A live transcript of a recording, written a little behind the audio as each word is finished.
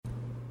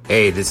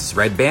Hey, this is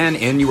Red Band,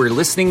 and you are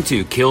listening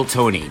to Kill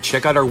Tony.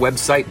 Check out our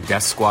website,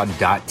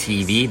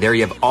 deathsquad.tv. There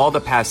you have all the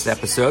past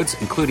episodes,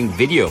 including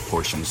video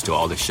portions to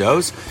all the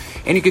shows,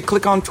 and you can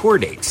click on tour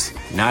dates.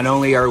 Not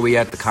only are we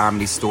at the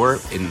Comedy Store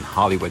in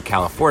Hollywood,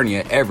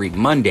 California, every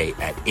Monday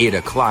at 8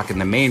 o'clock in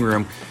the main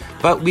room,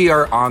 but we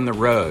are on the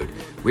road.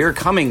 We are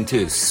coming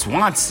to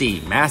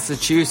Swansea,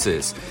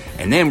 Massachusetts,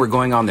 and then we're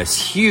going on this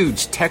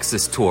huge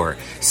Texas tour,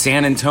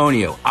 San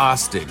Antonio,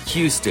 Austin,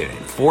 Houston,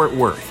 and Fort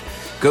Worth.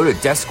 Go to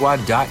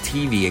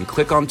deathsquad.tv and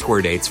click on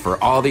tour dates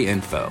for all the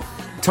info.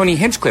 Tony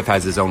Hinchcliffe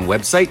has his own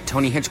website,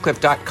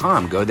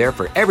 tonyhinchcliffe.com. Go there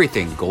for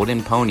everything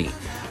Golden Pony.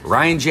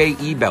 Ryan J.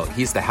 Ebelt,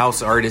 he's the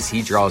house artist.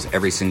 He draws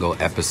every single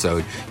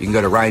episode. You can go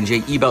to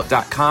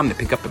ryanjebelt.com to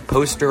pick up a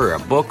poster or a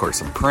book or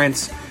some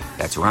prints.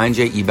 That's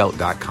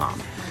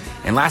ryanjebelt.com.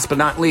 And last but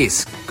not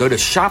least, go to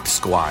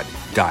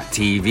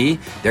shopsquad.tv.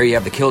 There you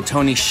have the Kill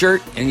Tony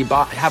shirt, and you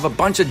have a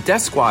bunch of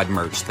Death Squad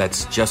merch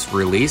that's just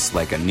released,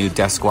 like a new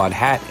Death Squad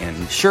hat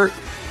and shirt.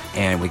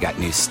 And we got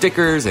new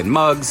stickers and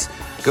mugs.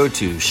 Go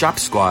to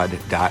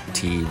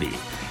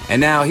shopsquad.tv.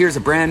 And now here's a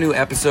brand new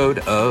episode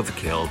of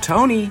Kill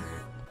Tony.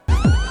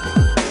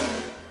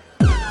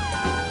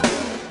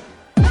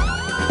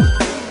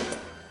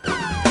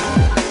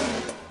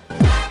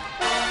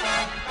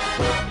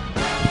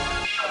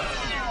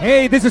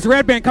 Hey, this is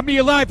Red Band coming to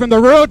you live from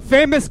the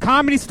world-famous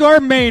Comedy Store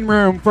main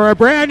room for a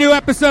brand new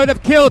episode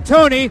of Kill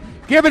Tony.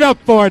 Give it up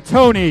for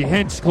Tony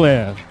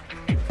Hinchcliffe.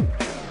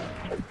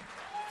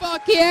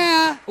 Fuck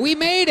yeah, we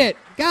made it.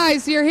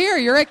 Guys, you're here.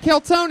 You're at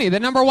Kill Tony, the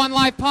 #1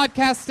 live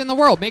podcast in the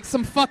world. Make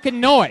some fucking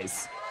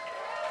noise.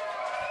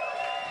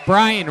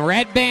 Brian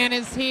Redband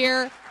is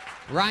here.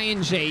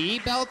 Ryan J.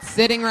 Ebelt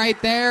sitting right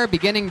there,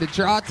 beginning to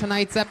draw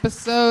tonight's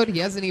episode. He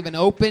hasn't even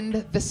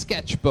opened the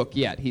sketchbook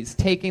yet. He's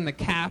taking the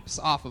caps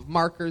off of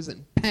markers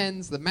and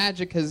pens. The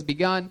magic has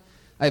begun.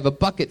 I have a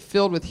bucket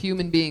filled with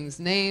human beings'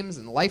 names,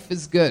 and life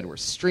is good. We're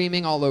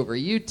streaming all over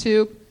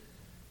YouTube.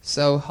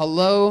 So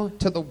hello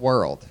to the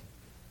world.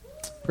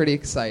 Pretty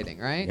exciting,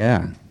 right?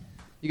 Yeah.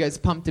 You guys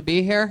pumped to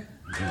be here?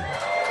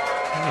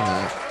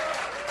 Yeah.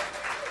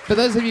 For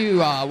those of you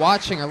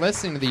watching or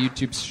listening to the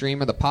YouTube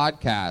stream or the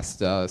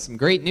podcast, some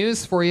great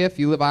news for you if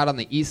you live out on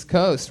the East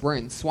Coast. We're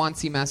in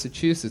Swansea,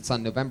 Massachusetts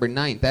on November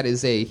 9th. That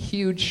is a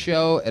huge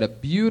show at a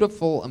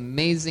beautiful,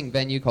 amazing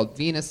venue called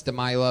Venus de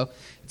Milo.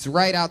 It's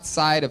right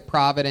outside of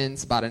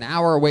Providence, about an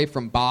hour away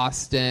from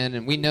Boston.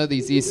 And we know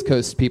these East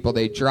Coast people,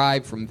 they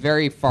drive from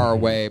very far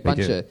away. A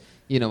bunch of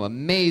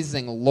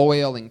amazing,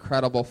 loyal,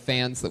 incredible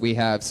fans that we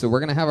have. So we're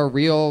going to have a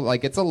real,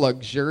 it's a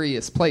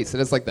luxurious place. It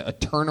has, a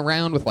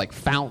turnaround with,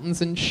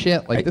 fountains and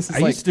shit. I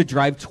used to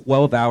drive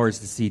 12 hours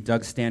to see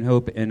Doug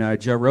Stanhope and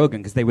Joe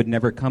Rogan because they would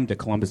never come to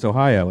Columbus,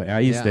 Ohio. I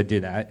used to do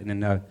that. And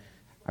then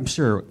I'm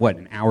sure,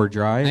 an hour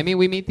drive? I mean,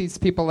 we meet these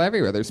people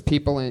everywhere. There's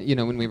people,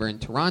 when we were in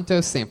Toronto,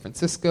 San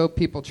Francisco,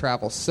 people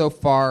travel so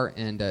far,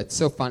 and it's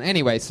so fun.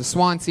 Anyway, so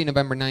Swansea,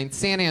 November 9th.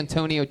 San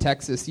Antonio,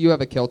 Texas, you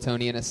have a Kill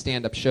Tony and a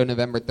stand-up show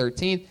November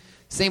 13th.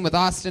 Same with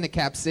Austin at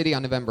Cap City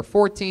on November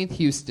 14th.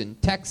 Houston,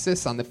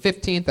 Texas on the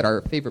 15th at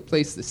our favorite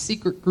place, The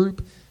Secret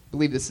Group. I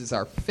believe this is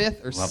our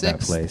 5th or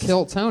 6th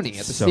Kill Tony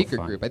at The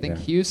Secret Group. I think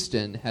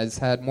Houston has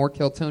had more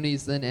Kill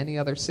Tonys than any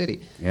other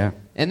city. Yeah.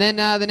 And then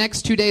the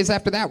next 2 days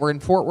after that, we're in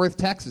Fort Worth,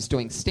 Texas,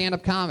 doing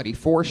stand-up comedy.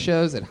 4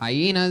 shows at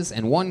Hyenas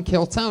and 1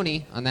 Kill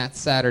Tony on that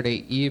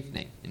Saturday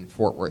evening in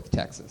Fort Worth,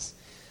 Texas.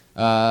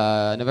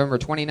 November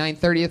 29th,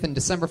 30th, and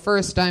December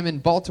 1st, I'm in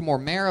Baltimore,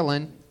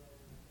 Maryland,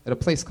 at a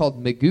place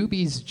called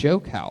Magooby's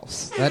Joke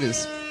House. That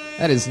is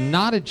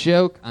not a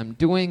joke. I'm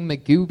doing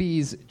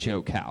Magooby's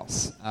Joke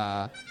House.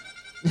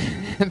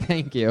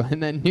 Thank you.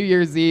 And then New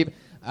Year's Eve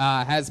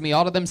has me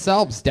all to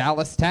themselves,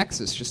 Dallas,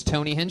 Texas. Just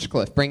Tony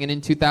Hinchcliffe bringing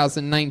in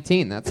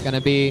 2019. That's going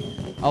to be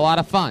a lot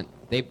of fun.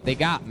 They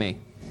got me.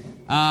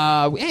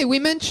 Hey, we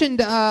mentioned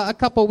a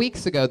couple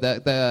weeks ago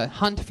the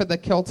hunt for the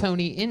Kill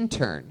Tony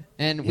intern,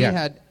 and we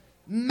had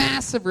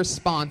massive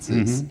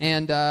responses.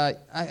 And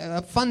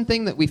a fun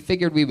thing that we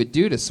figured we would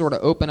do to sort of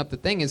open up the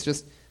thing is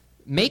just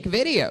make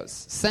videos.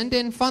 Send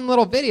in fun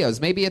little videos.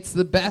 Maybe it's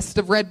the best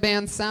of Red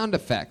Band sound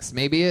effects.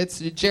 Maybe it's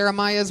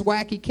Jeremiah's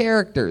wacky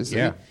characters.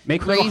 Yeah.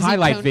 Make little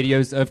highlight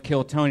videos of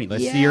Kill Tony.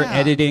 Let's see your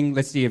editing.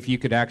 Let's see if you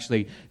could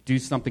actually do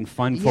something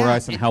fun for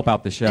us and help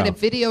out the show. And if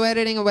video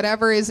editing or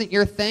whatever isn't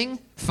your thing,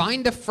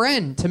 find a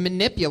friend to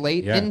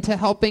manipulate into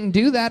helping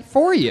do that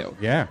for you.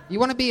 Yeah. You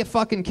want to be a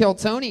fucking Kill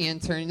Tony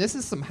intern? This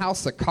is some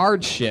House of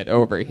Cards shit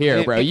over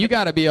here, bro. You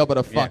got to be able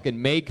to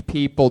fucking make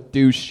people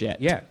do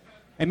shit. Yeah.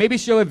 And maybe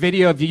show a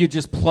video of you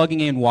just plugging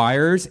in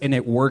wires and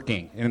it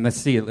working. And let's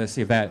see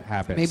if that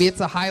happens. Maybe it's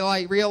a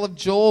highlight reel of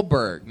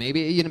Joelberg.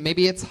 Maybe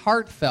maybe it's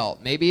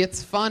heartfelt. Maybe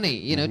it's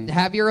funny.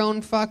 Have your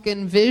own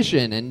fucking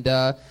vision and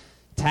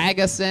tag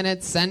us in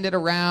it, send it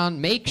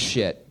around, make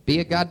shit. Be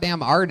a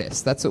goddamn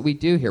artist. That's what we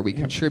do here. We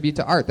contribute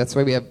to art. That's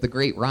why we have the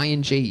great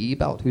Ryan J.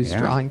 Ebelt, who's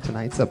drawing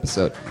tonight's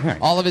episode. Yeah.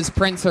 All of his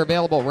prints are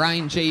available at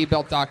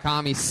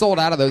ryanjebelt.com. He sold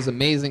out of those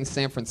amazing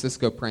San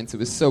Francisco prints. It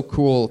was so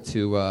cool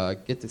to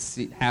get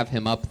to have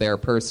him up there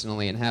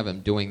personally and have him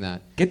doing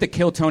that. Get the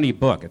Kill Tony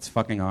book. It's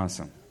fucking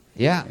awesome.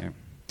 Yeah.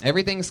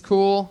 Everything's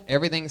cool.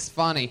 Everything's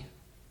funny.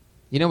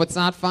 You know what's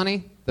not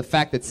funny? The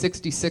fact that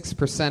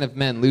 66% of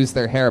men lose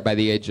their hair by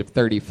the age of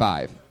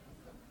 35.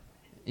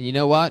 And you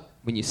know what?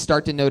 When you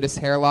start to notice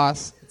hair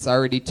loss, it's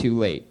already too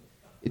late.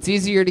 It's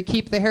easier to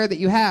keep the hair that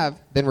you have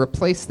than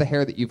replace the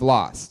hair that you've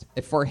lost.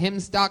 At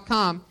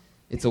forhims.com,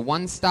 it's a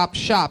one-stop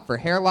shop for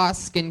hair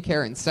loss,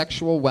 skincare, and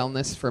sexual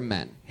wellness for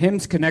men.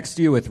 Hims connects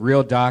you with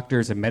real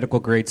doctors and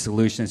medical-grade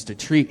solutions to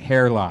treat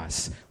hair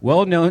loss.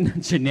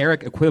 Well-known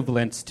generic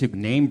equivalents to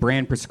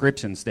name-brand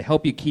prescriptions to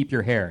help you keep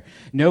your hair.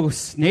 No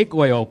snake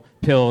oil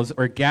pills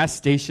or gas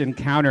station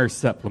counter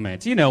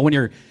supplements. You know, when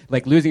you're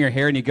like losing your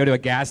hair and you go to a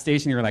gas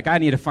station, you're like, I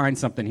need to find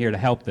something here to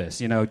help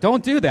this. You know,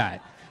 don't do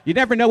that. You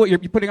never know what you're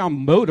putting on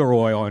motor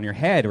oil on your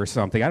head or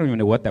something. I don't even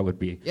know what that would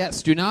be.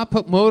 Yes, do not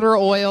put motor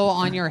oil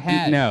on your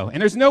head. No,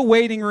 and there's no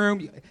waiting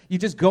room. You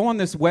just go on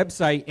this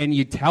website and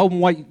you tell them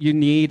what you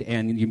need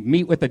and you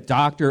meet with a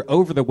doctor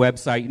over the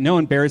website. No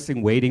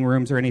embarrassing waiting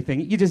rooms or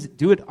anything. You just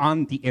do it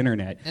on the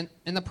internet.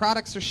 And the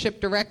products are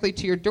shipped directly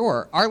to your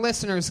door. Our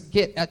listeners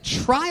get a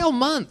trial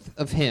month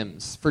of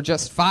Hims for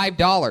just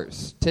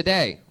 $5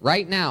 today,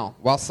 right now,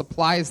 while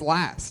supplies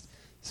last.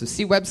 So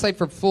see website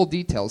for full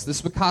details.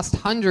 This would cost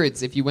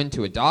hundreds if you went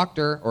to a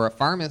doctor or a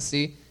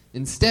pharmacy.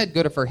 Instead,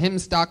 go to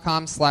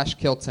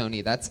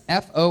forhims.com/KillTony. That's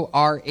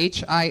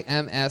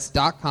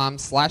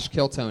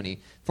FORHIMS.com/KillTony.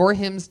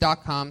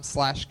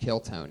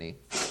 Forhims.com/KillTony.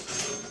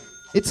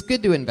 It's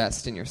good to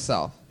invest in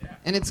yourself.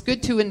 And it's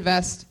good to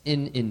invest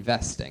in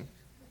investing.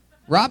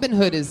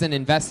 Robinhood is an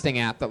investing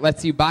app that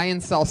lets you buy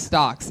and sell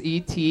stocks,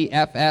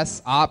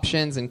 ETFs,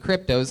 options, and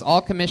cryptos,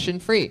 all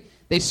commission-free.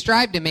 They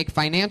strive to make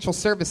financial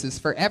services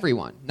for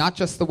everyone, not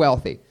just the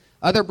wealthy.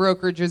 Other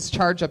brokerages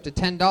charge up to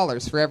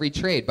 $10 for every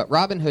trade, but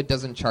Robinhood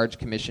doesn't charge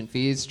commission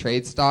fees,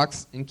 trade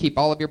stocks, and keep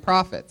all of your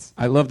profits.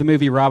 I love the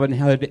movie Robin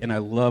Hood, and I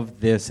love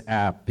this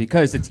app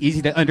because it's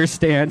easy to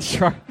understand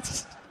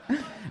charts.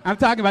 I'm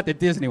talking about the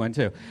Disney one,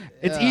 too.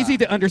 It's easy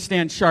to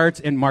understand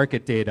charts and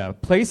market data.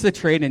 Place a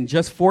trade in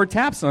just 4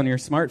 taps on your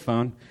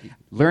smartphone.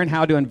 Learn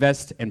how to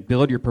invest and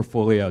build your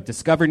portfolio.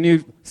 Discover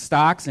new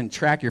stocks and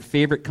track your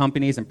favorite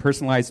companies and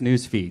personalized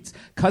news feeds.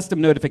 Custom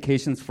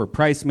notifications for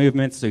price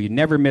movements so you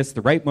never miss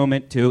the right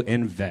moment to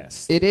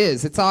invest. It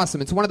is. It's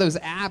awesome. It's one of those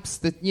apps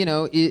that, you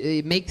know,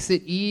 it makes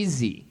it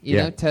easy, you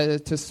know,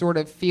 to sort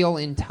of feel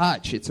in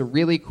touch. It's a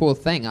really cool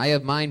thing. I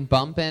have mine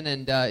bumping,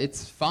 and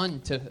it's fun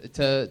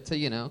to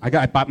you know.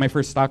 I bought my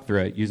first stock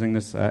through it using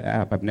this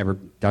app. I've never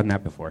done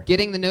that before.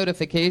 Getting the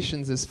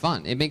notifications is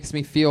fun. It makes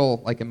me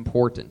feel like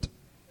important.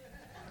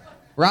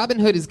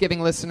 Robinhood is giving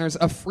listeners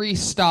a free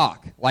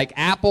stock like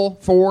Apple,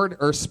 Ford,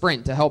 or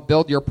Sprint to help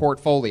build your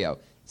portfolio.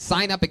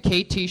 Sign up at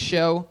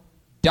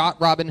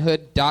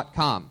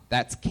ktshow.robinhood.com.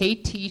 That's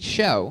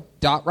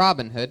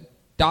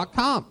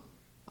ktshow.robinhood.com.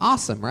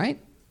 Awesome, right?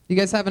 You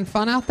guys having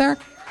fun out there?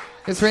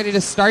 You guys ready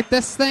to start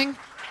this thing?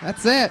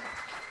 That's it.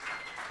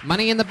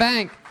 Money in the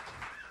bank.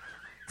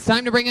 It's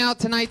time to bring out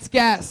tonight's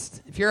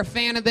guest. If you're a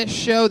fan of this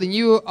show, then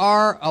you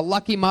are a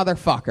lucky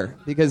motherfucker,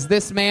 because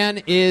this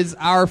man is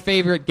our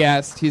favorite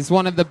guest. He's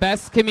one of the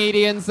best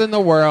comedians in the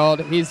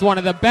world. He's one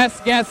of the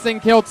best guests in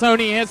Kill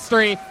Tony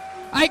history.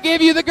 I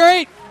give you the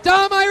great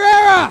Dom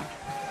Irrera!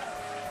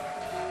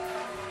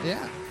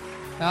 Yeah.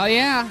 Hell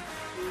yeah.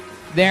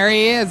 There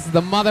he is,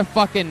 the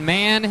motherfucking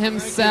man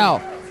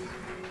himself.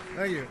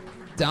 Thank you.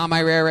 Dom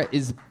Irrera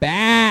is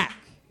back.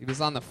 He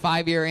was on the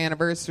 5-year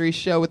anniversary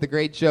show with the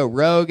great Joe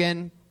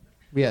Rogan.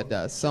 We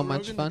had so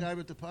much fun. The guy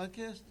with the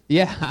podcast?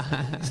 Yeah.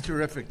 He's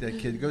terrific, that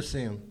kid. Go see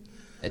him.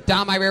 At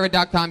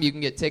DomIrrera.com, you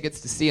can get tickets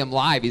to see him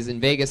live. He's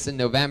in Vegas in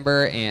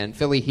November, and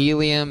Philly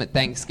Helium at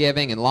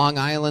Thanksgiving, and Long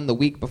Island the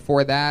week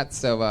before that.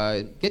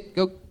 So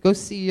go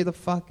see the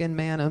fucking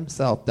man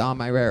himself, Dom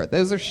Irrera.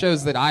 Those are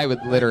shows that I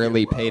would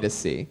literally pay to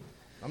see.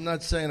 I'm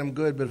not saying I'm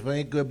good, but if I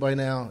ain't good by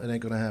now, it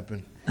ain't going to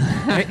happen.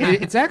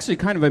 It's actually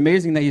kind of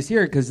amazing that he's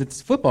here because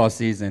it's football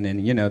season,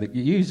 and you know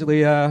usually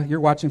you're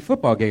watching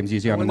football games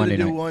usually on a Monday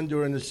night. I wanted to do one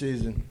during the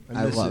season.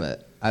 I love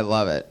it. I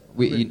love it.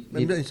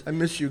 I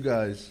miss you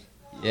guys.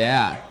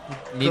 Yeah,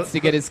 needs to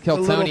get his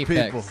Kill Tony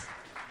picks.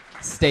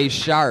 Stay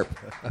sharp.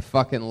 I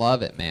fucking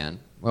love it, man.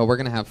 Well, we're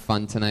going to have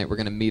fun tonight. We're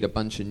going to meet a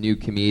bunch of new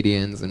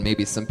comedians and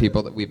maybe some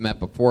people that we've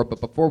met before.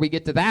 But before we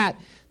get to that,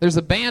 there's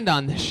a band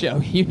on this show.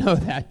 You know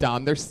that,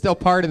 Dom. They're still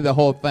part of the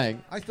whole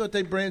thing. I thought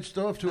they branched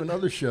off to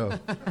another show.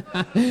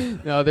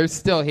 No, they're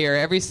still here.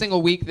 Every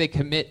single week they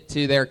commit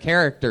to their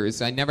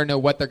characters. I never know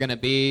what they're going to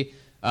be.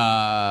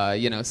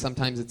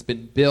 Sometimes it's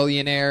been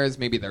billionaires.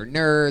 Maybe they're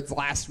nerds.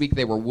 Last week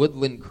they were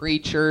woodland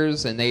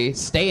creatures. And they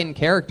stay in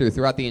character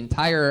throughout the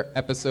entire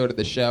episode of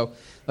the show.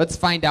 Let's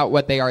find out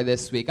what they are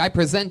this week. I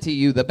present to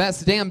you the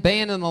best damn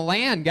band in the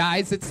land,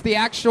 guys. It's the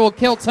actual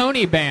Kill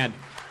Tony band.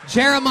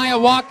 Jeremiah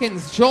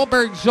Watkins,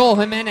 Joelberg Joel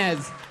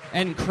Jimenez,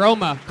 and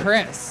Chroma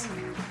Chris.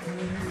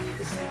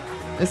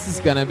 This is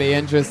going to be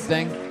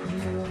interesting.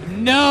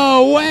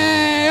 No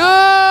way!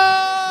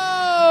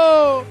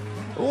 Oh!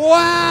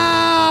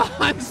 Wow!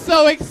 I'm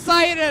so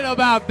excited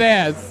about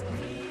this.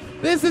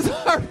 This is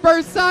our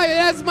first time. It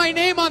has my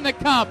name on the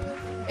cup.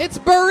 It's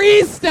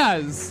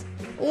Baristas.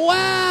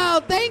 Wow,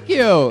 Well, thank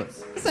you.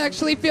 This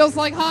actually feels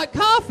like hot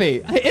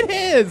coffee. It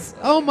is.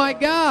 Oh, my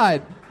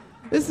God.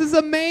 This is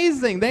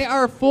amazing. They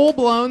are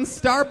full-blown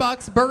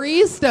Starbucks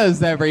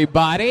baristas,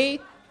 everybody.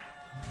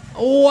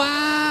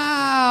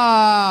 Wow.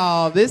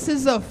 This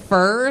is a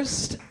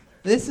first.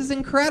 This is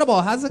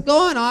incredible. How's it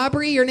going,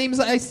 Aubrey? Your name's,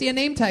 I see a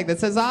name tag that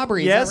says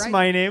Aubrey. Yes, is that right?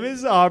 My name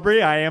is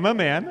Aubrey. I am a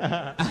man.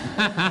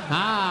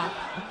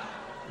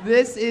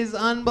 This is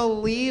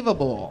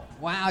unbelievable.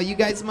 Wow, you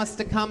guys must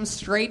have come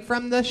straight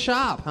from the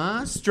shop,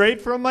 huh?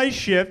 Straight from my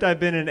shift.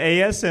 I've been an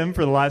ASM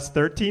for the last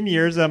 13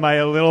 years. Am I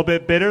a little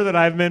bit bitter that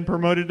I've been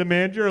promoted to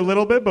manager? A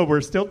little bit, but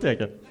we're still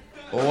ticking.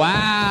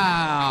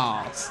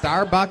 Wow.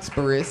 Starbucks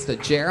barista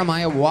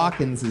Jeremiah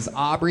Watkins is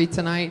Aubrey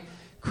tonight.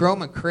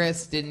 Chroma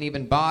Chris didn't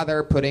even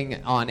bother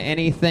putting on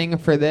anything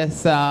for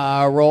this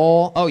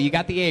role. Oh, you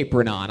got the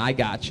apron on. I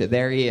got you.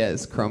 There he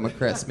is, Chroma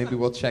Chris. Maybe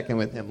we'll check in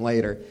with him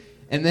later.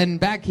 And then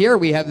back here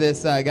we have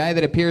this guy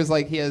that appears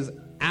like he has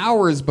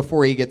hours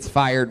before he gets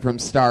fired from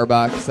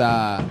Starbucks.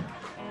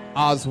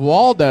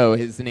 Oswaldo,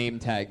 his name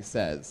tag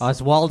says.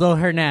 Oswaldo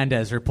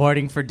Hernandez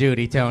reporting for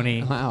duty,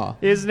 Tony. Wow.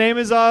 His name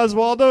is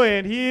Oswaldo,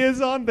 and he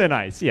is on thin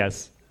ice,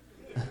 yes.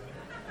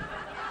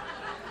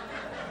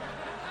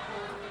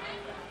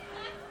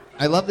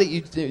 I love that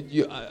you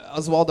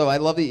Oswaldo, I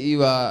love that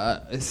you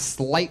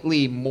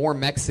slightly more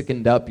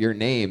Mexicaned up your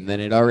name than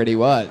it already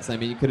was. I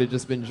mean, you could have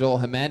just been Joel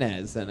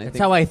Jimenez. And That's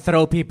how I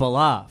throw people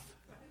off.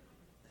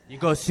 You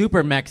go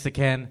super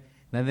Mexican,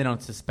 then they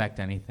don't suspect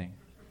anything.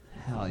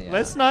 Hell yeah.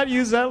 Let's not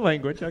use that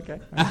language, okay.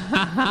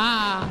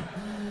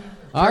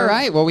 All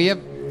right, well, we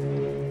have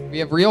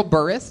real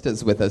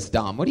baristas with us,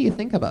 Dom. What do you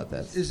think about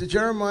this? Is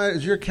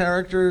your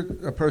character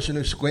a person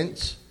who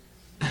squints?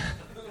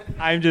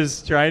 I'm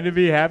just trying to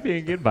be happy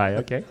and get by,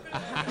 okay?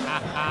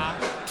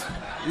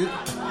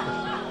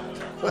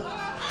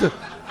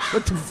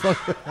 What the fuck?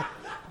 What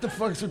the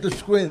fuck's with the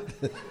squint?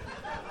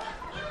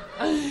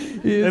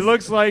 It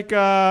looks like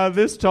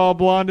this tall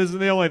blonde isn't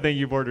the only thing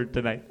you've ordered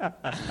tonight.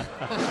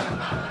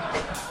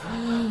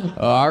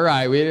 All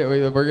right,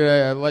 we're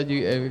gonna let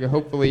you.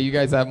 Hopefully, you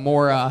guys have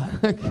more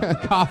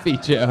coffee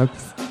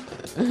jokes.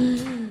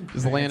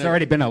 It's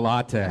already been a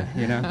latte,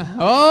 you know.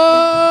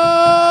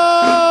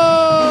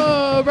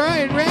 Oh,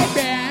 Brian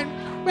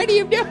Redband, what are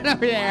you doing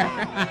over there?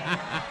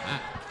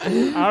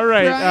 All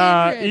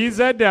right, ease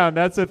that down.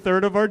 That's a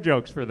third of our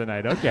jokes for the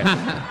night. Okay.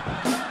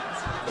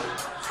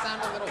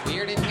 Sound a little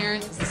weird in here.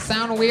 Does it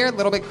sound weird? A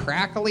little bit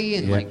crackly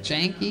and like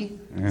janky.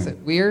 Yeah. Is it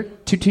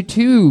weird?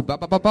 Two, ba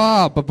ba ba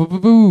ba ba ba ba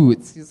boo.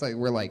 It seems like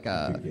we're like.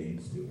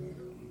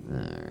 All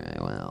right,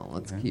 well,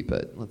 let's keep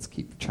it. Let's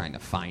keep trying to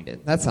find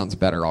it. That sounds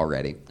better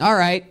already. All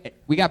right,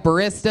 we got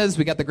baristas.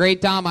 We got the great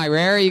Dom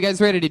Irera. You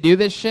guys ready to do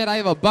this shit? I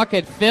have a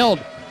bucket filled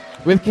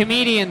with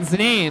comedians'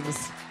 names.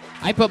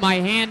 I put my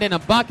hand in a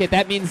bucket.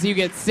 That means you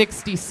get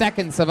 60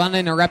 seconds of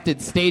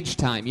uninterrupted stage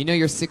time. You know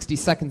your 60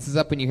 seconds is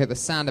up when you hear the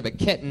sound of a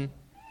kitten.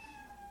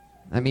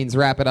 That means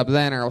wrap it up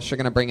then, or else you're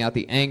going to bring out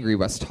the angry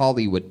West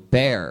Hollywood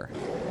bear.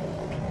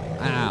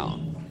 Wow.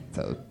 It's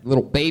a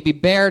little baby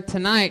bear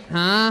tonight,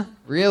 huh?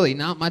 Really,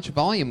 not much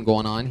volume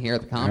going on here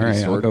at the Comedy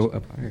Store. I'll go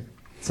up higher.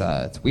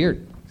 It's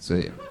weird.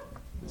 So,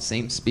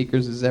 same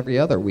speakers as every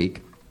other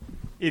week.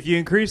 If you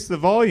increase the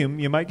volume,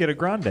 you might get a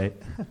grande.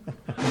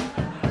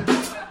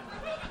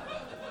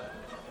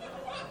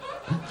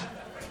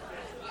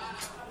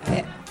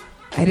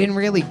 I didn't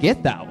really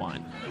get that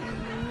one.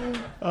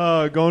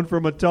 Going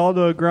from a tall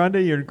to a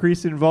grande, you're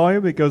increasing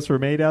volume. It goes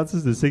from 8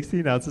 ounces to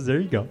 16 ounces. There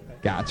you go.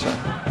 Gotcha.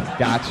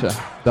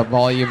 The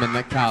volume in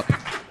the cup.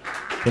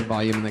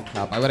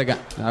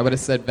 I would have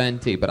said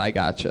venti, but I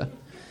gotcha.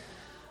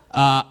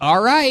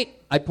 All right.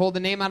 I pulled the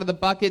name out of the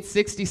bucket,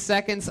 60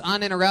 seconds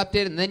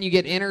uninterrupted, and then you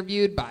get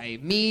interviewed by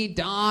me,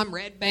 Dom,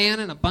 Red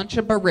Band, and a bunch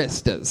of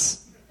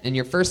baristas. And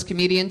your first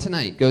comedian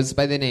tonight goes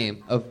by the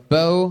name of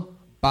Beau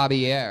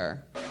Babiere.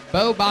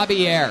 Beau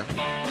Babiere,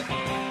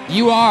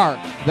 you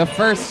are the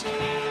first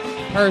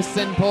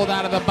person pulled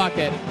out of the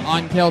bucket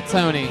on Kill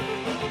Tony.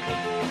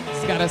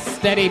 He's got a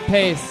steady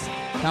pace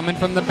coming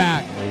from the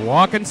back.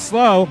 Walking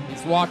slow.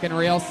 He's walking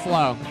real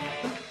slow.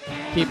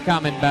 Keep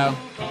coming, Beau.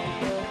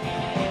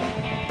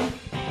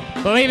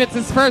 Believe it's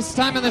his first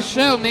time on the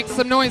show. Make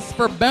some noise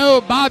for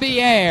Beau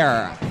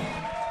Babiere.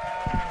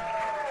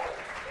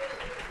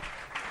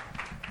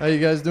 How you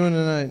guys doing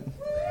tonight?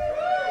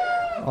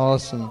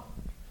 Awesome.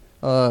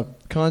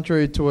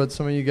 Contrary to what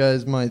some of you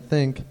guys might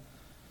think,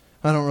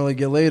 I don't really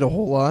get laid a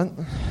whole lot.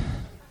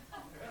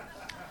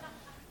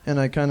 And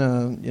I kind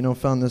of,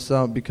 found this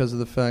out because of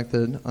the fact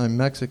that I'm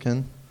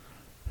Mexican.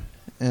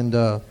 And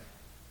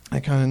I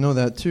kind of know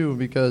that too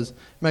because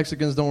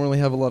Mexicans don't really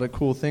have a lot of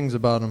cool things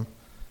about them.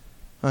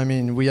 I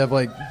mean, we have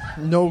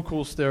no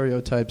cool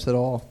stereotypes at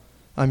all.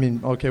 I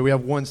mean, okay, we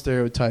have one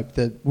stereotype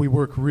that we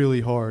work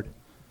really hard.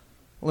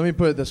 Let me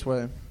put it this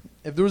way.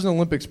 If there was an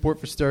Olympic sport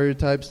for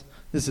stereotypes,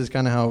 this is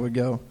kind of how it would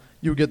go.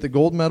 You would get the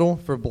gold medal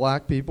for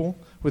black people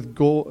with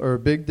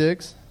big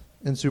dicks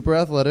and super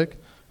athletic,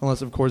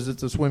 unless, of course,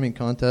 it's a swimming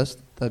contest.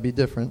 That'd be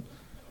different.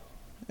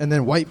 And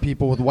then white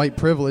people with white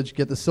privilege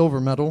get the silver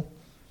medal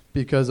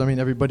because, I mean,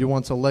 everybody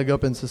wants a leg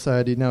up in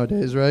society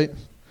nowadays, right?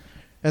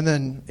 And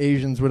then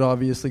Asians would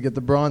obviously get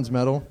the bronze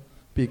medal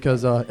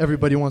because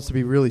everybody wants to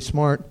be really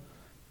smart.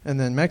 And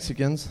then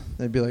Mexicans,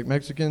 they'd be like,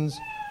 Mexicans,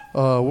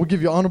 we'll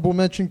give you honorable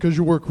mention because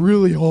you work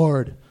really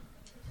hard.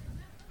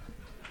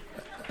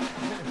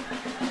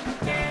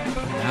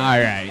 All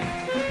right.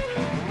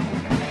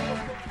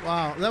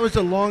 Wow, that was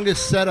the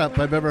longest setup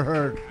I've ever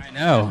heard. I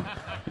know.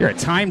 You're a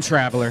time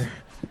traveler.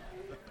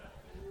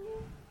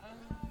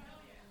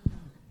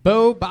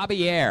 Beau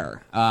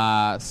Babiere.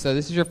 So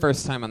this is your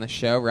first time on the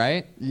show,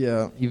 right?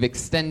 Yeah. You've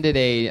extended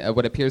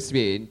what appears to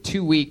be a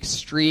 2-week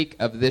streak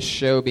of this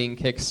show being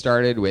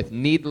kickstarted with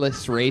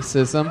needless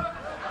racism.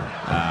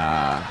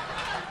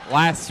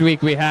 Last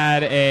week we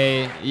had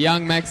a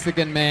young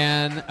Mexican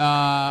man.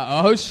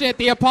 Oh shit,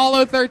 the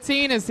Apollo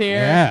 13 is here.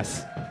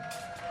 Yes.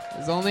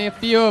 There's only a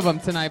few of them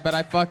tonight, but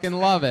I fucking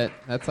love it.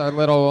 That's our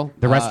little...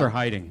 The rest are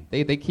hiding.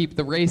 They keep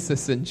the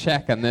racists in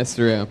check in this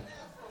room.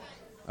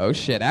 Oh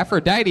shit,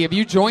 Aphrodite, have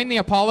you joined the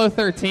Apollo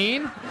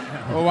 13?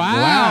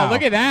 Wow,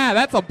 look at that.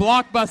 That's a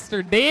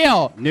blockbuster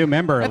deal. New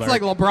member That's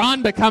alert. like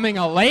LeBron becoming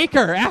a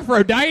Laker.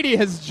 Aphrodite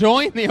has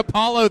joined the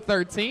Apollo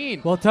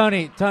 13. Well,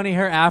 Tony,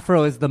 her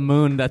afro is the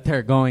moon that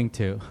they're going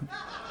to.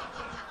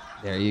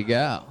 There you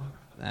go.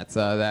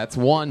 That's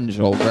one,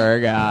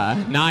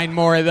 Joelberg. 9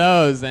 more of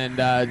those. And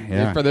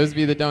for those of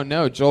you that don't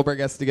know, Joelberg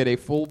has to get a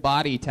full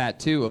body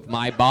tattoo of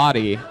my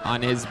body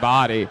on his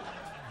body.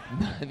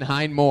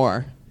 9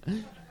 more.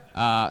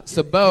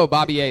 So Beau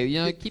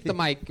Babiere, keep the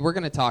mic. We're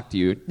going to talk to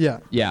you. Yeah.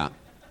 Yeah.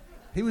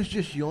 He was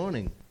just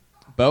yawning.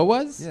 Beau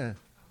was? Yeah.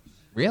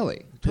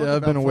 Really? Talk Yeah,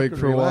 I've been about awake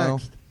fucking for a while.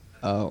 relaxed.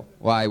 Oh,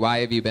 why? Why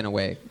have you been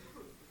awake?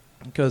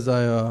 Because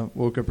I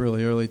woke up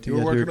really early to You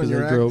were get here working on because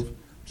your I act? drove.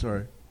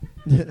 Sorry.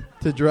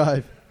 To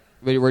drive.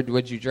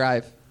 Where'd you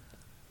drive?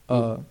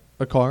 A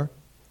car.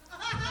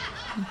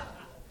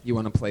 You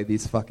want to play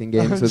these fucking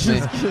games I'm with me?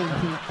 just kidding.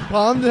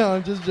 Calm down.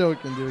 I'm just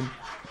joking, dude.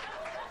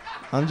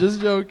 I'm just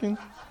joking.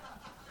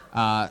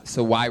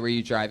 So why were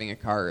you driving a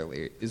car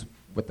earlier? Is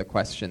what the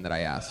question that I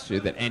asked you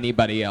that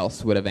anybody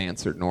else would have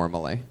answered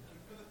normally.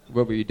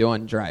 What were you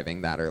doing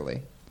driving that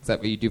early? Is that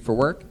what you do for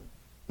work?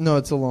 No,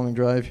 it's a long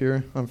drive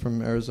here. I'm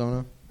from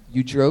Arizona.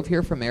 You drove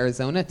here from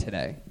Arizona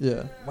today?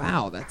 Yeah.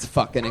 Wow, that's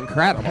fucking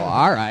incredible.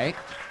 All right.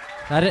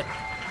 That it.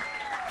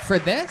 For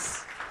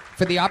this?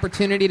 For the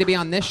opportunity to be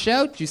on this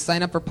show? Did you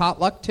sign up for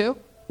Potluck too?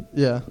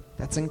 Yeah.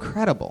 That's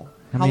incredible.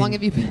 How long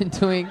have you been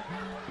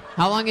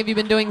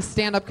doing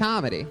stand-up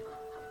comedy?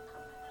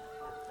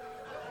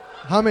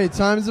 How many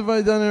times have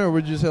I done it, or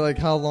would you say like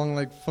how long,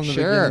 like from the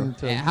beginning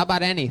to? Yeah, how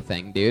about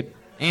anything, dude?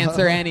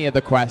 Answer any of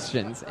the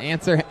questions.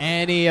 Answer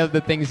any of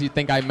the things you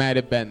think I might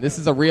have been. This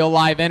is a real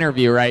live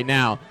interview right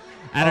now.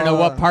 I don't know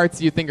what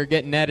parts you think are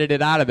getting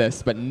edited out of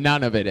this, but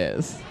none of it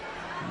is.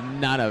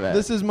 None of it.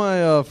 This is my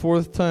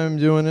 4th time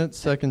doing it,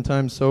 2nd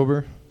time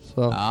sober.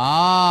 So.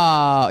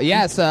 Oh,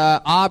 yes,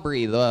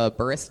 Aubrey, the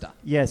barista.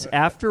 Yes,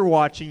 after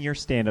watching your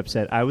stand-up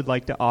set, I would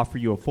like to offer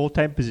you a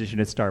full-time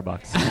position at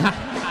Starbucks.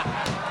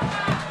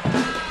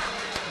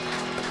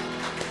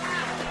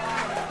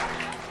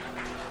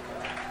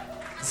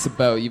 So,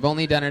 Beau, you've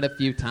only done it a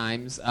few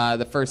times.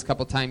 The first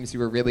couple times you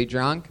were really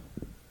drunk.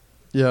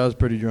 Yeah, I was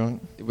pretty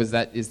drunk. Is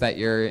that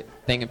your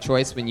thing of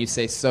choice when you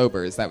say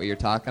sober? Is that what you're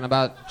talking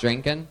about?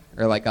 Drinking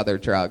or like other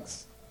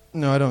drugs?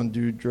 No, I don't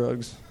do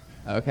drugs.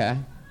 Okay.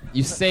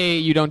 You say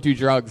you don't do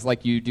drugs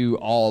like you do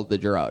all the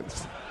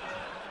drugs.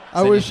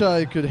 I wish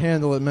I could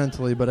handle it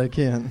mentally, but I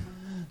can't.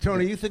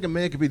 Tony, you think a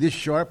man could be this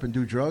sharp and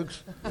do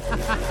drugs?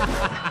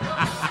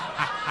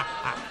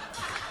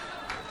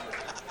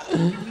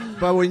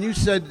 But when you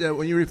said,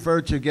 when you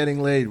referred to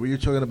getting laid, were you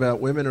talking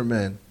about women or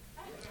men?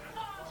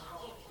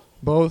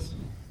 Both.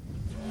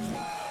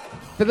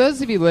 For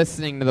those of you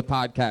listening to the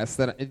podcast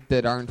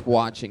that aren't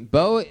watching,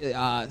 Beau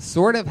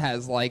sort of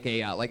has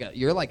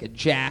you're like a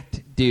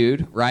jacked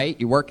dude, right?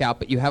 You work out,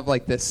 but you have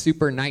like this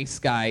super nice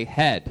guy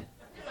head,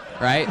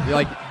 right?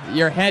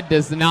 Your head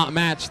does not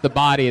match the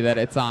body that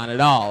it's on at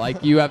all.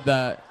 Like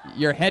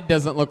your head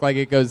doesn't look like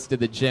it goes to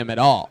the gym at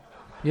all.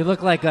 You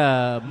look like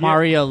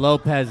Mario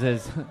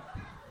Lopez's.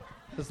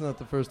 That's not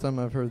the first time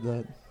I've heard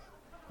that.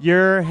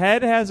 Your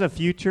head has a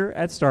future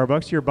at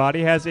Starbucks. Your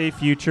body has a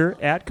future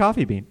at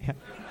Coffee Bean.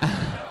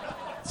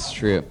 It's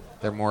true.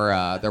 They're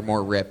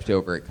more ripped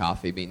over at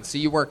Coffee Bean. So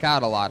you work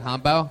out a lot, huh,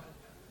 Beau?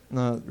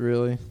 Not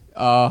really.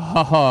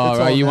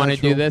 Oh, you want to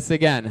do natural. this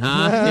again,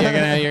 huh? you're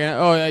gonna.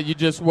 Oh, you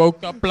just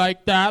woke up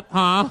like that,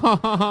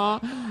 huh?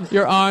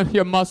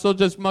 Your muscle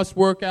just must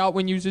work out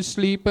when you're just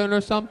sleeping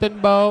or something,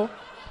 Beau.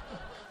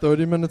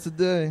 30 minutes a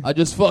day. I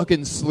just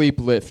fucking sleep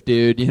lift,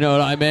 dude. You know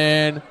what I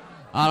mean?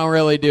 I don't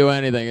really do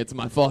anything. It's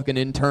my fucking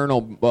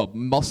internal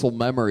muscle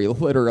memory,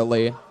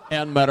 literally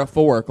and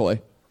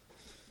metaphorically.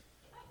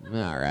 All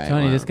right.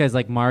 Tony, well. this guy's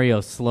like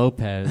Mario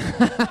Lopez.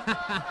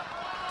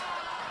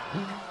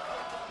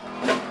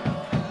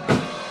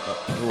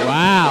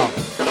 Wow.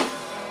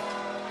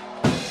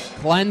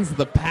 Cleanse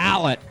the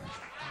palate.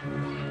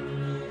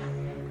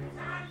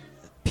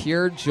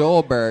 Pure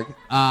Joelberg.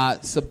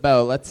 So,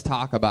 Bo, let's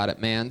talk about it,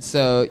 man.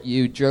 So,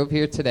 you drove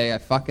here today. I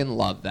fucking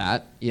love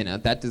that. You know,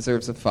 that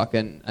deserves a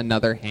fucking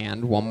another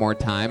hand one more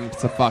time.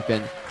 It's a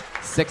fucking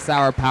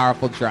 6-hour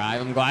powerful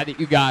drive. I'm glad that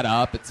you got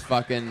up.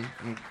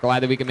 I'm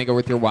glad that we can make it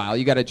worth your while.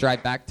 You got to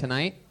drive back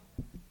tonight?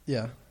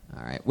 Yeah.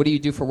 All right. What do you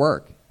do for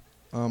work?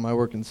 I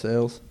work in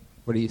sales.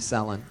 What are you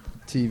selling?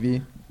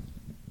 TV.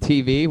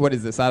 TV? What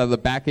is this, out of the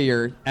back of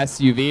your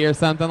SUV or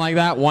something like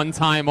that? One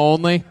time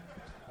only?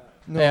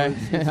 No, Yeah,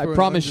 it's I for an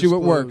promise you it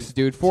works, undisclosed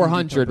dude. TV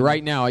 400 company.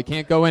 right now. I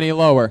can't go any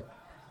lower.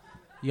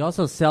 You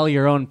also sell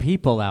your own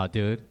people out,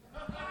 dude.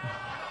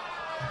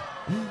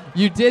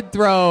 You did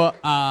throw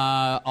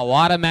a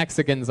lot of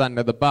Mexicans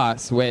under the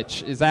bus,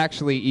 which is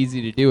actually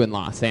easy to do in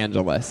Los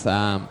Angeles.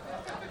 Do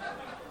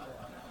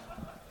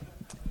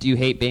you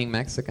hate being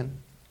Mexican?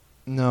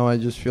 No, I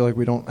just feel like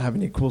we don't have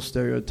any cool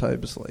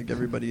stereotypes like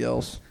everybody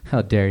else.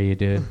 How dare you,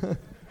 dude?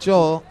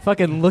 Joel,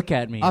 Fucking look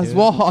at me, dude.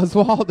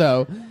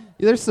 Oswaldo,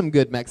 there's some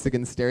good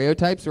Mexican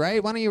stereotypes,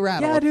 right? Why don't you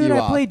rattle Yeah, a dude, few I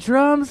off? play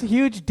drums,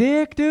 huge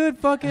dick, dude.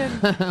 Fucking.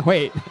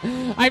 Wait,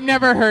 I've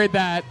never heard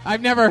that.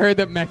 I've never heard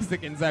that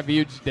Mexicans have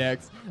huge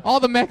dicks. All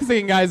the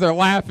Mexican guys are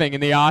laughing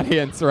in the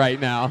audience right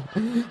now,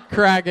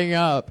 cracking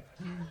up.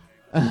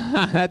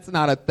 That's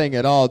not a thing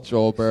at all,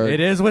 Joelberg. It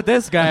is with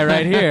this guy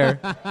right here.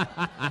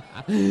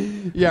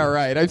 Yeah,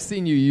 right. I've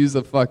seen you use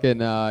a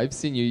fucking. I've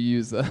seen you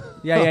use a.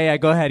 Yeah.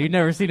 Go ahead. You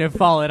never seen it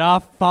fall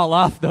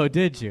off, though,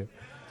 did you?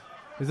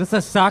 Is this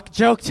a sock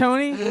joke,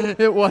 Tony?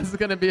 It was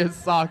gonna be a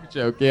sock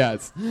joke.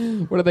 Yes.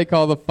 What do they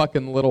call the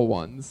fucking little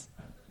ones?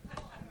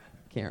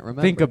 Can't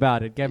remember. Think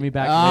about it. Get me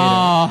back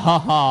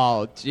later.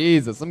 Oh,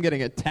 Jesus! I'm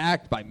getting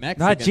attacked by Mexicans.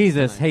 Not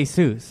Jesus, tonight.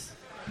 Jesus.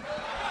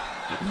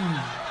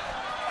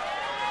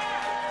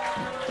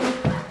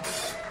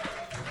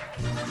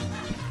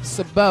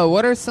 So, Bo,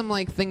 what are some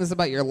like things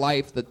about your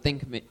life that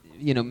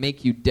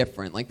make you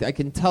different? Like, I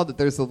can tell that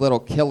there's a little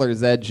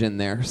killer's edge in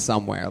there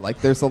somewhere.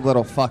 Like, there's a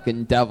little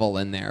fucking devil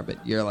in there,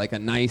 but you're like a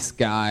nice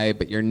guy,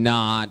 but you're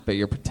not, but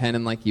you're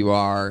pretending like you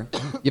are.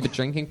 You have a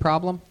drinking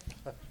problem?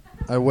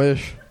 I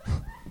wish.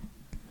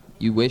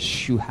 You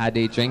wish you had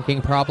a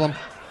drinking problem?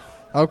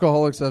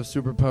 Alcoholics have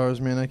superpowers,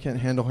 man. I can't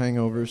handle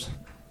hangovers.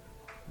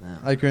 No.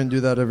 I couldn't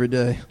do that every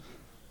day.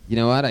 You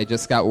know what? I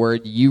just got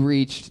word you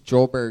reached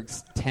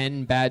Joelberg's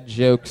 10 bad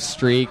joke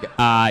streak.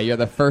 You're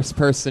the first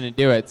person to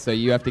do it, so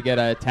you have to get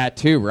a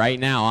tattoo right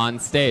now on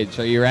stage.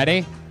 Are you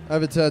ready? I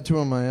have a tattoo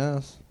on my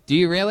ass. Do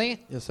you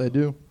really? Yes, I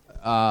do.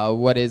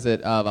 What is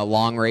it? Of a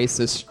long,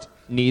 racist,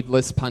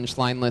 needless,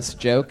 punchline-less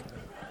joke?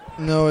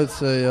 No,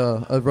 it's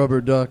a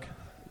rubber duck.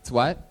 It's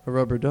what? A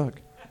rubber duck.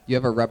 You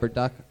have a rubber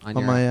duck on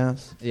your my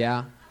ass.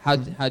 Yeah. How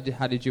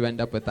did you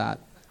end up with that?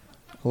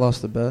 I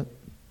lost the bet.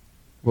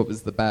 What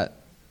was the bet?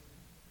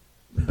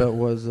 The bet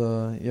was,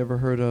 you ever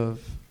heard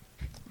of,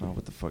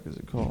 what the fuck is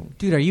it called?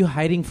 Dude, are you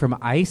hiding from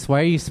ICE?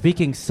 Why are you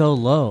speaking so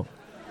low?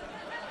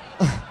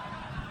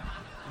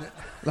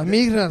 La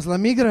migras.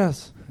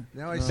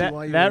 Now I see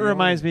why you That were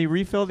reminds me.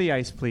 Refill the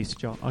ice, please,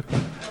 Joel.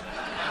 Okay.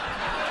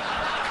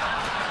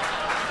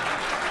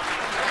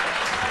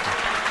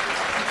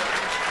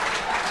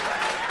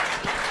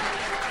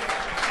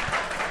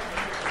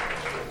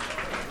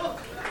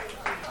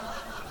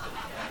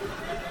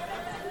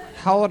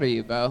 How old are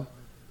you, Bo?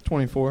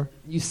 24.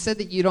 You said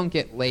that you don't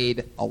get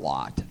laid a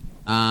lot,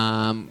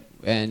 and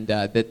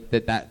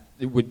that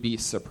would be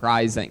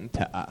surprising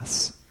to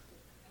us.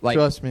 Like,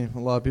 Trust me, a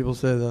lot of people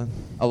say that.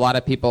 a lot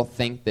of people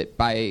think that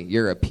by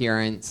your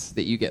appearance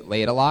that you get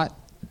laid a lot.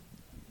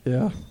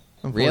 Yeah.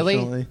 Really?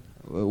 Unfortunately.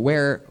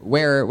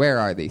 Where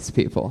are these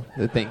people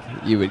that think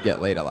you would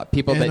get laid a lot?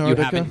 People that you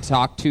Antarctica. haven't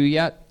talked to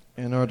yet?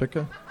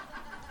 Antarctica.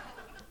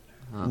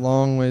 Huh.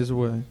 Long ways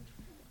away.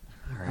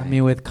 All I right.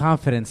 mean, with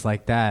confidence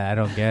like that, I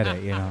don't get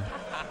it, you know.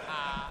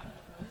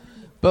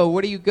 Bo,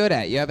 what are you good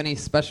at? You have any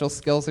special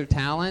skills or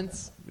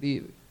talents? Are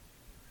you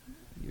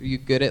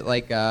good at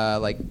like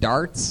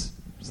darts?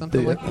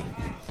 Something like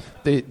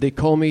that? They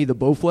call me the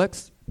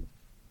Bowflex.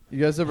 You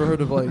guys ever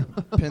heard of, like,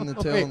 pin the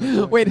tail? on the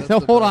donkey? Wait, That's no,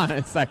 the hold best. on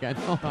a second.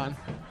 Hold on.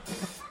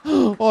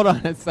 Hold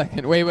on a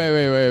second. Wait. Hold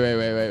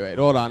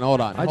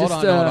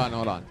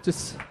on.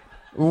 Just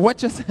What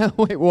just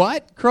wait,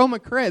 what?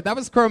 Chroma Chris. That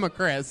was Chroma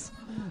Chris.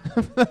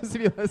 For those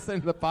of you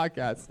listening to the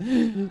podcast.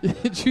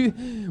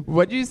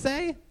 What'd you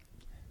say?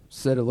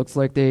 said it looks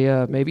like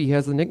they maybe he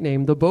has the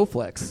nickname the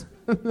Bowflex.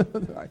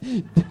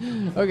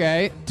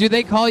 Okay. Do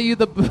they call you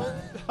the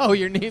Oh,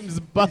 your name's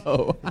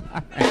Bo.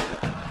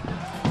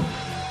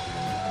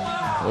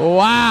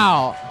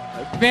 Wow.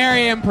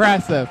 Very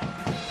impressive.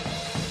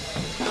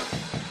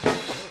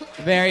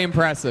 Very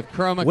impressive.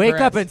 Chroma Wake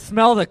Chris. up and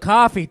smell the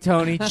coffee,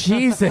 Tony.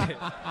 Jesus.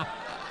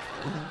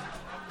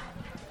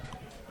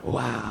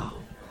 Wow.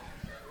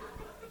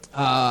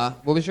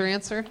 What was your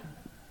answer?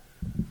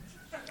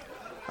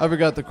 I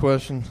forgot the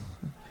question.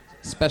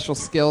 Special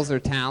skills or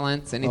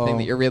talents? Anything Oh.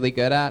 that you're really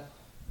good at?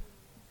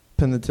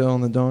 Pin the tail on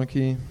the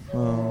donkey.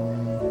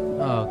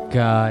 Oh,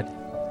 God.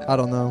 I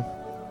don't know.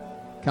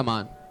 Come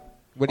on.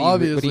 What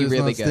Obviously, are you it's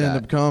really not good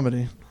stand-up at?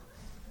 comedy.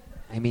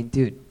 I mean,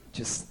 dude,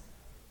 just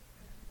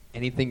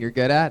Anything you're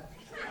good at?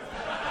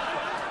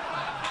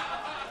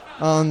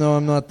 Oh, no,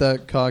 I'm not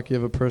that cocky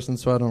of a person,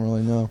 so I don't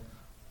really know.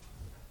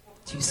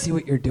 Do you see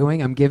what you're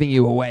doing? I'm giving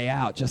you a way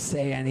out. Just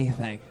say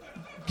anything.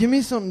 Give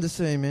me something to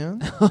say, man.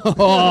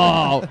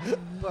 Oh.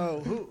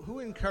 Bo, who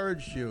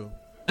encouraged you?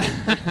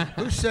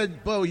 Who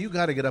said, Bo, you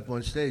got to get up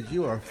on stage?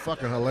 You are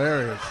fucking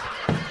hilarious.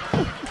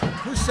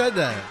 Who said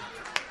that?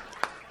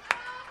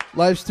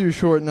 Life's too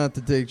short not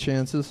to take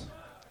chances.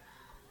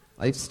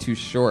 Life's too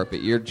short,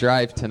 but your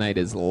drive tonight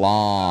is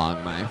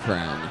long, my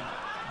friend.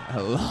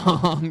 A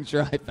long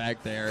drive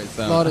back there.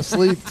 A lot of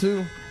sleep,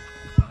 too.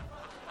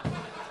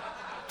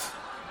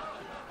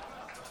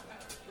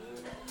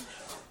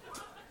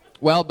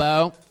 Well,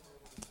 Bo,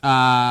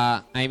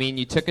 I mean,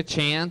 you took a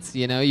chance.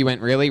 You know, you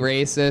went really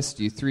racist.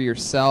 You threw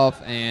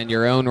yourself and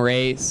your own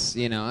race,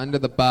 under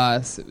the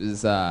bus. It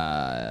was,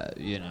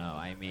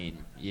 I mean,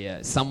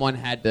 yeah, someone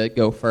had to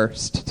go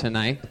first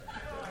tonight.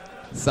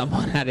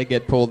 Someone had to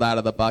get pulled out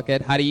of the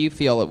bucket. How do you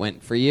feel it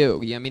went for you?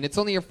 I mean, it's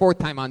only your 4th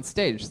time on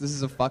stage. This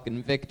is a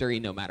fucking victory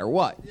no matter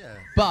what. Yeah.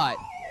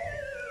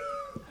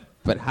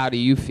 But how do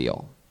you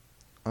feel?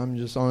 I'm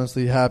just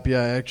honestly happy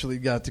I actually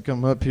got to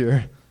come up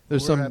here.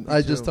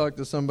 I just talked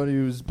to somebody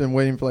who's been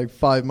waiting for like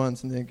 5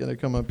 months and didn't get to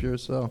come up here,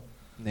 so.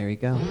 There you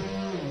go.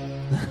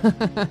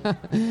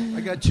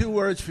 I got 2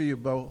 words for you,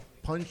 Bo.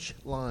 Punch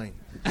line.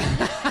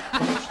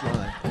 Punch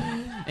line.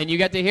 And you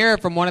got to hear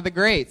it from one of the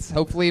greats.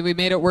 Hopefully we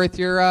made it worth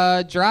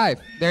your drive.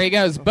 There he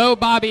goes. Bo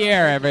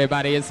Bobbier,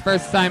 everybody. His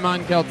first time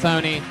on Kill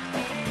Tony.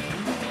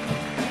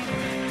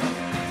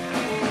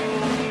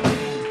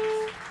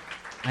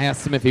 I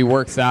asked him if he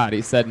works out.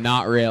 He said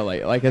not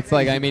really.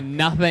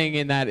 Nothing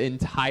in that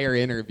entire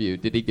interview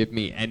did he give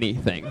me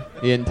anything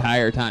the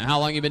entire time. How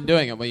long you been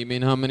doing it? Well, you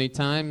mean how many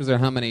times or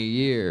how many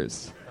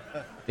years?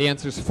 The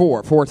answer's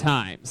 4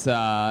 times.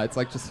 It's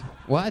like just,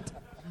 what?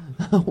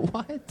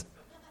 What?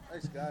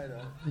 Nice guy,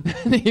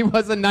 though. He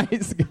was a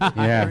nice guy.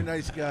 Yeah. Very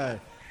nice guy.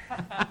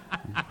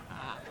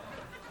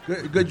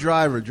 Good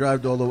driver.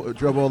 Drove all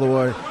the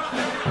way.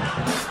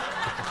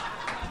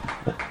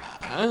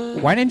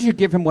 Why didn't you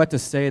give him what to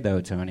say,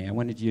 though, Tony? I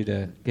wanted you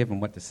to give him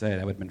what to say.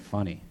 That would have been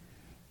funny.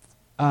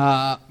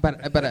 But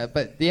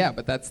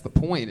that's the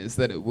point, is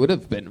that it would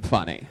have been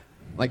funny.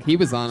 Like, he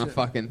was on a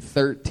fucking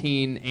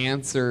 13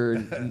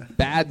 answer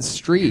bad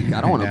streak.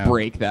 I don't want to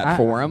break that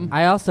for him.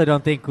 I also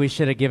don't think we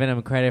should have given him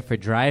credit for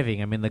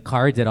driving. I mean, the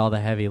car did all the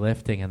heavy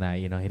lifting in that.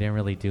 He didn't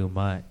really do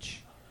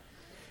much.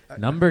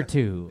 Number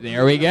 2.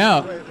 There we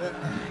go.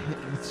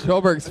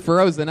 Schulberg's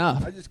frozen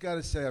up. I just got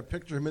to say, I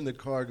picture him in the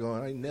car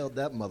going, I nailed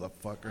that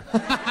motherfucker.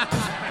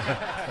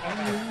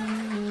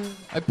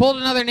 I pulled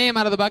another name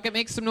out of the bucket.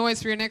 Make some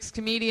noise for your next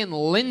comedian,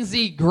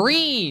 Lindsey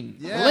Green.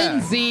 Yeah.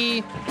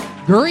 Lindsey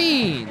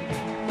Green.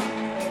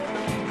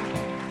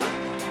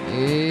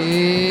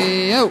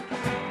 Yo.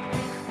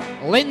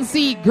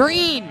 Lindsey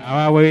Green.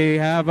 We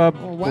have a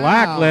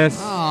blacklist.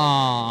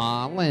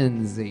 Aw,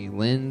 Lindsey.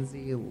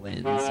 Lindsey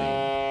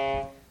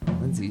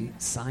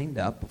signed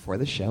up before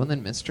the show and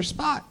then missed her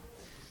spot.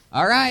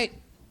 All right,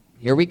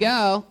 here we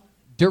go.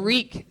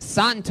 Derek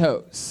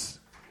Santos.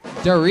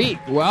 Derek,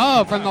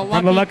 whoa, from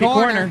the lucky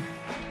corner.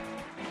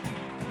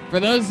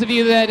 For those of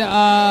you that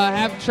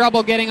have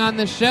trouble getting on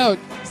the show,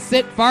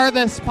 sit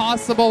farthest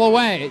possible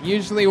away. It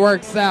usually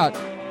works out.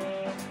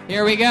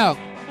 Here we go.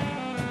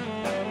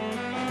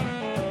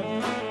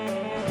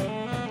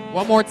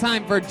 One more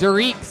time for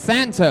Derek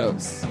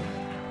Santos.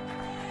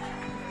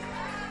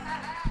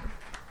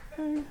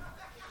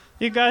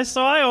 You guys,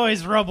 so I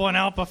always rub one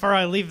out before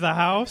I leave the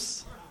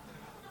house.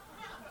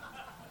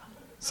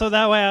 So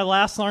that way I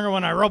last longer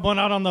when I rub one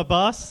out on the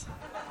bus.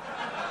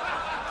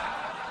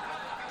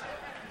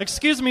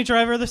 Excuse me,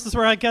 driver, this is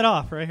where I get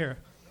off, right here.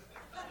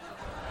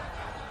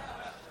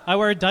 I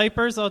wear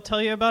diapers, I'll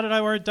tell you about it.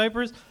 I wear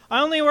diapers.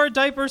 I only wear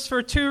diapers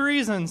for 2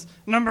 reasons.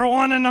 Number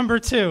 1 and number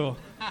 2.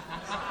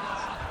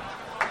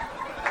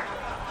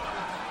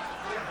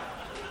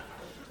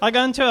 I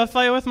got into a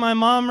fight with my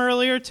mom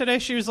earlier today.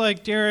 She was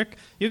like, Derek,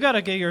 you got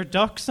to get your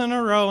ducks in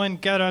a row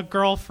and get a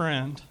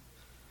girlfriend.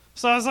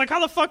 So I was like, how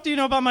the fuck do you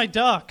know about my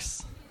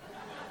ducks?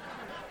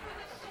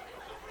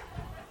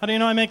 How do you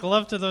know I make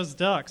love to those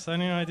ducks? How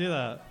do you know I do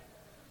that?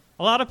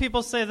 A lot of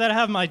people say that I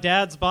have my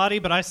dad's body,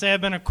 but I say I've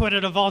been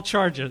acquitted of all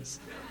charges.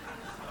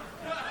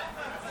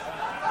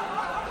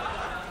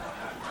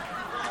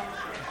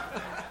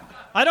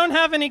 I don't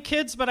have any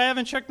kids, but I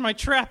haven't checked my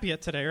trap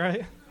yet today,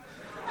 right?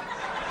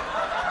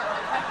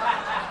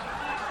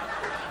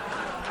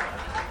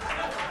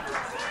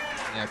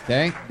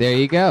 Okay, there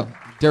you go.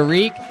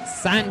 Derek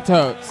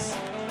Santos.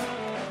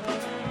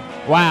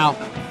 Wow.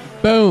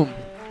 Boom.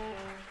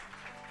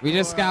 We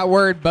just got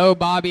word Bo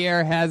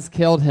Bobbier has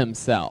killed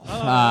himself.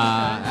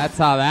 That's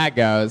how that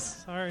goes.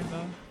 Sorry,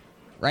 Bo.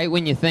 Right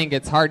when you think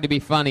it's hard to be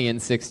funny in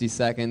 60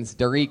 seconds,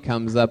 Derek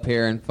comes up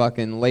here and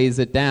fucking lays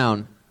it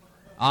down.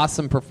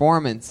 Awesome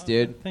performance,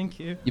 dude. Thank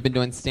you. You've been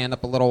doing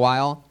stand-up a little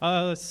while?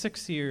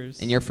 6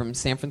 years. And you're from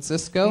San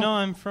Francisco? No,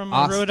 I'm from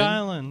Austin? Rhode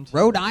Island.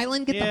 Rhode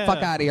Island? Get the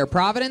fuck out of here.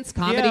 Providence?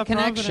 Comedy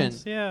Connection.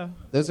 Providence, yeah.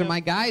 Those are my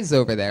guys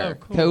over there. Oh,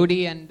 cool.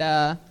 Cody and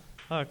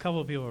A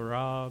couple of people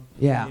robbed.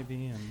 Yeah.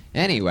 Maybe, and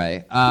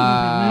Anyway,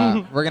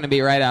 we're going to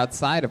be right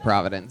outside of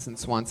Providence in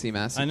Swansea, I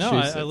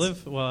Massachusetts. know. I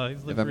live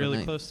November really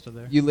 9th. close to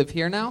there. You live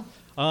here now?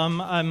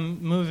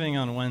 I'm moving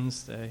on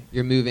Wednesday.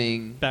 You're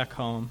moving back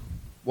home.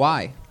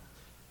 Why?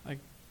 I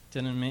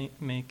didn't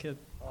make it.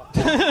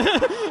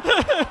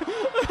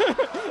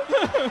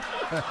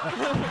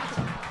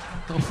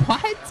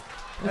 What?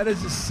 That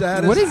is the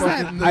saddest. What is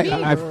that fucking mean?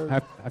 thing I've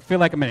heard. I feel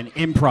like I'm in an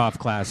improv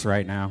class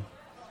right now.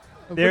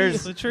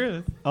 There's the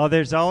truth. Oh,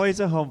 there's always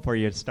a home for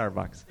you at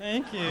Starbucks.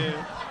 Thank you.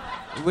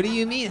 What do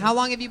you mean? How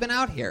long have you been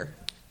out here?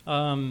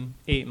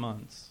 8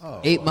 months.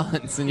 8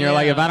 months, and you're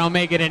like, if I don't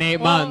make it in 8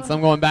 Well, months, I'm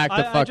going back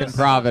to I fucking just-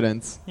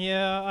 Providence.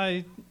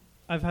 Yeah,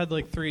 I've had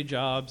like 3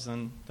 jobs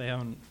and they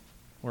haven't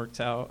worked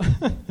out.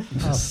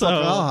 Oh, so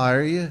fuck, I'll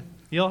hire you.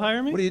 You'll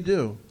hire me? What do you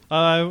do?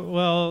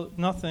 Well,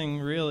 nothing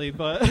really,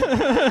 but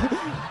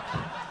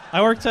I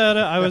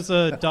was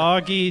a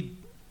doggy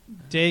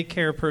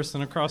daycare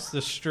person across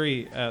the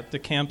street at the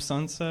Camp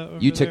Sunset. Over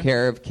You took there.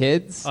 care of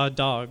kids?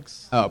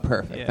 Dogs. Oh,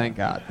 perfect. Yeah. Thank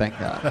God. Thank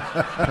God.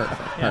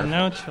 Perfect. Yeah,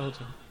 no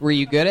children. Were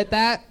you good at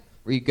that?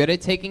 Were you good at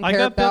taking I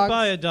care got of bit dogs?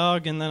 by a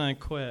dog and then I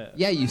quit.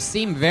 Yeah, you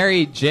seem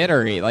very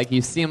jittery. Like,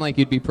 you seem like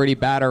you'd be pretty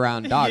bad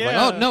around dogs. Yeah.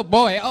 Like, oh, no,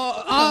 boy.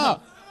 Oh.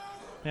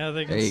 Yeah,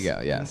 they can There you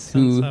go, yes. sense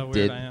Who how weird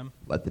did I am.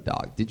 let the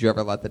dog? Did you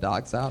ever let the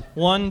dogs out?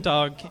 One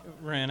dog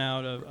ran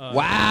out of.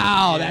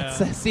 Wow, yeah.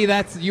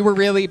 that's you were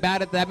really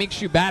bad at that.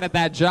 Makes you bad at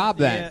that job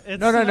then. Yeah,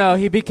 it's No.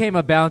 He became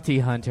a bounty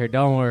hunter.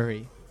 Don't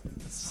worry.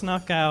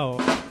 Snuck out.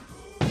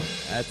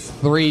 That's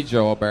 3,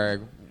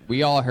 Joelberg.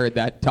 We all heard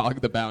that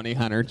dog the bounty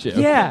hunter joke.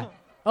 Yeah.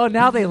 Oh,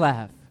 now they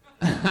laugh.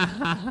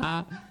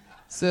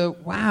 So,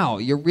 wow,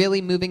 you're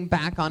really moving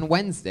back on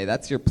Wednesday.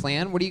 That's your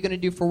plan? What are you going to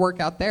do for work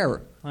out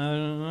there? I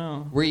don't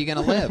know. Where are you going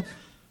to live?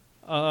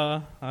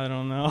 I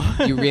don't know.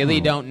 You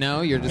really don't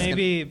know? You're just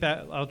Maybe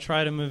I'll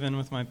try to move in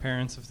with my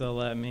parents if they'll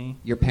let me.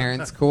 Your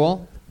parents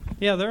cool?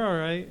 Yeah, they're all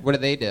right. What do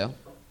they do?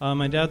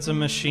 My dad's a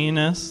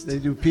machinist. They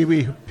do Pee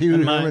Wee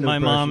And my Herman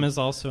mom impression. is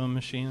also a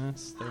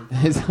machinist.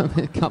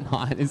 Come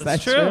on, is that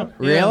It's true?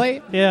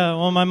 Really? Yeah.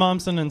 Well, my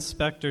mom's an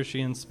inspector. She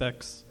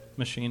inspects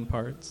machine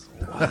parts.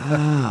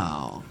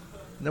 Wow.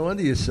 No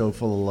wonder you're so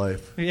full of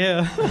life.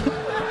 Yeah.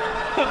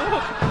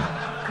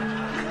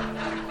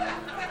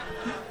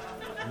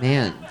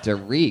 Man,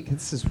 Derek,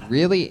 this is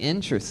really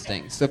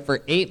interesting. So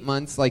for 8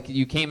 months, like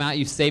you came out,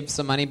 you saved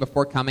some money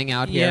before coming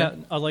out Yeah,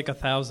 here. like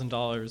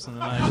 $1,000, and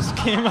then I just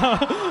came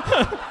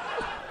out.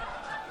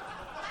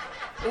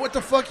 What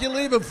the fuck you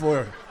leaving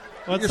for?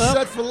 What's You're up?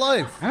 set for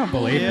life. I don't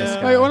believe this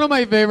Like, guy. one of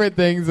my favorite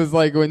things is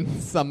like when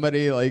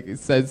somebody like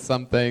says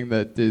something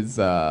that is,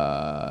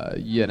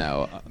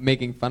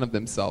 making fun of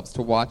themselves.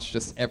 To watch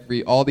just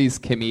all these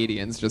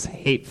comedians just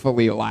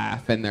hatefully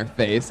laugh in their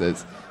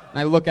faces. And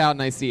I look out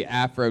and I see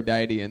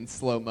Aphrodite in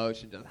slow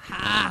motion, just ha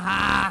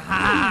ha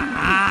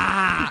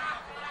ha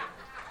ha.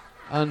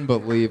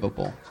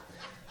 Unbelievable.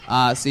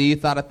 So you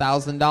thought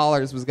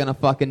 $1,000 was gonna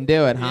fucking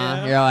do it, huh?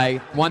 Yeah. You're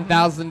like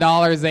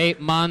 $1,000,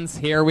 8 months.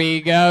 Here we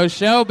go,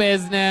 show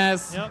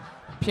business. Yep.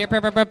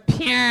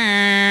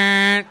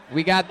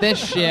 We got this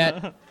shit.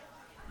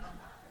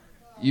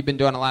 You've been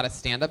doing a lot of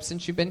stand-up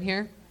since you've been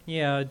here?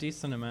 Yeah, a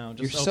decent amount.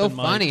 You're Just so open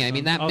funny. mics I mean,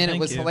 and- that Oh, minute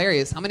thank was you.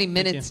 hilarious. How many Thank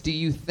minutes you. do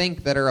you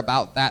think that are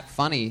about that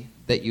funny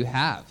that you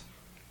have?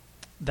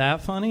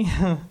 That funny?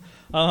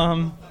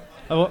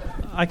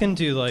 I can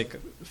do like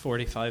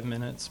 45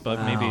 minutes, but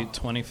Wow. maybe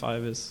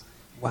 25 is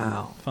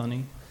Wow.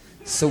 funny.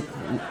 So,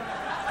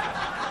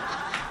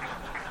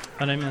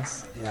 What I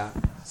miss? yeah.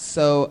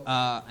 So,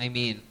 I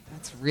mean,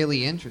 that's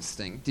really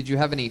interesting. Did you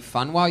have any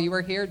fun while you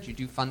were here? Did you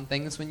do fun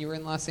things when you were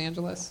in Los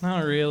Angeles?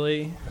 Not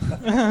really.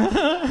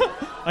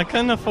 I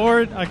couldn't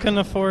afford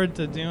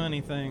to do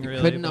anything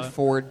really. Couldn't but,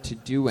 afford to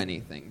do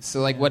anything.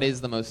 So, like, what is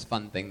the most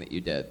fun thing that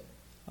you did?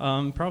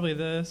 Probably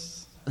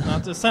this.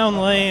 Not to sound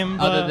lame,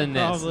 but Other than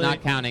this, probably.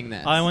 not counting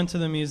this. I went to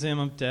the Museum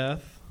of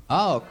Death.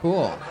 Oh,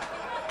 cool.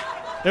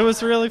 It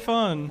was really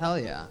fun. Hell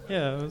yeah.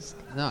 Yeah, it was.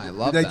 No, I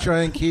love Did they that.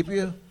 try and keep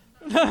you?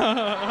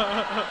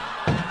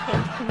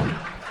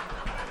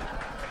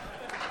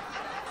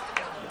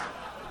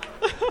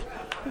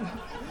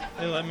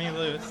 They let me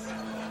loose.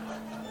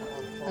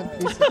 That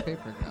piece of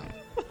paper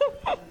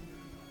go.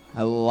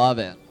 I love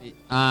it.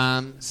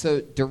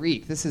 So,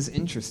 Derek, this is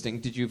interesting.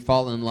 Did you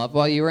fall in love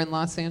while you were in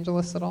Los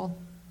Angeles at all?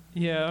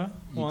 Yeah.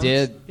 You once.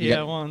 did?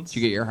 Once. Did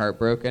you get your heart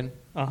broken?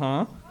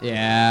 Uh-huh.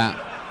 Yeah.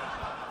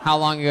 How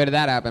long ago did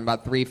that happen?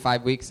 About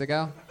 3-5 weeks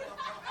ago?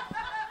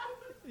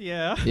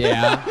 Yeah.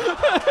 Yeah.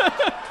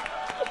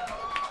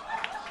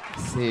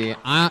 See,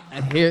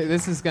 here.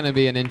 This is going to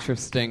be an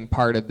interesting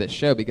part of this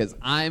show because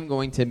I'm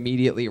going to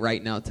immediately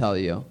right now tell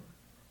you,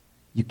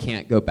 you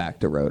can't go back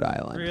to Rhode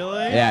Island.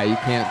 Really? Yeah, you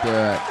can't do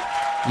it.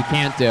 You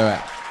can't do it.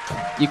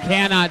 You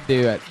cannot do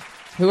it.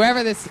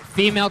 Whoever this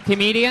female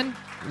comedian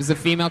was a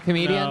female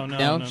comedian.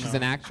 No, She's no.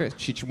 an actress.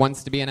 She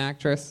wants to be an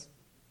actress.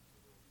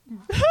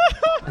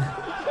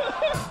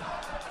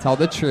 Tell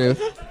the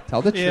truth.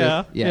 Tell the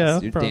Yeah, truth. Yes, yeah,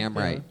 you're probably. damn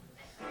right.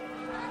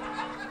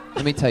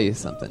 Let me tell you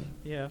something.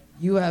 Yeah.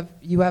 You have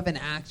an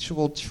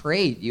actual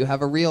trait. You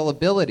have a real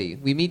ability.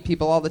 We meet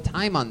people all the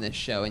time on this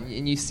show,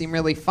 and you seem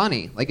really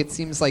funny. Like, it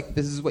seems like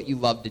this is what you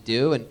love to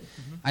do, and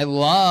I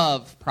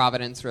love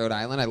Providence, Rhode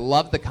Island. I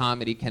love the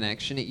Comedy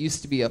Connection. It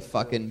used to be a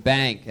fucking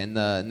bank, and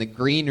the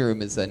green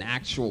room is an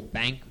actual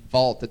bank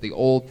vault at the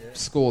old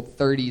school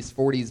 30s,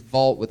 40s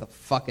vault with a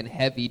fucking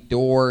heavy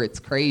door. It's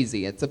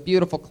crazy. It's a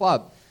beautiful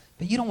club.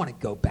 But you don't want to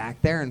go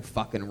back there and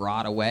fucking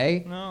rot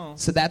away. No.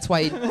 So that's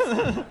why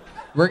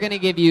we're going to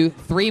give you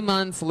 3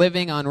 months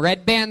living on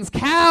Red Band's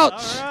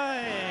couch. All right.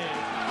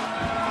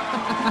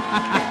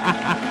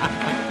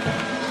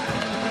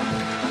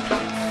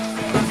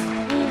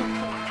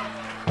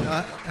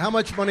 How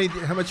much money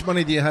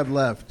do you have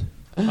left?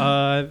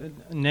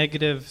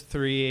 Negative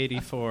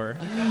 384.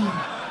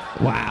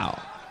 Wow.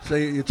 So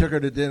you took her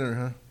to dinner,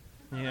 huh?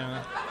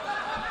 Yeah.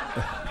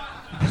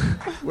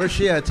 Where's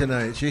she at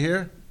tonight? Is she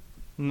here?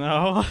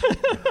 No.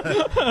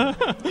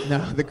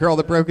 No, the girl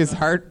that broke his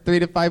heart 3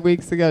 to 5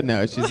 weeks ago?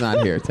 No, she's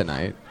not here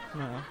tonight.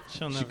 No,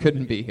 She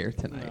couldn't be here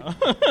tonight.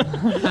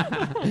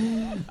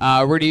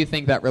 Where do you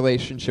think that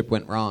relationship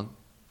went wrong?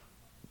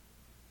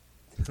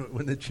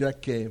 When the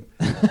check came.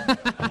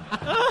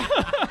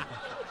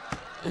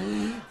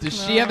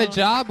 Does she have a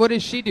job? What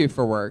does she do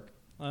for work?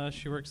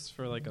 She works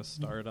for like a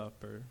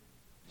startup or.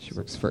 She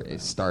works for a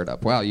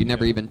startup. Wow, you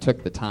never even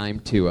took the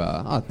time to.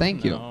 Oh,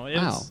 thank you. No,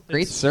 Wow,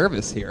 great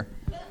service here.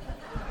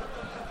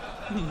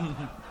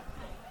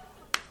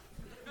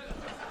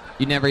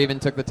 You never even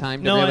took the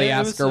time to really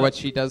ask her what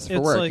she does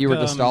for work. like, You were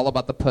just all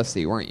about the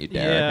pussy, weren't you,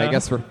 Derek? Yeah. I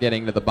guess we're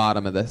getting to the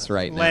bottom of this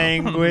right now.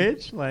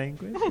 Language.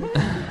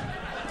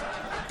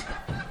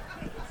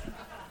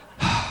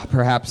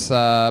 Perhaps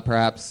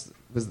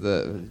was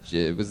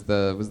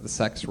the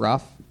sex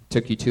rough?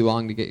 Took you too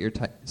long to get your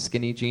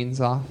skinny jeans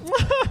off?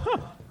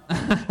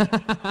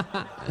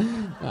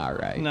 All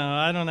right. No,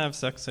 I don't have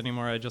sex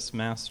anymore. I just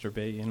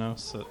masturbate, you know,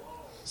 so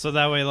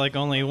that way like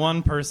only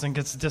one person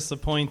gets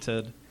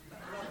disappointed.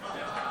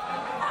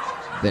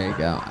 There you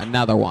go.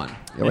 Another one.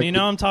 And like, you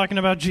know I'm talking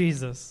about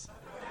Jesus.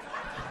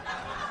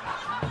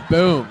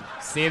 Boom.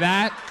 See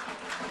that?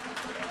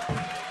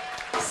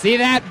 See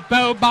that,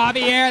 Bo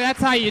Bobbier?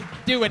 That's how you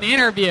do an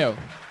interview.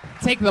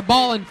 Take the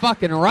ball and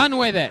fucking run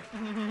with it.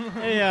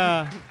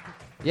 Hey,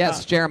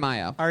 yes,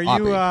 Jeremiah. Are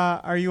you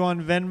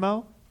on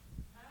Venmo?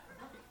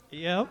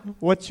 Yep.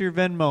 What's your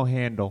Venmo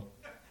handle?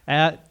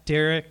 At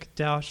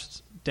Derek-Santos.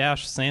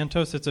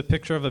 It's a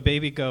picture of a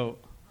baby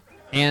goat.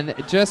 And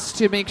just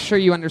to make sure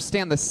you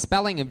understand, the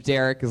spelling of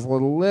Derek is a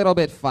little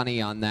bit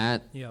funny on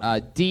that.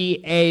 Yep.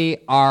 D-A-R-I-K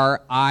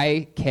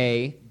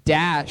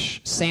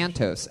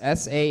Santos,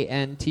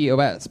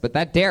 S-A-N-T-O-S. But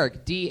that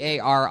Derek,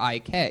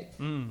 D-A-R-I-K.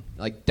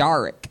 Like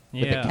Darik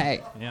with a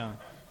K. Yeah.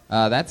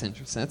 That's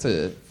interesting. That's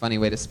a funny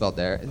way to spell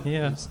Derek.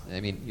 Yeah. I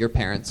mean, your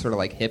parents sort of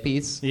like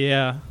hippies?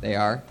 Yeah. They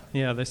are?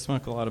 Yeah, they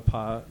smoke a lot of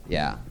pot.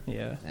 Yeah.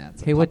 Yeah.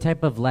 Hey, what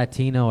type of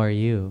Latino are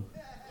you?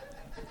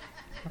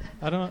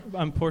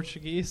 I'm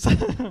Portuguese. All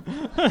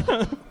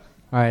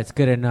right, it's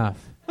good enough.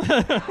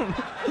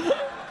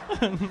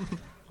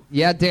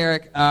 Yeah,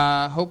 Derek.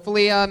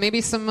 Hopefully, maybe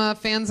some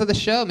fans of the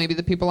show, maybe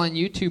the people on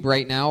YouTube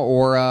right now,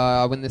 or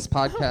when this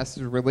podcast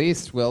is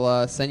released,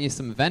 will send you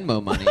some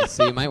Venmo money.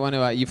 So you might want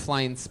to. You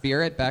fly in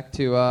Spirit back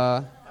to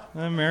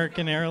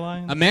American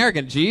Airlines.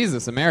 American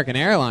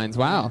Airlines.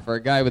 Wow, for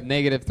a guy with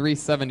negative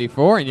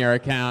 374 in your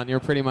account, you're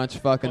pretty much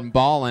fucking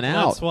balling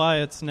out. That's why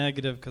it's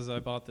negative, because I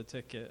bought the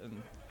ticket.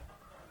 And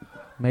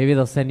Maybe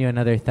they'll send you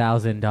another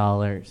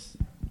 $1,000.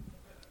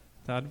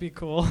 that'd be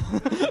cool.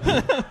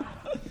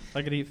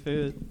 I could eat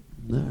food.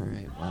 All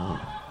right, well.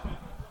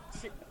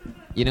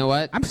 You know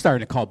what? I'm starting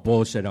to call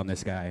bullshit on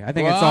this guy. I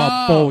think it's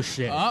all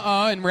bullshit.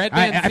 Uh-oh, and Red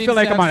Band I feel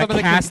like I'm on a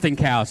casting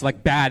couch,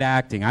 like bad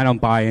acting. I don't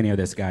buy any of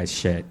this guy's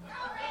shit.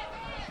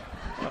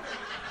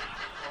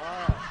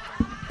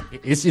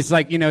 It's just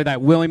like, you know,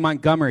 that Willie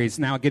Montgomery's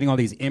now getting all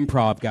these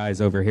improv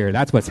guys over here.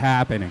 That's what's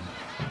happening.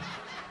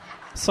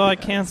 So I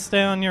can't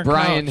stay on your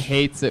Brian couch.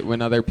 hates it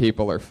when other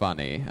people are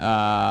funny.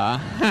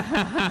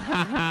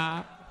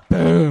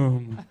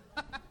 Boom.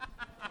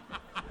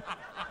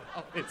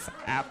 It's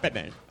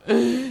happening.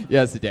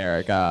 Yes,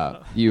 Derek.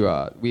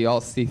 We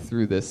all see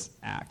through this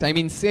act. I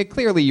mean,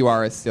 clearly you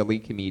are a silly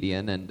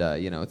comedian, and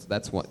you know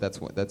that's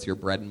your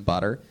bread and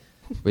butter,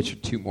 which are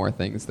two more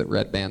things that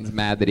Red Band's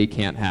mad that he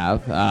can't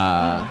have.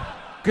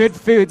 Good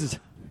foods.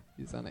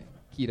 He's on a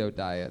keto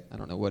diet. I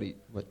don't know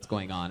what's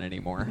going on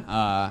anymore.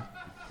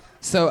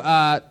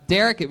 So,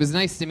 Derek, it was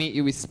nice to meet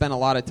you. We spent a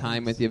lot of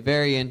time with you.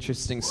 Very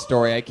interesting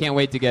story. I can't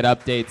wait to get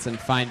updates and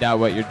find out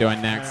what you're doing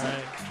next.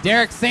 Right.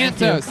 Derek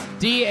Santos,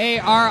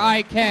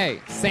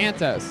 D-A-R-I-K,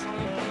 Santos.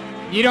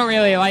 You don't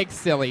really like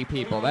silly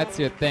people. That's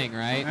your thing,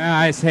 right?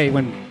 I just hate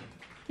when,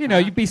 you know,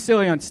 you be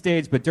silly on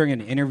stage, but during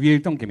an interview,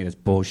 don't give me this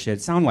bullshit.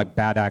 It sounded like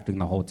bad acting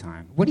the whole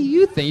time. What do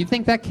you think? You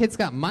think that kid's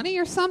got money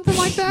or something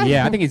like that?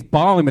 Yeah, I think he's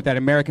balling with that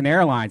American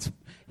Airlines.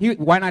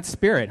 Why not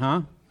Spirit,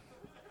 huh?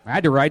 I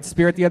had to ride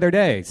Spirit the other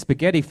day.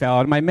 Spaghetti fell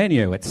out of my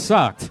menu. It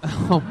sucked.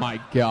 Oh,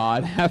 my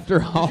God.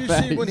 After all Did you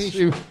that. see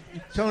when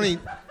Tony,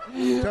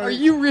 Are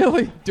you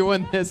really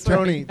doing this,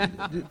 Tony? right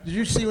now? Did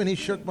you see when he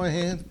shook my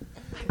hand?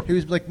 He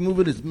was like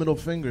moving his middle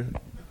finger.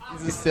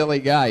 He's a silly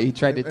guy. He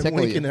tried to and tickle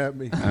winking you. at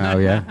me. Oh,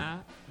 yeah.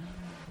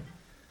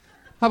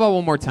 How about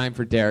one more time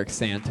for Derek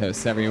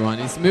Santos, everyone?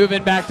 He's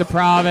moving back to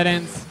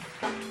Providence.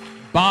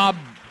 Bob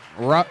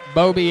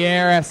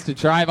Bobier has to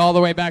drive all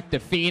the way back to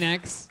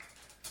Phoenix.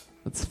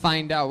 Let's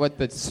find out what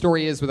the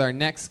story is with our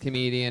next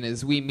comedian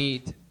as we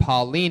meet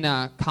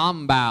Paulina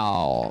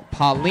Combau.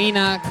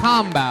 Paulina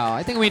Combau.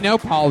 I think we know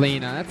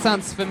Paulina. That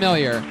sounds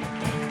familiar.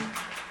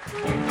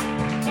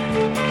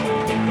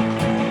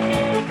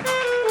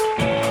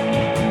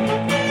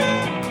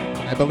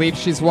 I believe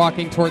she's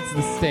walking towards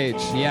the stage.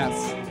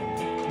 Yes.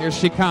 Here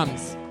she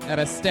comes at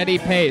a steady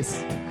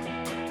pace.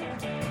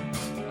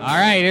 All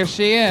right, here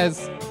she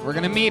is. We're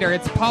going to meet her.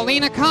 It's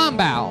Paulina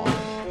Combau.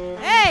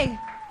 Hey!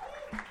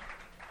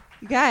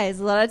 You guys,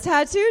 a lot of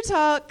tattoo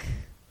talk.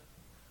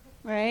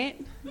 Right?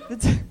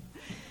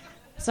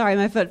 Sorry,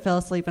 my foot fell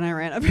asleep and I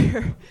ran up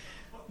here.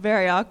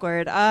 Very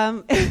awkward.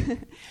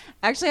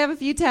 Actually, I have a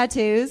few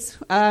tattoos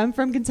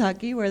from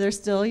Kentucky where they're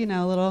still,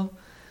 a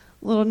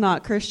little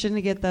not Christian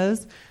to get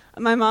those.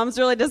 My mom's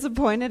really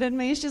disappointed in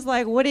me. She's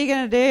like, what are you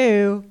going to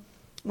do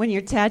when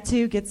your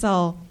tattoo gets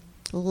all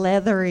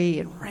leathery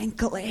and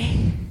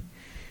wrinkly,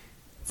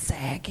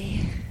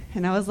 saggy?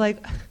 And I was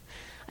like,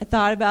 I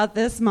thought about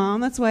this,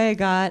 Mom. That's why I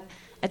got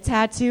a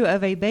tattoo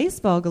of a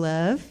baseball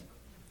glove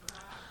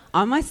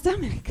on my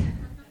stomach.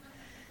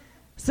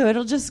 So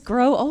it'll just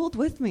grow old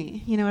with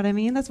me. You know what I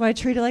mean? That's why I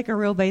treat it like a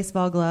real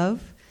baseball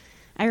glove.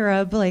 I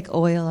rub like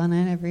oil on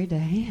it every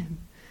day. And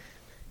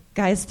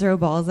guys throw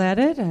balls at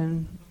it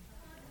and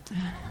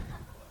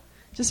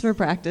just for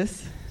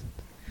practice.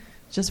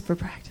 Just for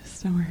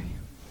practice. Don't worry.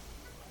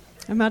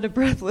 I'm out of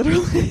breath,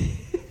 literally.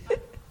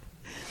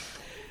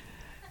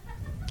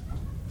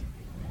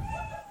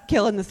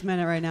 Killing this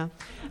minute right now.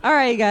 All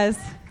right, you guys.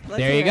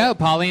 There you go,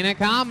 Paulina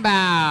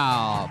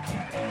Combau.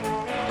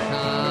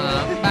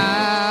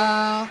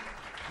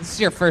 This is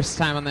your first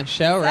time on the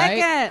show,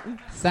 right?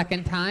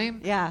 Second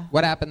time? Yeah.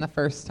 What happened the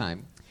first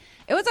time?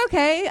 It was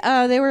okay.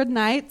 They were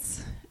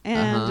nights,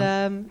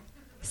 and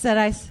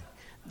said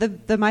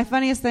my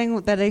funniest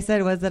thing that they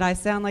said was that I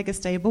sound like a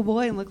stable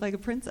boy and look like a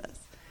princess.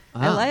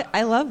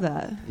 I love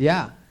that.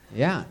 Yeah.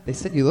 They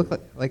said you look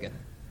like a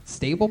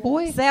stable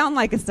boy? Sound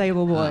like a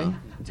stable boy.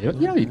 You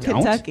don't.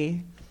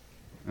 Kentucky.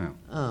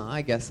 Oh,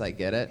 I guess I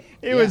get it.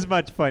 It was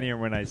much funnier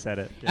when I said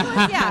it.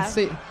 Yeah.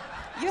 So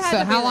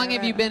how long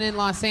have you been in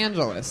Los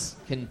Angeles,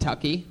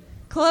 Kentucky?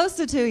 Close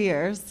to 2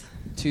 years.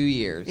 2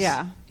 years.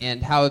 Yeah.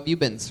 And how have you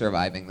been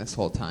surviving this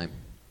whole time?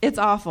 It's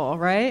awful,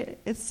 right?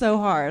 It's so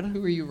hard.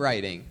 Who are you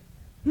writing?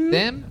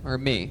 Them or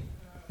me?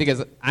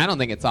 Because I don't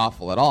think it's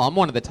awful at all. I'm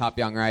one of the top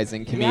young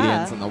rising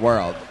comedians in the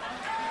world.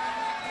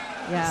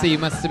 Yeah. So you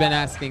must have been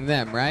asking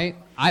them, right?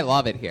 I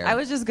love it here. I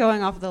was just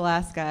going off the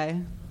last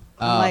guy.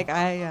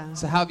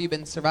 So how have you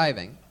been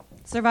surviving?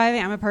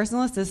 Surviving. I'm a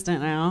personal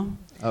assistant now.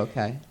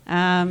 Okay.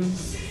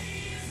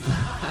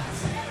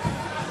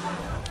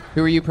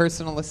 Who are you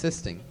personal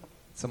assisting?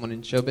 Someone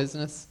in show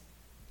business?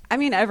 I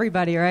mean,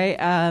 everybody, right?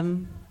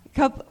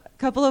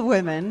 Couple of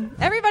women.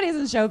 Everybody's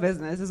in show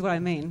business is what I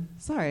mean.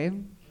 Sorry.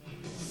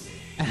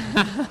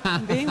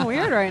 I'm being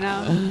weird right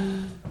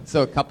now.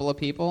 So a couple of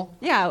people?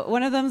 Yeah,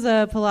 one of them's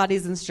a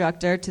Pilates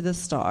instructor to the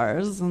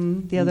stars,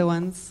 and the other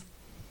one's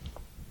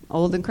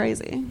old and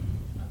crazy.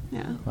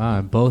 Yeah. Wow,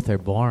 and both are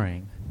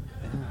boring.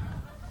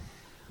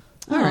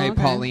 All right,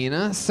 okay.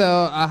 Paulina.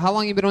 So how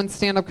long have you been doing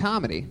stand-up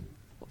comedy?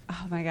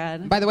 Oh, my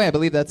God. By the way, I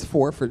believe that's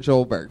 4 for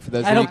Joelberg. For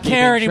those I of you don't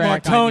care keeping anymore,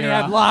 track on Tony. your,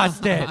 I've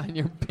lost it. On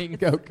your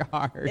bingo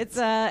card. It's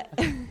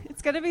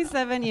going to be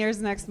 7 years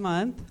next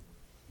month.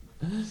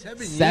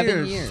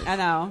 7 years. I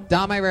know.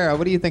 Dom Irera,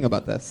 what do you think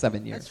about this?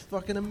 7 years. That's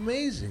fucking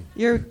amazing.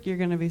 You're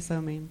going to be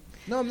so mean.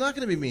 No, I'm not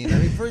going to be mean. I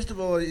mean, first of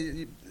all,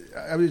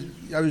 I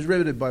was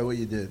riveted by what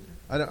you did.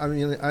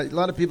 A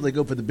lot of people, they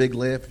go for the big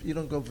laugh. You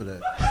don't go for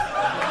that.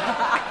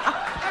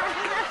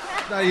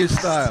 It's not your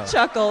style.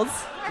 Chuckles.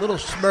 Little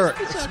smirk.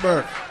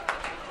 Smirk.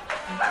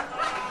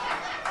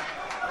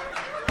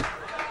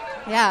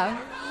 Yeah.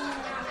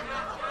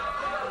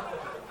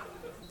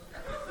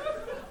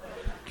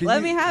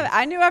 Let me have it.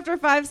 I knew after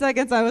 5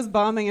 seconds I was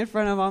bombing in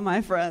front of all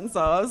my friends, so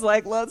I was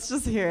like, let's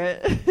just hear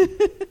it.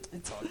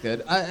 It's all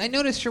good. I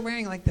noticed you're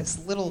wearing like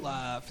this little,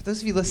 for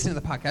those of you listening to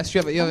the podcast,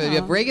 you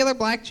have regular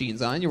black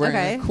jeans on. You're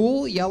wearing a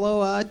cool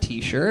yellow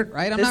T-shirt,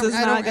 right? I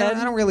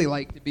don't really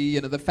like to be,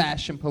 the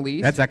fashion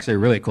police. That's actually a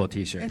really cool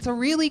T-shirt. It's a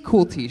really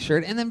cool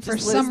T-shirt, and then for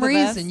some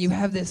reason you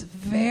have this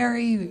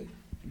very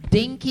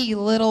dinky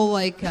little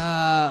like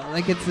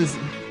it's this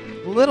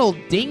little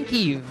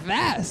dinky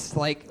vest.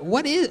 Like,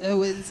 what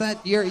is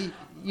that? You're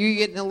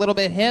getting a little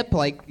bit hip.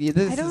 Like,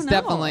 this is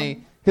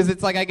definitely because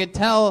it's like I could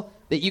tell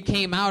that you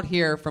came out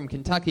here from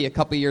Kentucky a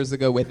couple years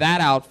ago with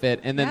that outfit,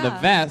 and then the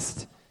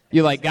vest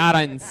you like got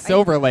on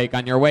Silver Lake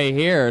on your way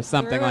here or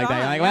something like that.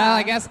 You're like, well,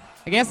 I guess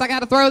I got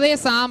to throw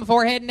this on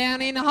before heading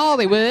down into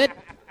Hollywood.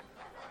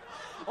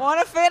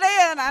 Want to fit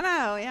in? I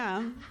know,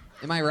 yeah.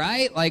 Am I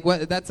right? Like,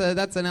 what? That's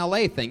an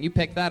LA thing. You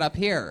picked that up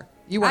here.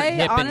 You weren't I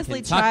hip honestly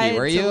in Kentucky, tried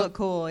were to you? look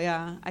cool.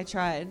 Yeah, I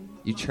tried.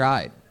 You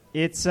tried.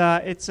 It's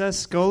a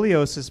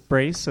scoliosis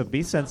brace, so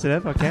be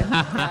sensitive, okay?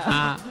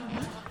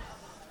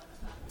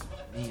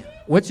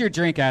 What's your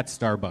drink at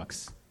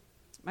Starbucks?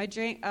 My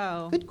drink.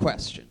 Oh. Good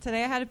question.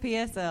 Today I had a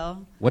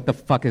PSL. What the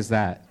fuck is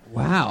that?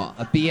 Wow,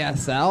 a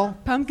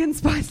BSL? Pumpkin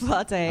spice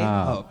latte.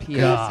 Oh,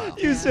 PSL.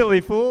 You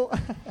silly fool.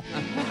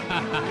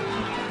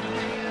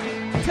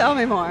 Tell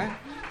me more.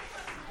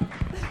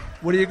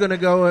 What are you going to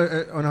go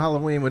on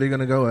Halloween? What are you going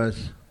to go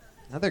as?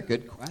 Another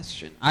good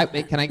question.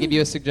 Can I give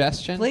you a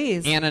suggestion?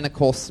 Please. Anna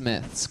Nicole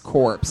Smith's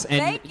corpse, and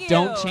Thank you.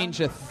 don't change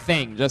a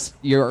thing. Just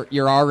you're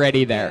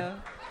already there.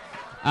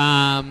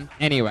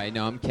 Anyway,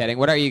 no, I'm kidding.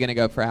 What are you gonna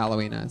go for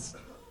Halloween as?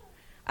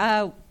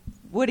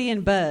 Woody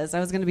and Buzz. I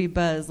was going to be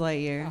Buzz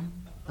Lightyear.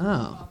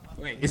 Oh.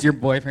 Wait, is your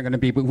boyfriend going to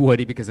be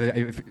Woody? Because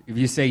if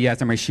you say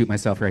yes, I might shoot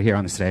myself right here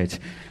on the stage.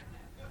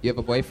 You have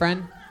a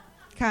boyfriend?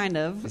 Kind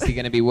of. Is he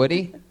gonna be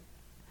Woody?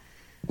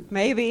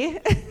 Maybe.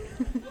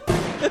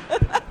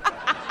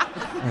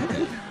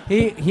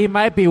 He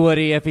might be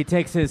Woody if he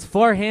takes his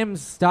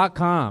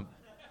forhims.com.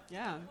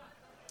 Yeah.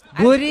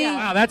 Woody?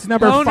 Wow, that's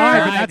number Boner?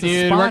 5, and that's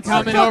dude, a we're sponsor.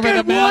 coming over the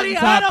Fucking Woody,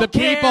 I mountaintop. The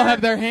don't people care.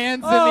 have their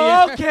hands in the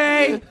Oh, air.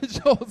 okay.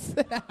 Joel,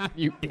 sit down,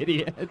 you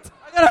idiot.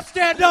 I gotta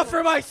stand up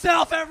for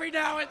myself every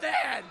now and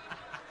then.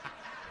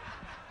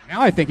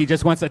 Now I think he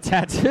just wants a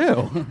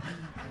tattoo.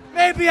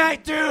 Maybe I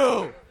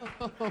do.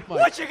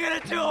 What you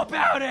gonna do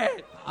about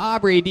it?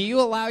 Aubrey, do you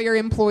allow your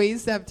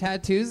employees to have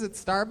tattoos at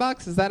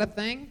Starbucks? Is that a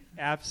thing?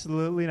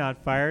 Absolutely not.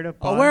 Fired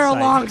upon I'll wear a sight.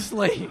 long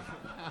sleeve.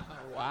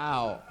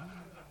 Wow.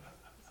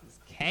 This is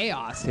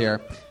chaos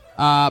here.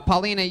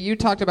 Paulina, you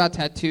talked about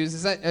tattoos.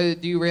 Is that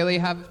do you really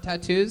have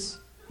tattoos?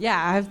 Yeah,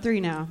 I have 3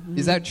 now.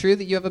 Is that true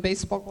that you have a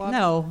baseball glove?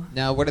 No.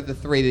 No, what are the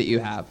 3 that you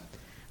have?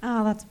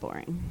 Oh, that's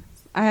boring.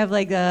 I have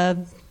like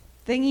a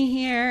thingy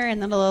here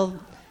and then a little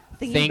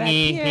thingy back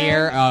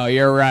here. Oh,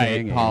 you're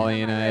right, Thingy.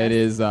 Paulina. It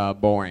is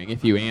boring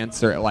if you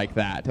answer it like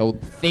that. Oh,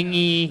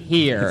 thingy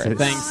here. It's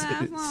Thanks,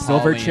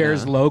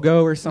 Silverchair's Paulina.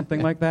 logo or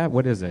something like that?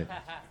 What is it?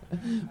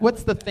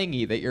 What's the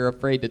thingy that you're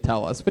afraid to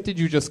tell us? What did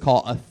you just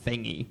call a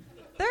thingy?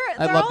 I'd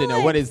They're love to all know.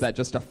 like- What is that?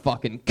 Just a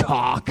fucking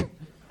cock,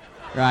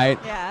 right?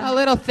 Yeah. A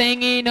little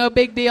thingy, no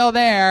big deal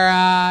there.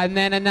 And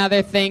then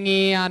another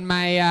thingy on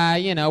my,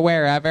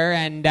 wherever.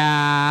 And,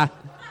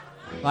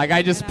 like,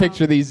 I just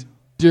picture these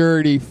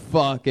dirty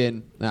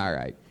fucking... All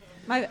right.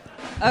 I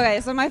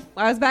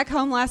was back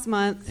home last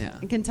month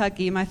in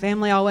Kentucky. My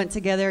family all went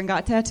together and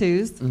got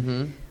tattoos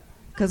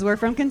because we're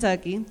from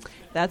Kentucky.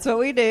 That's what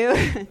we do.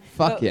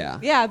 Fuck yeah.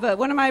 Yeah, but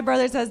one of my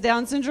brothers has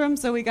Down syndrome,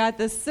 so we got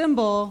this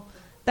symbol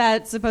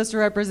that's supposed to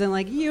represent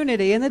like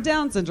unity in the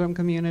Down syndrome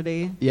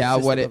community. Yeah,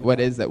 what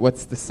is it?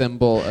 What's the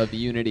symbol of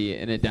unity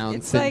in a Down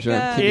It's like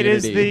syndrome a- community? It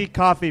is the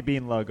coffee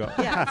bean logo.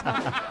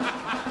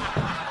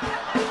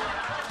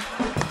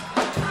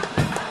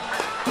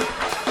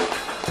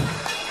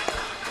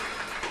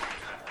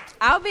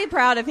 I'll be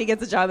proud if he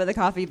gets a job at the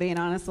Coffee Bean,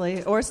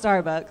 honestly, or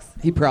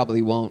Starbucks. He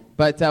probably won't.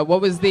 But what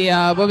was the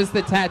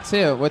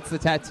tattoo? What's the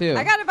tattoo?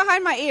 I got it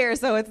behind my ear,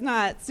 so it's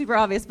not super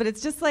obvious, but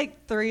it's just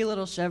like 3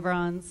 little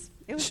chevrons.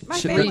 It was my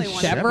family wanted it.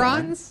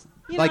 chevrons?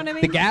 You know Like what I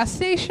mean? the gas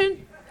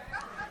station?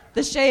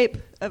 The shape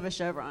of a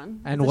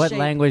chevron. And The what shape.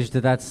 language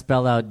did that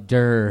spell out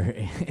dir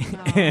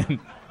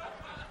in?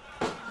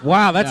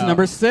 Wow, that's No.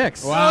 number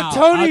 6. Wow. Oh,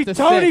 Tony Up to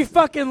Tony 6.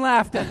 fucking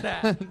laughed at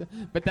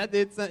that. But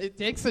it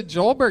takes a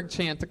Joelberg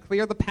chant to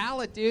clear the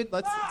palate, dude.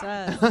 Let's It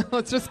does.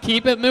 let's just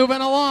keep it moving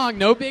along.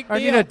 No big deal. I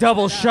need a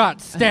double shot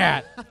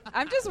stat.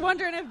 I'm just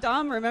wondering if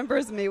Dom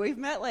remembers me. We've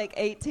met like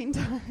 18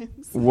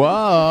 times.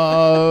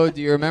 Whoa!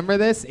 Do you remember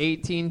this?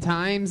 18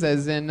 times,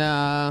 as in.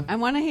 I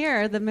want to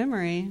hear the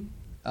memory.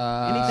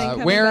 Anything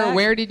coming where back?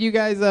 where did you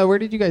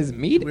guys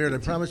meet? Weird. I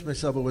promised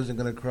myself I wasn't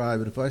going to cry,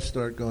 but if I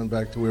start going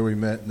back to where we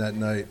met that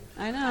night,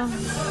 I know.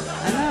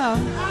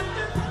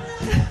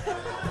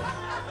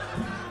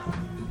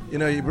 you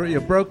know,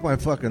 you broke my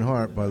fucking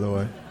heart. By the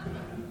way,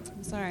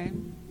 I'm sorry.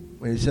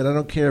 when you said, "I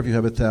don't care if you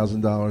have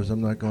 $1,000,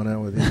 I'm not going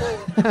out with you."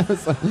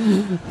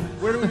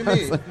 Where do we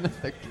meet?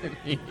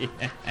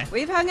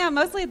 We've hung out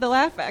mostly at the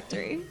Laugh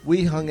Factory.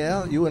 We hung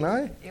out, you and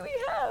I. We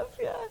have,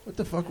 yeah, What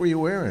the fuck were you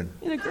wearing?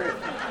 in a group.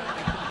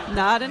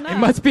 Not enough. It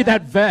must be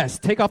that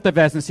vest. Take off the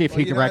vest and see if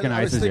he You know,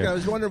 recognizes I you.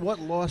 was wondering what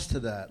lost to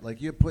that.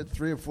 Like you put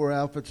 3 or 4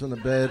 outfits on the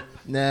bed.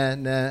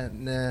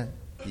 Nah.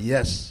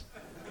 Yes,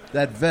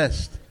 that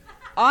vest.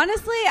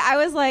 Honestly, I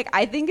was like,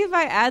 I think if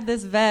I add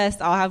this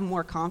vest, I'll have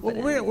more Well,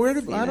 confidence. where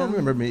did you I don't know?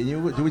 remember meeting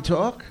you. Do we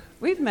talk?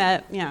 We've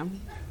met, yeah.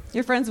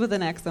 You're friends with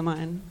an ex of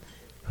mine,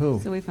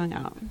 Who? so we've hung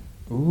out.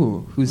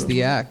 Ooh, who's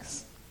the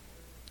ex?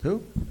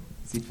 Who?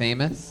 Is he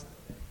famous?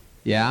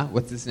 Yeah.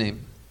 What's his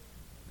name?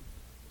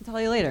 I'll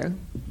tell you later.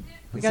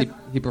 Does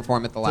he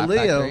perform at the Laugh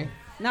Leo. Factory?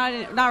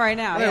 Not right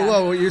now. Hey, yeah.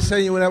 whoa! You're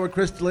saying you went out with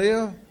Chris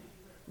D'Elia?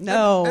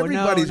 No,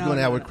 Everybody's no, going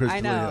no, out no, with Chris I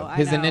know, D'Elia. I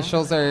His know.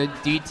 initials are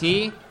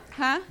DT.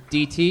 Huh?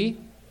 DT.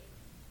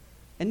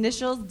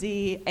 Initials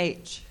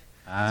DH.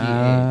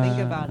 Ah, Think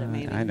about it,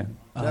 maybe. I know.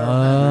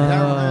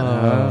 Daryl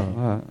Hannah.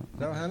 Oh.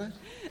 Daryl Hannah?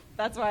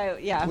 That's why,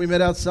 yeah. We met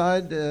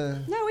outside.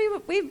 No,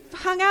 we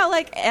hung out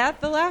like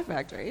at the Laugh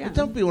Factory. Yeah.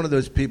 Don't be one of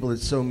those people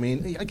that's so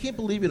mean. I can't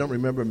believe you don't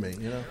remember me.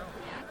 You know.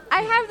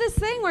 I have this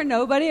thing where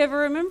nobody ever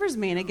remembers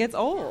me, and it gets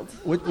old.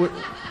 What? And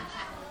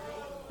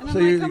I'm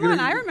like, come on,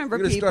 I remember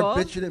you're people.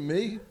 Start bitching at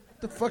me? What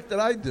the fuck did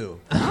I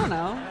do? I don't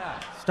know.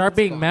 Start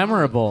being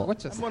memorable.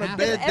 I'm on a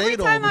bad Every date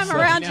all time of a I'm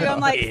sudden. around you, I'm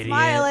like Idiot.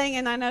 smiling,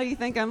 and I know you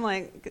think I'm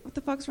like, what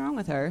the fuck's wrong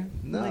with her?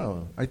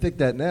 No, I think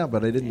that now,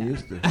 but I didn't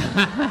used to.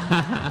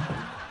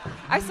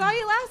 I saw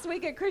you last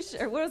week at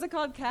Christian. What was it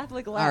called?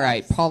 Catholic Laughs. All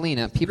right,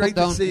 Paulina. People Great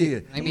don't. to see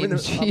you. I mean, All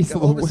jeez,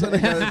 of a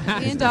sudden I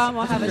got Me and Dom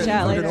will have a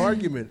chat an later.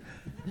 argument.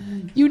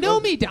 you know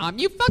me, Dom.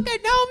 You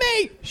fucking know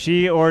me.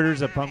 She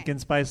orders a pumpkin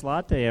spice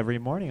latte every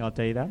morning. I'll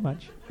tell you that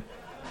much.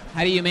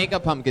 How do you make a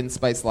pumpkin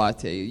spice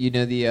latte? You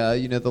know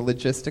the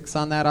logistics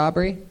on that,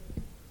 Aubrey.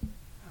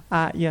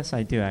 Yes,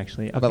 I do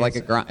actually. Okay, But like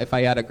so- if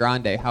I had a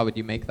grande, how would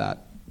you make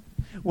that?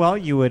 Well,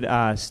 you would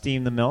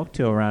steam the milk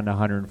to around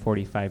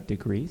 145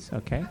 degrees,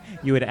 okay?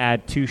 You would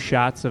add 2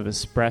 shots of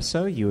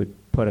espresso. You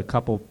would put a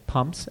couple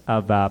pumps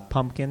of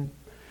pumpkin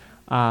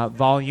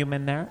volume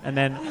in there, and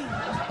then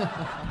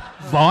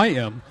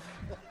Volume.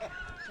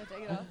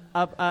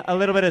 a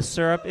little bit of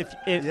syrup.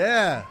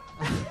 Yeah.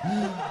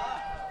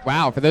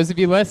 Wow, for those of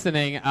you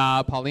listening,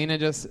 Paulina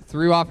just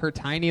threw off her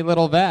tiny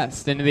little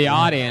vest into the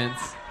audience.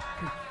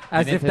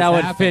 As And if it that has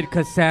would happened. fit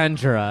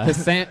Cassandra.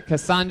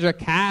 Cassandra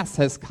Cass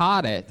has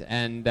caught it,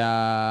 and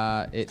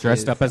it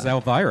Dressed is, up as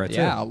Elvira, too.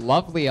 Yeah, a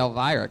lovely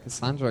Elvira.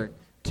 Cassandra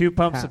 2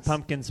 pumps of Cass.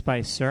 pumpkin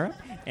spice syrup,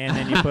 and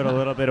then you put a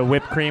little bit of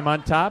whipped cream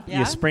on top. Yeah?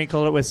 You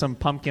sprinkle it with some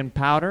pumpkin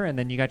powder, and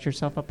then you got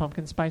yourself a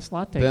pumpkin spice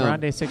latte. Boom.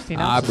 Grande 16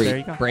 ounces. Aubrey There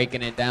you go.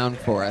 breaking it down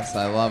for us.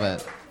 I love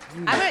it.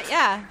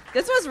 Yeah,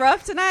 this was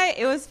rough tonight.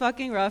 It was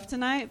fucking rough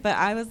tonight, but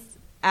I was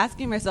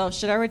asking myself,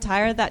 should I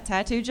retire that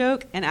tattoo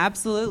joke? And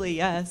absolutely,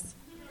 yes.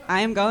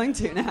 I am going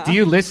to now. Do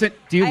you listen?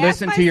 Do you I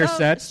listen asked to your myself,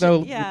 sets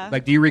though? yeah.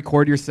 Like, do you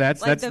record your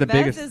sets? Like, That's the best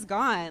biggest. is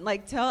gone.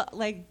 Like,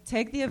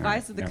 take the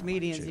advice of the yeah.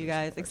 comedians, you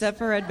guys. Except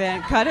for Red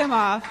Band, cut him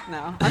off.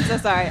 No, I'm so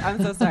sorry.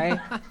 I'm so sorry.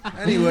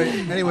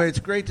 Anyway, it's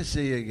great to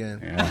see you again.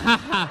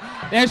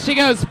 There she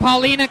goes,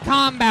 Paulina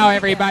Combow,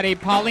 everybody.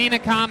 Paulina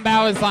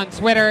Combow is on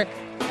Twitter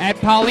at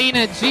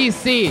Paulina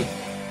GC.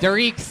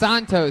 Derek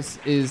Santos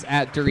is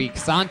at Derek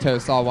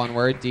Santos, all one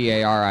word,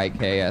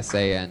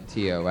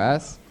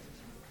 DARIKSANTOS.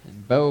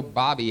 And Beau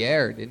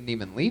Bobbier didn't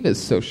even leave his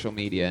social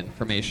media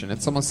information.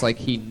 It's almost like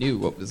he knew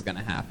what was going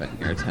to happen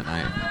here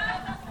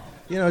tonight.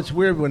 You know, it's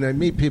weird when I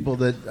meet people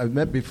that I've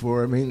met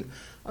before. I mean,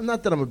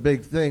 not that I'm a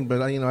big thing,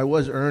 but I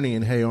was Ernie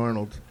in Hey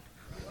Arnold.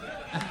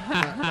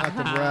 not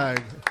to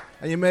brag.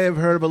 And you may have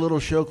heard of a little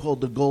show called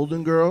The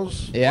Golden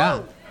Girls.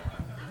 Yeah.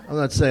 I'm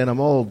not saying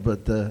I'm old,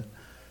 but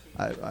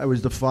I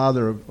was the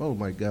father of. Oh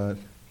my God!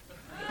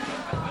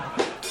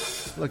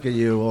 Look at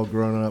you, all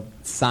grown up.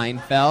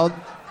 Seinfeld.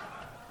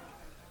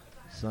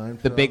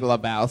 Seinfeld. The Big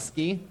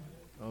Lebowski.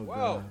 Oh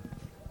God.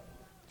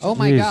 Oh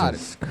my God!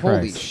 Jesus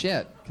Holy Christ.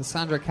 shit!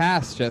 Cassandra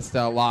Cass just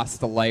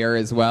lost a layer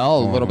as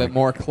well. A Oh little my bit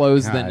more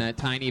clothes God. than a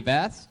tiny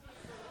vest.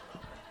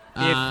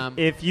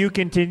 If you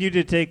continue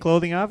to take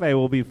clothing off, I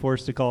will be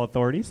forced to call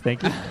authorities.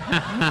 Thank you.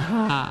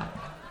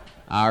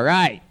 All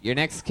right, your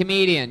next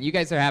comedian. You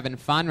guys are having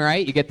fun,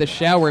 right? You get the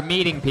show. We're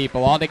meeting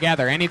people all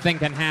together. Anything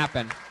can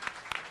happen.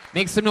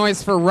 Make some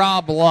noise for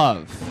Rob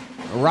Love.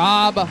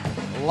 Rob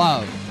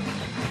Love.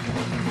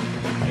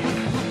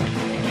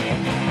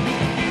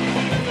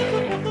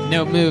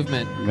 No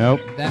movement.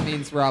 Nope. That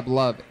means Rob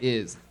Love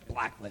is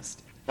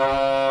blacklisted.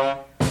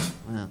 Well,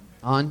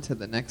 on to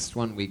the next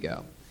one we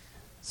go.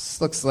 This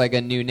looks like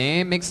a new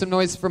name. Make some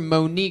noise for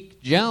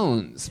Monique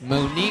Jones.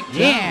 Monique Jones.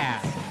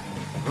 Yeah.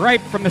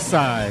 Right from the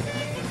side.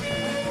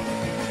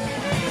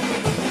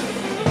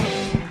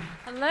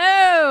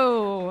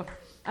 Hello.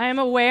 I am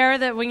aware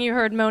that when you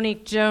heard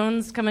Monique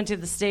Jones come into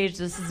the stage,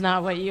 this is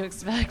not what you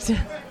expected.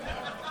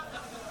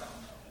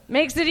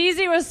 Makes it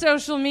easy with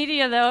social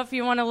media, though. If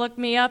you want to look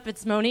me up,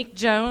 it's Monique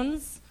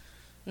Jones,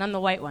 and I'm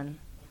the white one.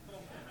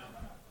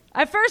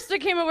 I first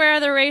became aware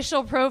of the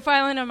racial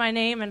profiling of my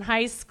name in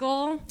high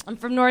school. I'm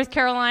from North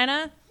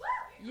Carolina.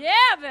 Yeah,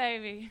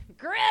 baby.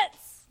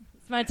 Grits.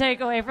 It's my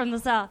takeaway from the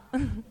South.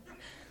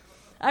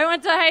 I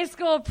went to high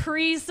school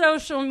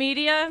pre-social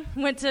media.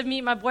 Went to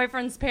meet my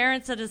boyfriend's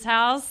parents at his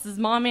house. His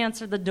mom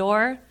answered the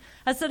door.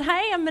 I said,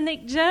 "Hey, I'm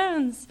Monique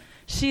Jones."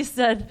 She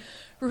said,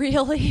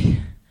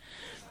 "Really?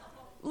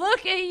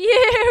 Look at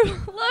you.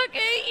 Look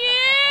at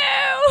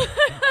you.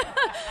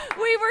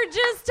 We were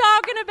just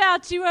talking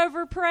about you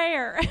over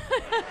prayer." It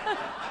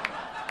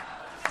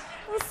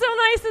was so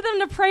nice of them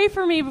to pray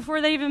for me before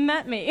they even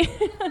met me.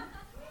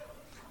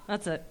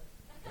 That's it.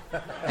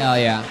 Hell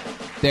yeah.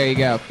 There you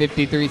go.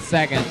 53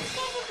 seconds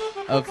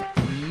of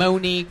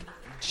Monique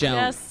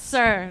Jones. Yes,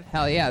 sir.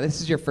 Hell yeah.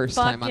 This is your first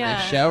Fuck time on yeah.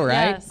 this show,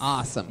 right? Yes.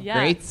 Awesome. Yeah.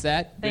 Great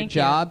set. Thank Good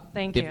you. job.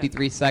 Thank you.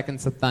 53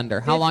 seconds of thunder.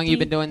 How long you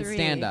been doing 53.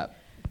 stand-up?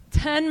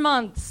 10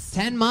 months.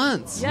 10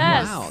 months.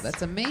 Yes. Wow,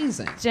 that's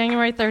amazing.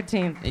 January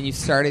 13th. And you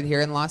started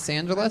here in Los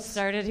Angeles?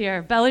 Started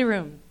here. Belly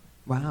Room.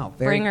 Wow,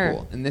 very Bringer.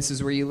 cool. And this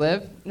is where you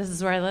live? This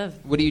is where I live.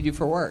 What do you do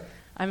for work?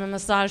 I'm a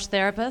massage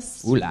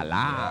therapist. Ooh la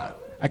la.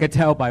 I could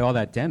tell by all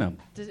that denim.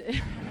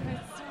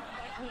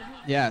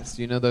 Yes,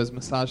 you know those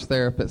massage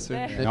therapists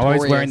are Yeah.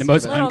 Always wearing the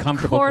most Little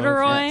uncomfortable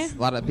corduroy. clothes. Yes, a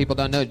lot of people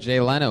don't know Jay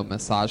Leno,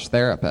 massage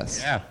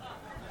therapist. Yeah.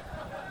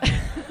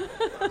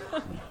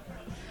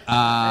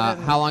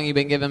 How long you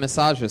been giving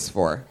massages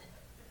for?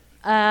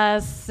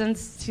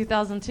 Since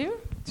 2002.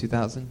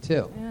 2002.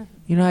 Yeah.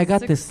 You know, I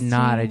got this 16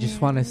 knot. I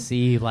just want to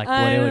see like what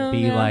I it would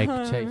be don't like.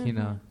 know. Check, you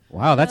know.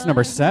 Wow, that's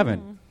number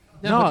 7.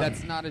 No, No.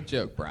 that's not a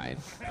joke, Brian.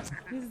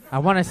 I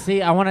want to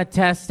see. I want to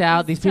test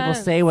out. These people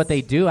tense. say what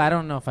they do. I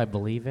don't know if I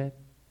believe it.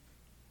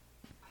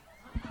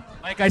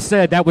 Like I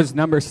said, that was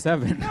number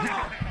 7.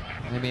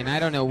 I mean, I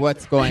don't know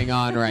what's going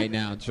on right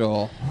now,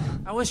 Joel.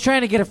 I was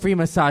trying to get a free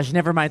massage.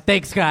 Never mind.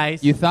 Thanks,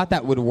 guys. You thought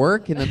that would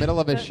work in the middle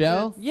of a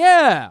show?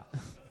 Yeah.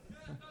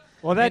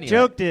 Well, that Anyway.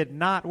 joke did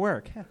not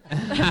work.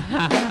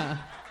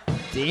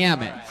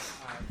 Damn it.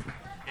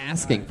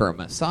 Asking for a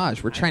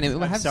massage. We're trying to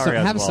have sorry,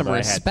 some Oswald, I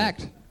had to.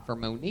 respect for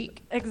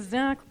Monique.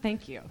 Exactly.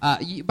 Thank you.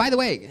 By the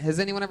way, has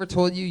anyone ever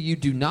told you you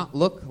do not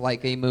look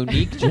like a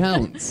Monique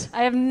Jones?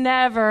 I have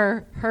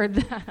never heard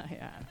that.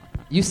 Yeah.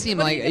 You seem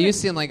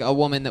like a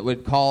woman that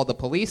would call the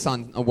police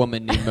on a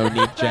woman named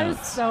Monique That is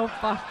Jones. so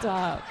fucked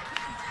up.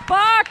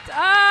 Fucked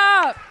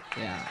up.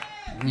 Yeah.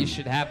 You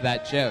should have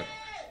that joke.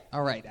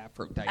 All right,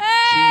 Aphrodite.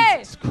 Hey!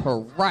 Jesus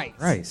Christ.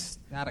 Christ.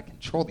 Out of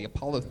control. The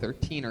Apollo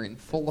 13 are in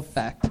full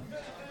effect.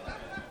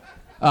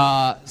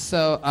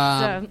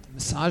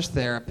 Massage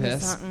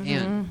therapist.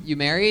 And you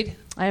married?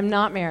 I am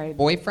not married.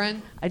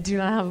 Boyfriend? I do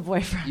not have a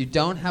boyfriend. You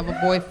don't have a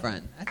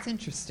boyfriend. That's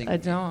interesting. I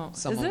don't.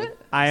 Someone Is with- it?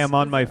 I am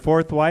on my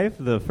 4th wife.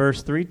 The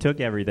first 3 took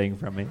everything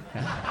from me.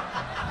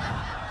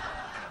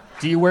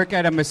 Do you work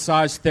at a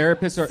massage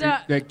therapist, or So,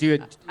 like, do I do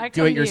come it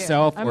to you.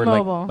 yourself, I'm or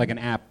mobile. like an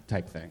app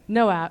type thing?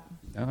 No app.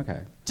 Oh,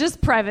 okay.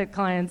 Just private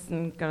clients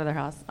and go to their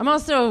house.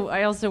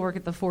 I also work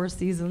at the Four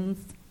Seasons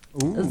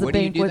as a what do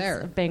you do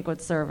there? a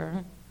banquet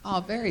server.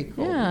 Oh, very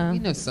cool. Yeah, we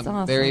know it's some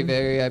awesome. very,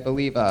 very, I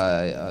believe,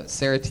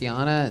 Sarah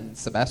Tiana and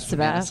Sebastian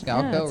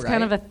Maniscalco, yeah, it's right?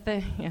 kind of a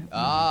thing. Yeah.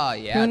 Oh,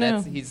 yeah. Who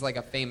knew? He's like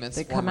a famous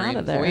They come former out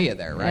of employee there. of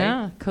there, right?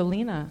 Yeah,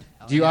 Colina.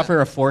 Do you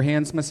offer a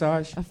 4-hands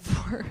massage? A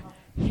 4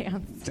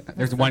 hands.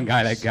 There's one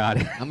guy that got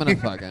it. I'm going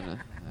to fucking...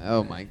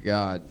 Oh, my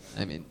God.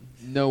 I mean,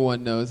 no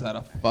one knows how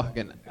to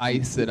fucking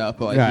ice it up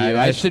like Yeah, you.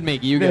 I should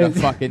make you get a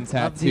fucking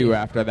tattoo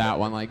after that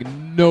one. Like,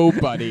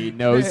 nobody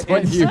knows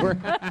what you were...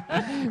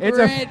 It's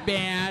Red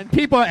band.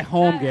 People at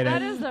home get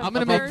That it. is I'm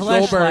gonna make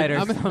fleshlight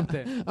Joelberg. or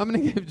something. I'm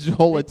gonna give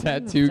Joel a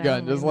tattoo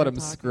gun. down Just when let him we're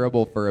talking.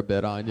 scribble for a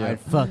bit on you. I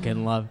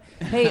fucking love.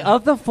 Hey,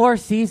 of the 4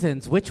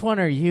 seasons, which one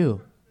are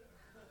you?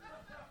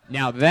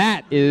 Now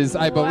that is,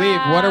 I believe,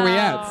 what are we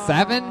at?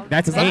 7?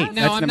 That's 'Cause I- 8.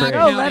 No, That's I'm number not 8.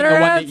 counting let the her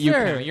one that you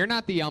answer. count. You're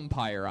not the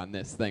umpire on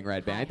this thing,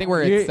 Red Band. I think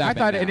we're You- at 7 I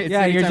thought now. it's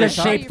Yeah, you're anytime just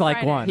I talk- shaped like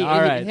Friday. one. He- All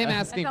right. Him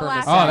asking At for the a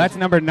last massage. Oh, that's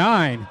number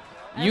 9.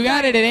 You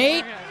got it at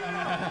 8?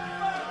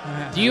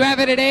 Do you have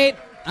it at 8?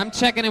 I'm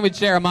checking in with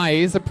Jeremiah.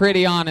 He's a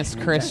pretty honest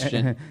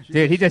Christian.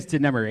 Dude, he just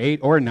did number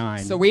 8 or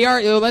 9. So we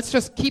are, let's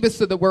just keep it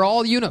so that we're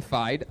all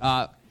unified.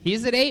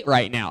 He's at 8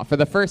 right now for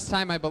the first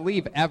time, I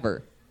believe,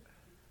 ever.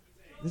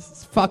 This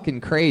is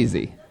fucking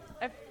crazy.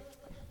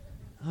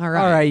 All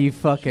right. All right, you She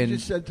fucking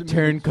just said to me-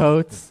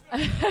 turncoats.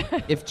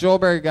 If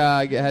Joelberg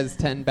has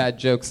 10 bad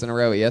jokes in a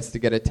row, he has to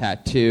get a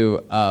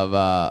tattoo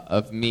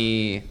of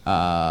me.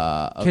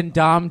 Can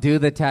Dom do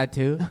the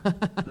tattoo?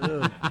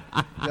 Ugh.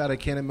 God, I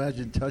can't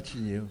imagine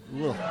touching you.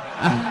 Ugh.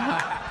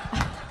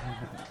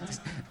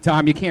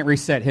 Tom, you can't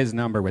reset his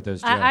number with those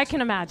jokes. I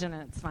can imagine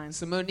it. It's fine.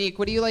 So Monique,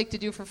 what do you like to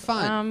do for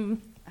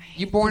fun? I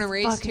You hate born this and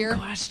raised fucking here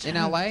question.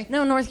 in LA?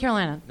 No, North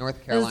Carolina. North It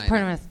was Carolina.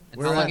 part of my-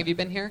 And how long have you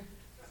been here?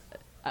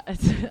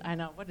 I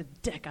know, what a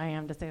dick I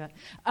am to say that.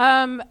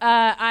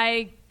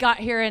 I got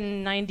here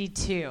in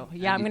 92.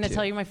 Yeah, I'm going to 92.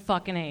 tell you my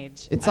fucking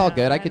age. It's all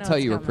good. I could know tell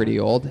it's you were coming. pretty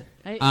old.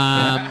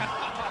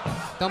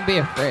 Don't be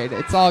afraid.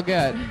 It's all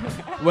good.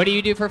 What do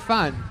you do for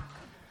fun?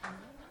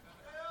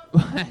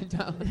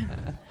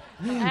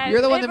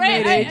 You're the one that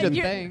made age a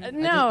thing.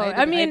 No,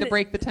 I had to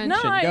break the tension.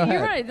 No, Go you're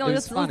ahead. right. No, It was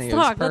let's funny. It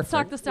was talk. Let's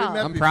talk perfect. this out.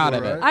 I'm proud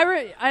of it.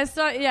 I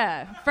saw,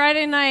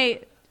 Friday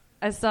night,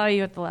 I saw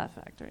you at the Laugh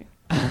Factory.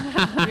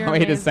 You're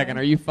Wait a amazing. second.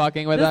 Are you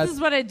fucking with us? This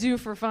is what I do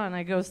for fun.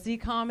 I go see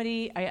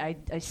comedy. I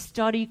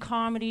study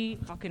comedy.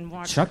 Fucking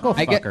watch. Chuckle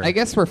comedy. fucker. I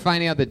guess we're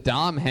finding out that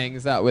Dom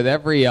hangs out with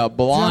every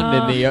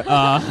blonde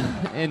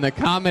in the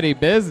comedy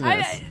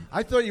business.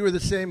 I thought you were the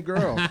same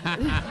girl.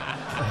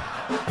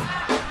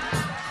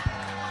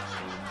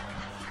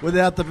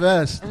 Without the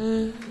vest.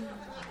 Do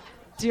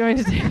you want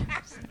me to do?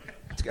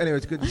 Anyway,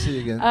 it's good to see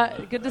you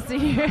again. Good to see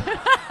you.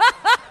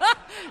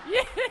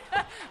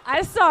 Yeah.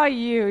 I saw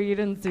you. You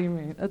didn't see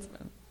me. That's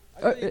fine.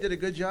 I think you did a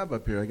good job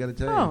up here, I got to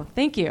tell you. Oh,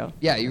 thank you.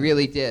 Yeah, you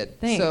really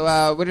did. Thanks.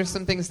 So, what are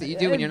some things that you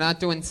do when you're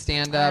not doing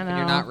stand-up and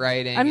you're not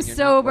writing? I'm and you're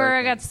not sober. I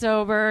working? got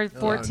sober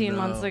 14 no.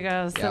 months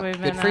ago. So Yeah,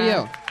 we've good been. for you.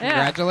 Yeah.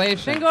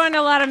 Congratulations. Been going to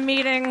a lot of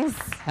meetings.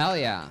 Hell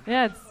yeah.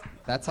 Yeah, it's.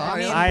 That's I awesome.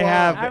 mean, I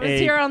have I was a-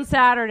 here on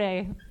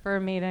Saturday for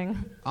a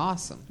meeting.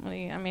 Awesome. What do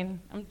you- I mean,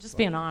 I'm just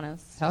being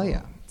honest. Hell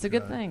yeah. It's a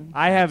good thing.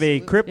 I have a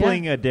Absolutely.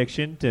 crippling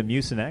addiction to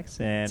Mucinex,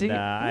 Do and you?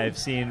 I've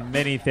seen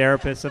many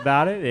therapists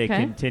about it. It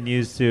Okay.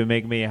 continues to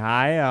make me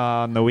high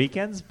on the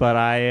weekends, but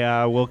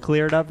I will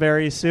clear it up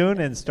very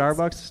soon, and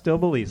Starbucks still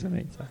believes in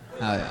me. So.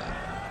 Oh, yeah.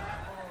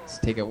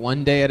 Just take it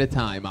one day at a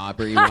time,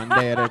 Aubrey. One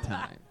day at a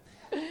time.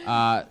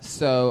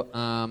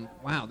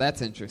 Wow,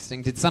 that's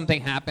interesting. Did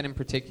something happen in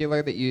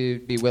particular that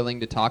you'd be willing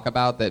to talk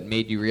about that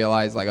made you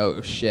realize, like,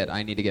 oh shit,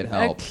 I need to get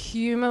help?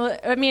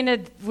 I mean,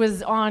 it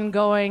was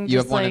ongoing. You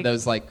just have one like, of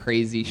those like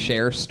crazy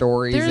share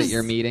stories at There's-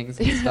 your meetings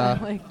and yeah,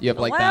 stuff. like, You have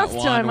like the that last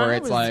one time where I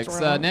it's was like, so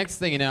drunk. next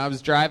thing you know, I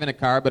was driving a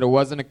car, but it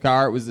wasn't a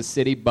car; it was a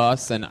city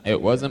bus, and it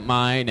wasn't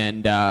mine.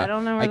 And I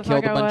don't know where I the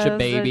killed fuck a bunch I of was.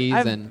 babies,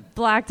 I've and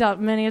blacked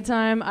out many a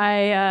time.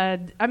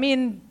 I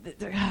mean,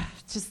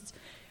 just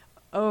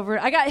over.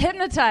 I got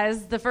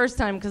hypnotized the first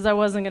time because I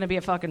wasn't going to be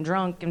a fucking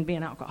drunk and be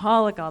an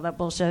alcoholic, all that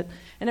bullshit,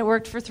 and it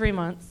worked for 3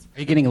 months. Are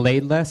you getting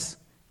laid less?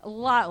 A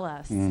lot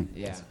less.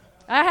 yeah.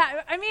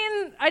 I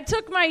mean, I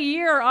took my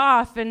year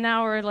off, and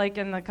now we're like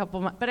in a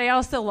couple months. But I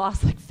also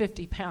lost like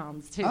 50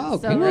 pounds too. Oh,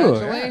 so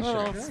congratulations.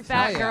 Little Hell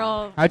fat yeah.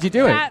 girl. How'd you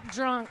do it? Fat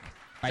drunk.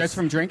 Just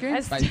from drinking?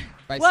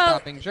 By Well,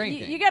 stopping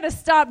drinking. You got to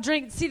stop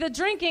drinking. See, the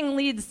drinking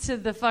leads to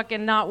the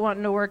fucking not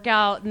wanting to work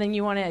out, and then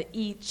you want to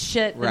eat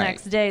shit the Right.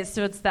 next day.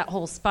 So it's that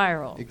whole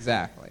spiral.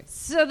 Exactly.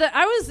 So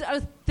I was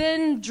a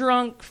thin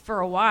drunk for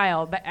a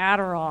while, but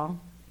Adderall,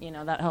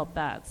 that helped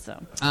that.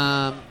 So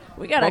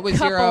we got what a was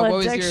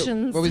couple your,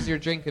 addictions. what was your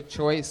drink of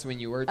choice when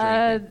you were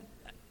drinking?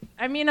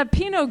 I mean, a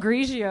Pinot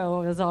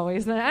Grigio was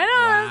always there.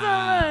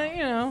 I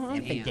know, I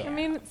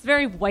mean, it's a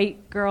very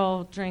white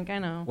girl drink. I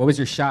know. What was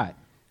your shot?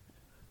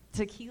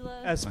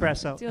 Tequila.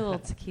 Espresso. Do a little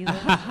tequila.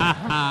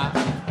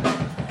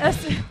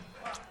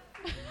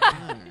 All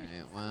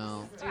right,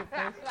 well.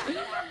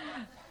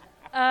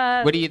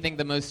 What do you think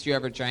the most you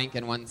ever drank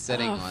in one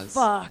sitting was?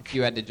 Fuck. If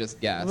you had to just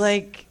guess.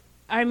 Like,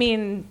 I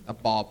mean, a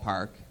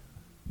ballpark.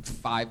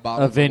 5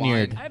 bottles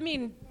vineyard. of wine I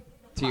mean,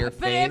 to your but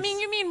face. I mean,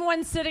 you mean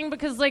one sitting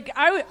because like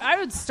I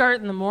would start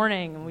in the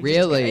morning. And we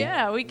Really?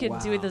 we could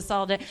do Wow. this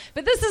all day.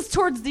 But this is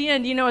towards the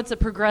end. It's a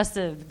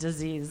progressive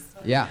disease.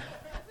 Yeah.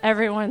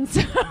 Everyone's.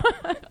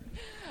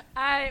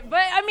 But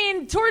I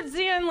mean, towards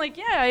the end,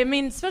 I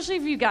mean, especially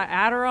if you got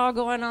Adderall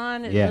going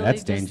on, it Yeah, really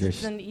that's just dangerous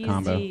is an easy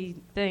combo.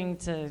 thing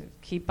to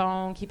keep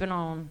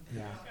on.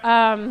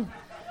 Yeah.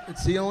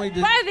 It's the only.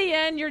 By the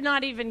end, you're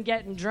not even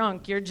getting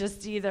drunk. You're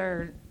just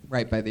either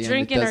Right by the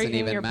drinking end, it or doesn't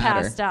even you're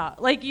matter. passed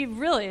out. Like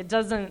it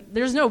doesn't.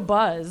 There's no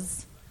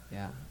buzz.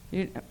 Yeah.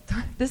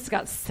 This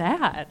got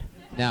sad.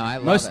 No, I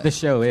love Most it. of the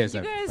show is.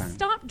 You guys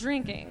stop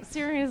drinking.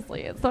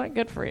 Seriously, it's not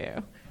good for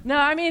you. No,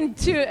 I mean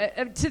to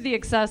the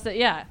excess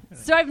that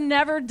So I've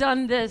never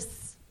done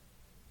this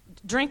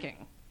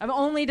drinking. I've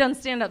only done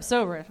stand up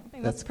sober. I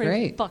think that's pretty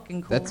great.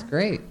 fucking cool. That's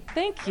great.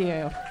 Thank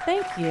you.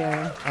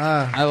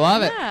 I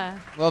love it. Yeah.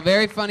 Well,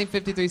 very funny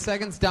 53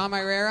 seconds. Dom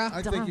Irera.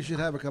 I think you should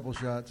have a couple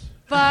shots.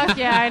 Fuck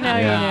yeah, I know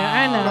you do.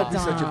 I know. Don't be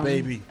such a Dom.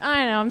 baby.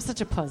 I know. I'm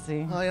such a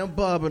pussy. Hi, I'm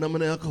Bob, and I'm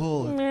an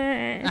alcoholic.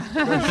 Meh.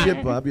 No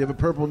shit, Bob. You have a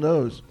purple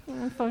nose.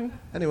 Fine.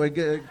 Anyway,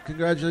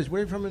 congratulations.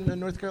 Where are you from in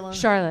North Carolina?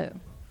 Charlotte.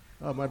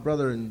 Oh, my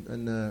brother and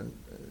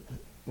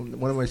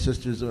one of my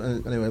sisters.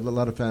 Anyway, a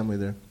lot of family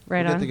there.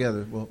 Right we'll on. get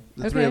together. Well,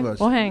 the Okay, three of us.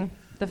 we'll hang.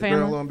 The girl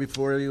family. on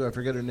before you, I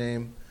forget her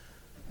name.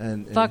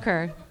 And Fuck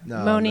her.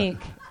 No,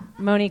 Monique.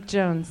 Monique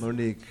Jones.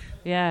 Monique.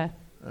 Yeah.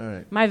 All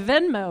right. My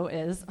Venmo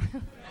is.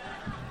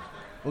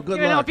 Well, good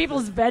You know luck.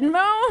 people's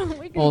Venmo?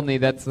 We can Only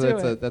that's do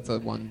it. a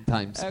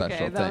one-time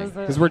special that thing was a-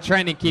 because we're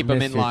trying to keep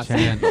him in Mr. Los Chang.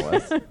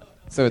 Angeles.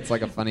 So it's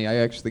like a funny. I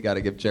actually got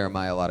to give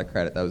Jeremiah a lot of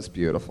credit. That was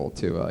beautiful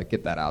to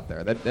get that out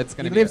there. That's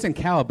going He to be. lives in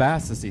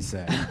Calabasas, he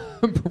said.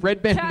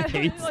 Red Band Cat-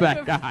 hates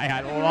like that guy.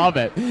 I love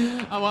it.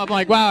 I'm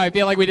like, wow. I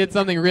feel like we did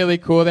something really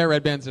cool there.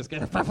 Red Band's just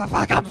going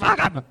fuck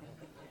him.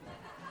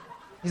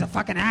 He's a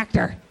fucking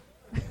actor.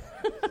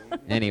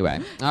 Anyway,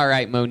 all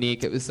right,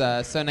 Monique. It was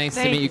so nice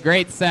to Thank meet you.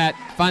 Great set,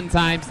 fun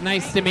times.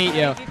 Nice to meet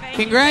you. Thank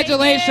you.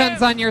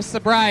 Congratulations on your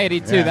sobriety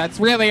too. Yeah. That's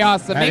really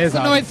awesome. That Make is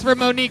some awesome. noise for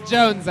Monique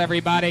Jones,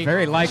 everybody.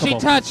 Very likable. She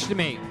touched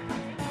me.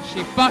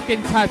 She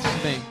fucking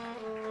touched me.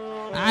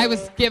 I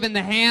was giving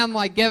the hand,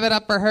 like give it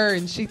up for her,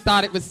 and she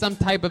thought it was some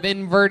type of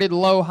inverted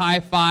low high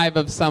five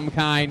of some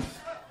kind,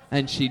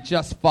 and she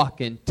just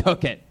fucking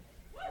took it.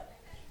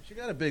 She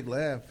got a big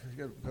laugh.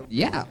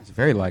 Yeah. He's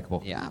very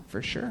likable. Yeah,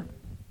 for sure.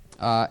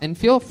 And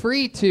feel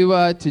free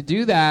to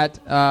do that.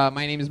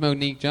 My name is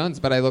Monique Jones,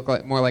 but I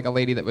look more like a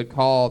lady that would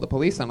call the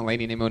police on a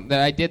lady named Monique.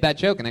 I did that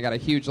joke, and I got a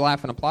huge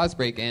laugh and applause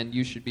break, and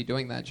you should be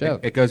doing that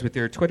joke. It goes with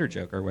your Twitter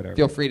joke or whatever.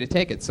 Feel free to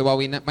take it. So while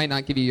we might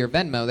not give you your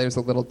Venmo, there's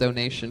a little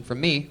donation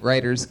from me,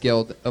 Writers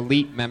Guild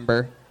Elite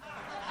member,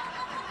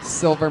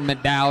 silver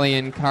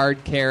medallion,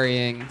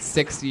 card-carrying,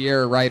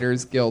 6-year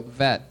Writers Guild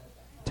vet,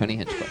 Tony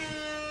Hinchcliffe.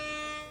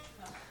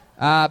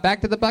 Back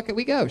to the bucket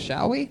we go,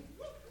 shall we?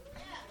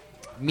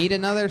 Meet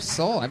another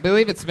soul. I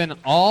believe it's been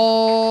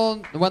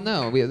all. Well,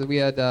 no, we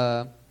had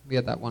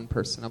that one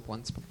person up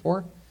once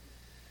before.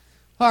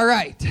 All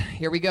right,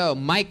 here we go.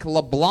 Mike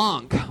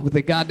LeBlanc with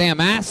a goddamn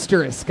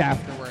asterisk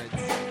afterwards.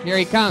 Here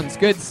he comes.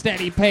 Good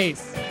steady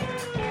pace.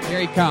 Here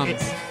he comes.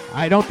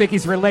 I don't think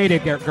he's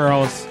related,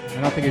 girls.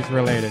 I don't think he's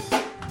related.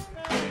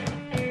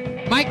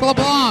 Mike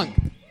LeBlanc.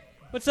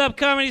 What's up,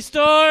 Comedy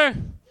Store?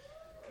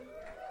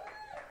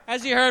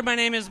 As you heard, my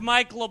name is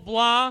Mike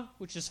LeBlanc,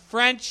 which is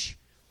French.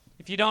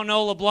 If you don't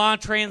know,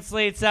 LeBlanc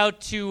translates out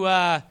to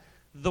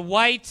the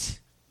white.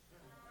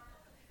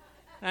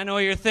 I know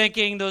what you're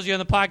thinking. Those of you on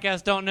the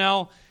podcast don't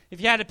know. If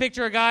you had to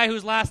picture a guy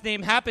whose last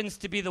name happens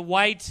to be the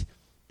white,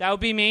 that would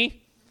be me.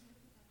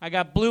 I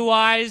got blue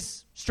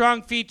eyes,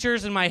 strong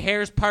features, and my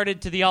hair's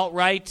parted to the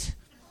alt-right.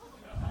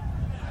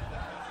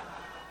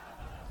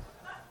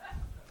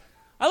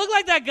 I look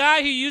like that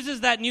guy who uses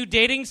that new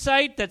dating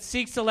site that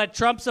seeks to let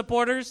Trump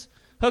supporters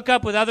hook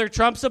up with other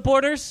Trump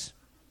supporters.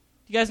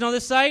 You guys know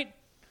this site?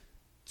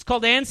 It's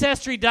called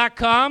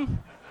Ancestry.com.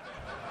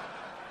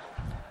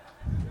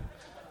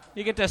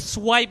 You get to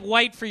swipe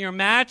white for your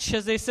match,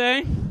 as they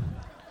say.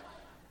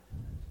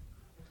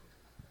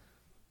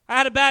 I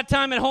had a bad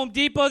time at Home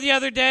Depot the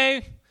other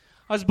day.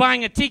 I was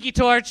buying a tiki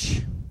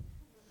torch.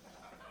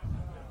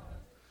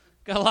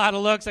 Got a lot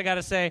of looks, I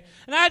gotta say.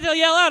 And I had to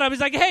yell out. I was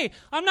like, hey,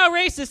 I'm not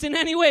racist in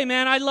any way,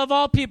 man. I love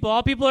all people.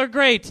 All people are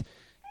great.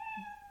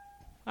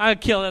 I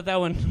killed at that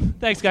one.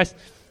 Thanks, guys.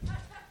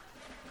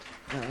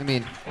 I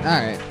mean, all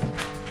right.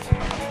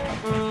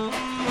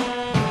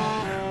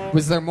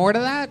 Was there more to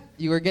that?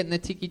 You were getting the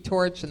tiki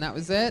torch and that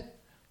was it?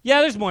 Yeah,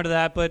 there's more to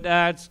that, but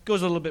it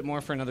goes a little bit more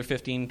for another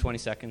 15, 20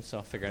 seconds, so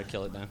I figured I'd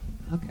kill it now.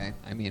 Okay,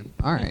 I mean,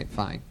 all right,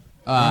 fine.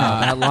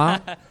 That long?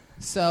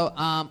 So,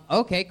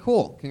 okay,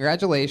 cool.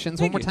 Congratulations.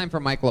 Thank One more you. time for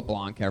Mike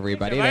LeBlanc,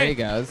 everybody. Thank There you, he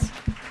goes.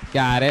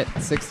 Got it.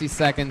 60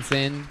 seconds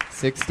in,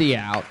 60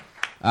 out.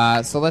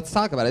 So let's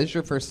talk about it. This is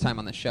your first time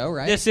on the show,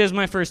 right? This is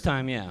my first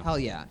time, yeah. Hell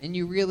yeah. And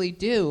you really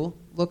do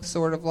look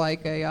sort of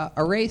like a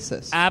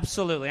racist.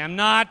 Absolutely. I'm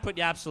not, but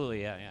yeah,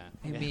 absolutely, yeah.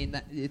 I mean,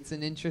 it's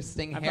an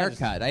interesting I've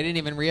haircut. I didn't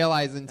even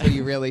realize until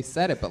you really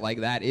said it, but like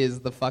that is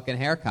the fucking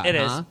haircut, It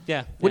is, huh?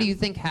 yeah. What do you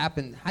think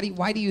happened?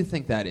 Why do you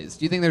think that is?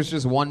 Do you think there's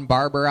just one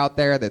barber out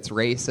there that's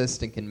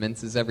racist and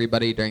convinces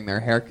everybody during their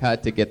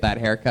haircut to get that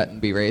haircut and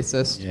be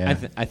racist? Yeah.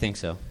 I think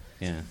so,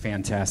 yeah.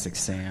 Fantastic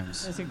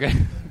Sam's. That's great.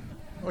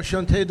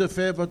 Enchanté de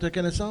faire votre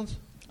connaissance.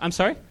 I'm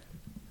sorry?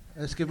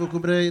 Est-ce que vous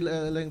couvrez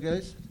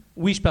l'anglais?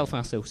 Oui, je parle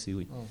français aussi,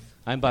 oui. Oh.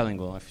 I'm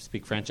bilingual. I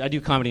speak French. I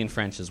do comedy in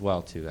French as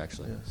well, too,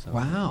 actually. Yeah. So,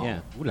 Wow. Yeah.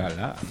 Ooh la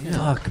la.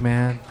 Fuck,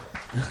 man.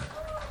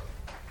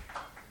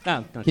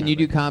 No, Can you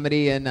do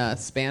comedy in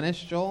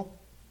Spanish, Joel?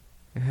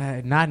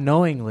 Not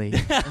knowingly.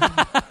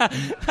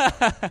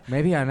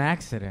 Maybe on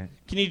accident.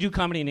 Can you do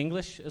comedy in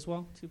English as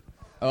well, too?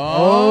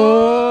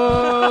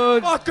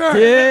 Oh,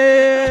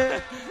 fucker!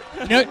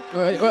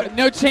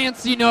 No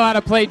chance you know how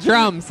to play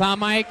drums, huh,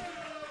 Mike?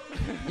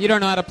 You don't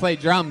know how to play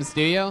drums,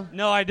 do you?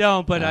 No, I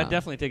don't, but No. I'd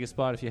definitely take a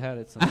spot if you had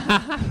it. So.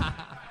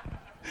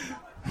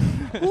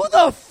 Who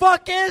the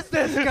fuck is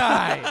this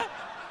guy?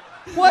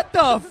 What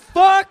the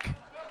fuck?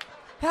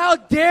 How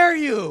dare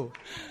you?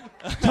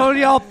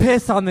 Tony, I'll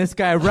piss on this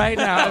guy right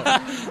now.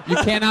 You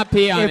cannot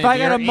pee on him. If I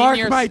gotta You're in mark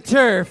your my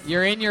turf.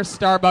 You're in your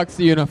Starbucks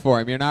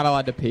uniform. You're not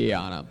allowed to pee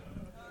on him.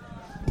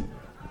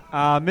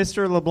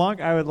 Mr.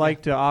 LeBlanc, I would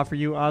like to offer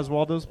you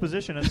Oswaldo's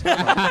position at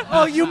Starbucks.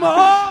 Oh, you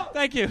mo!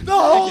 Thank you. The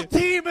whole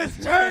team is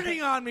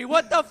turning on me.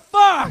 What the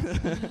fuck?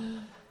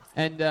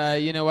 And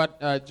you know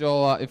what,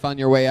 Joel? If on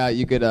your way out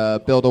you could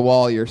build a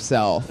wall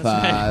yourself,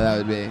 that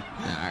would be.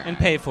 And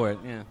pay for it,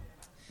 yeah.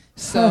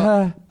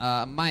 So,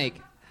 Mike,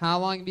 how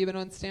long have you been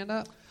doing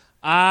stand-up?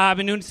 I've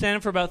been doing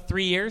stand-up for about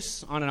 3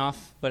 years, on and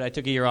off, but I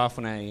took a year off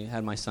when I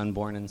had my son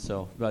born, and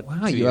so about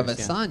Wow, 2 you have a years,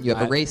 yeah. son. You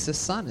have a racist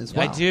son as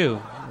well. I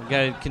do. I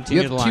got to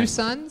continue You the have line. two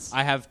sons?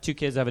 I have 2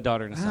 kids. I have a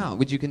daughter and a son. Wow.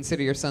 Would you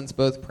consider your sons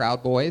both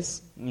proud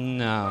boys?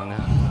 No.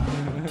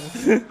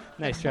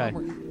 Nice try.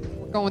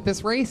 We're going with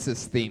this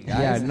racist theme,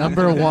 guys. Yeah,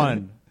 number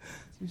one.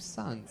 2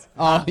 sons.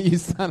 Oh, you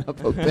son of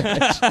a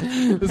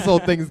bitch. This whole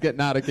thing's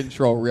getting out of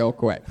control real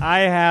quick. I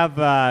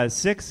have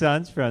 6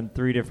 sons from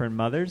 3 different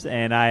mothers,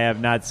 and I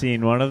have not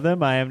seen one of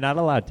them. I am not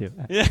allowed to.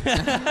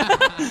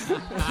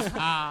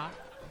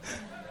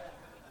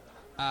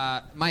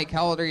 Mike,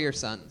 how old are your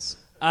sons?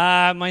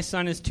 My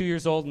son is 2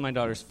 years old and my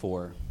daughter's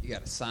 4. You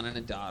got a son and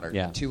a daughter.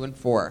 Yeah. 2 and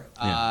 4.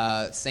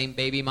 Yeah. Same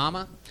baby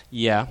mama?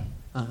 Yeah.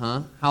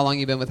 Uh-huh. How long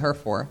you been with her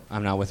for?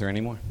 I'm not with her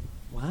anymore.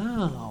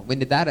 Wow. When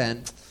did that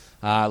end?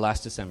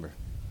 Last December.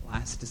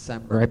 Last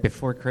December. Right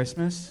before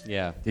Christmas?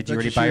 Yeah. Did you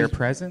already buy her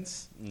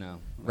presents?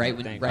 No. Right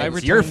when Thank right you. It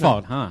was your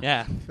fault, huh?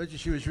 Yeah. Bet you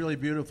she was really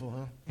beautiful,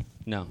 huh?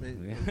 No.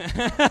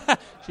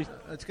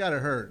 It's got to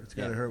hurt. It's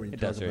got to hurt when you It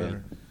talk does about hurt,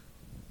 her.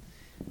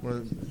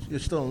 Well, you're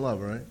still in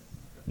love, right?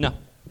 No.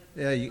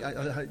 Yeah,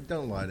 I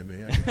don't lie to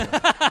me.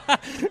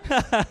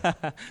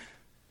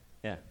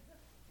 Yeah.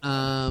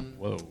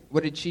 Whoa.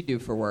 What did she do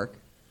for work?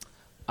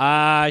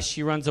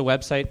 She runs a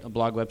website, a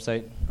blog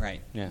website.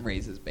 Right. Yeah.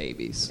 Raises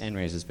babies. And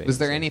raises babies. Was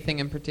there anything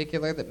in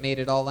particular that made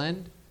it all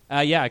end?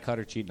 Yeah, I caught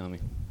her cheating on me.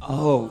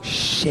 Oh,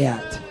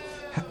 shit.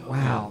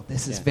 Wow,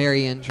 this is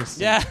very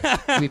interesting.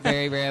 Yeah. we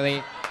very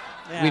rarely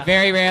Yeah. we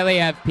very rarely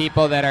have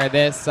people that are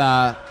this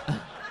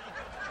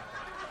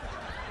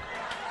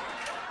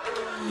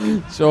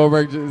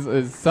Schulberg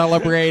is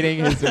celebrating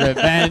his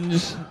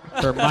revenge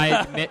for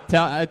Mike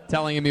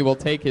telling him he will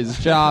take his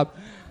job.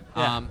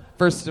 Yeah.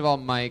 First of all,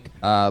 Mike,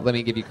 let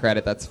me give you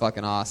credit. That's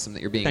fucking awesome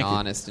that you're being Thank you.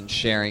 honest and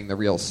sharing the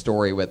real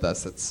story with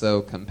us. It's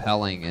so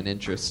compelling and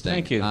interesting.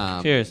 Thank you.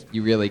 Cheers.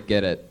 You really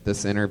get it,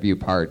 this interview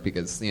part,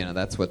 because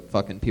that's what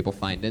fucking people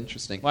find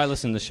interesting. Well, I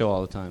listen to the show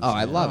all the time. Oh,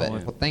 I love it.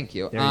 yeah. Well, thank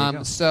you. There you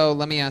go. So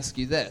let me ask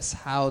you this: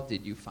 how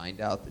did you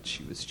find out that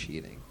she was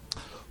cheating?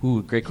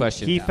 Ooh, great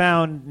question. He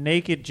found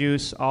naked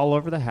juice all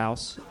over the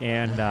house,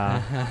 and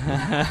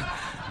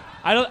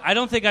I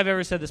don't think I've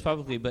ever said this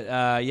publicly, but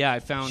I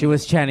found. She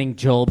was chanting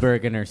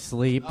Joelberg in her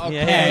sleep.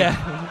 Okay. Yeah.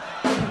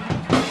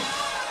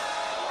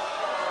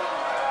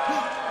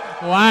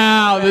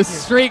 Wow, the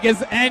streak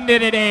has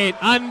ended at 8.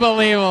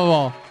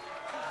 Unbelievable.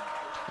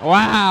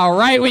 Wow,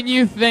 right when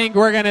you think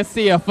we're going to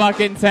see a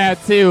fucking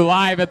tattoo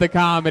live at the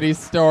Comedy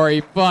Store,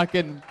 he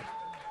fucking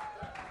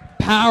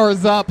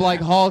powers up like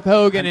Hulk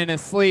Hogan in a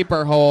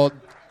sleeper hold.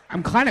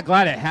 I'm kind of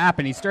glad it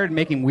happened. He started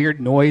making weird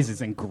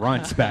noises and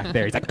grunts back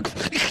there. He's like,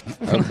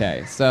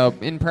 Okay, so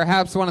in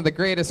perhaps one of the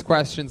greatest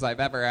questions I've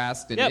ever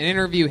asked in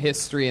interview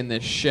history in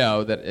this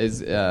show that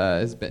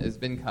has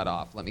been cut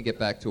off. Let me get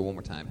back to it one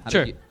more time.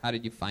 How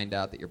did you find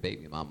out that your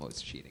baby mama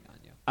was cheating on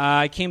you?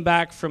 I came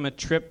back from a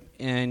trip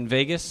in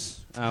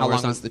Vegas. How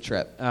long was the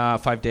trip?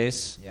 5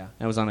 days. Yeah.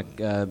 I was on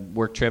a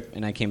work trip,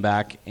 and I came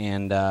back,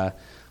 and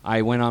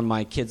I went on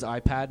my kid's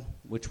iPad,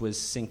 which was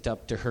synced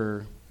up to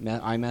her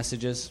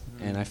iMessages,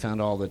 and I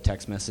found all the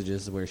text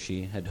messages where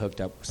she had hooked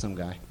up with some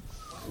guy.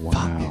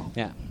 wow.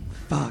 Yeah.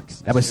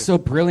 That was so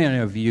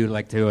brilliant of you,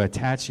 like to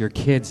attach your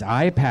kid's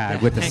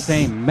iPad with the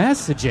same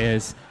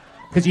messages,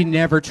 because you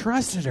never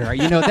trusted her.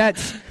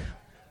 That's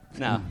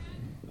No.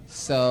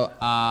 So,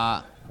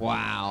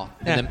 wow.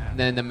 And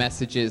then the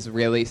messages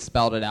really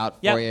spelled it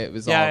out for you. It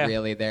was all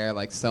really there,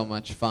 like so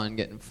much fun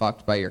getting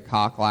fucked by your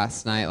cock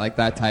last night, like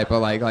that type of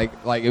like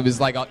it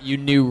was like you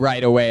knew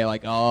right away,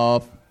 like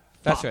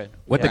That's right.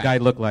 what the guy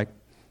looked like.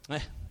 he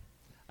was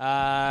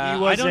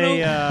I don't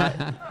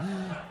know.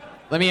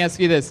 Let me ask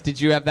you this: did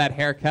you have that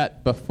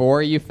haircut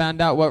before you found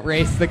out what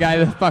race the guy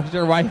that fucked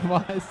your wife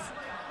was?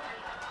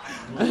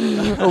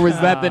 Or was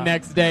that the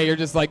next day? You're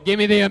just like, give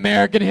me the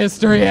American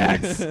History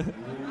X.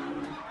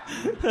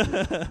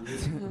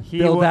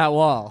 Build that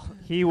wall.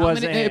 He was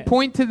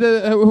point to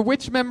the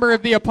which member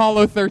of the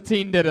Apollo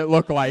 13 did it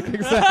look like?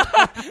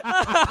 Exactly.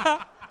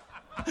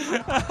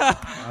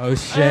 Oh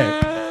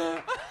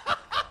shit!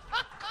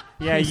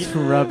 Yeah, He's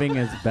rubbing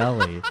his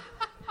belly.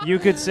 you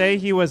could say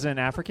he was an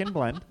African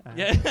blend.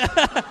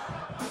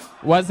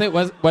 Was it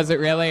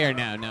really or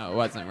no? No, it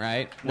wasn't,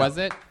 right? No. Was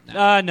it?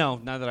 No,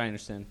 not that I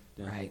understand.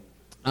 Yeah. Right.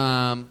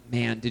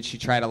 Man, did she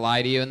try to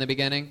lie to you in the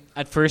beginning?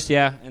 At first,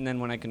 yeah, and then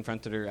when I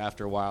confronted her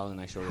after a while, and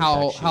I showed her.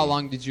 How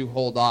long did you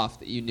hold off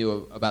that you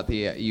knew about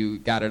the? You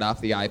got it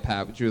off the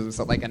iPad. Which was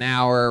like an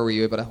hour. Were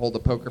you able to hold a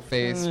poker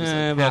face? Was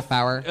it half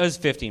hour? It was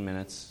 15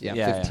 minutes. Yeah,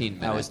 15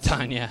 minutes. That was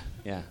done. Yeah.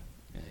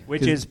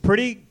 Which is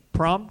pretty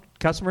prompt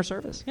customer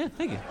service. Yeah,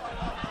 thank you.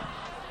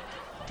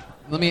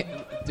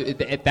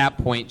 At that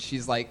point,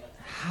 she's like,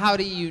 how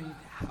do you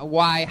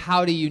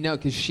know?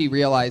 Because she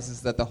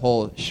realizes that the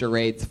whole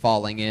charade's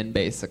falling in,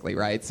 basically,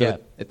 right? So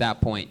at that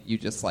point, you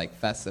just like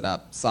fess it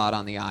up, saw it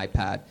on the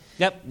iPad.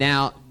 Yep.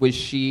 Now, was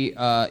she,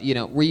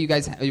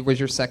 was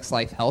your sex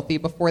life healthy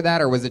before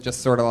that, or was it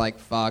just sort of like,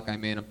 fuck, I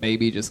mean, a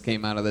baby just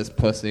came out of this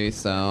pussy,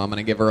 so I'm going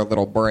to give her a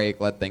little break,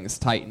 let things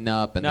tighten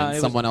up, and then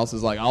someone else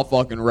is like, I'll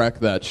fucking wreck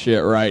that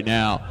shit right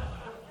now.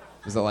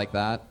 Was it like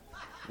that?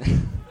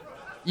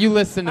 You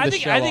listen to the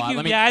show a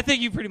lot. I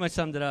think you pretty much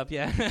summed it up,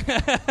 yeah.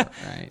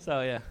 Right.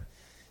 So, yeah.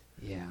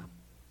 Yeah.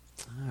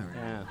 All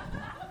right.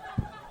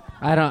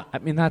 Yeah. I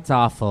mean, that's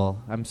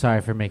awful. I'm sorry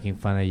for making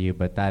fun of you,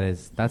 but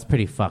that's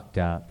pretty fucked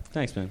up.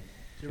 Thanks, man.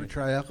 Did you ever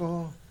try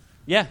alcohol?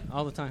 Yeah,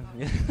 all the time.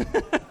 Yeah.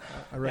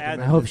 I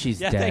recommend I hope she's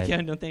dead. Thank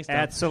you. No, thanks, Tom.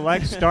 At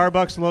select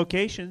Starbucks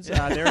locations,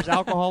 there's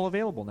alcohol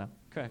available now.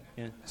 Correct,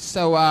 yeah.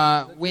 So,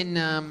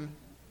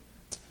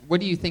 what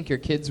do you think your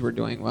kids were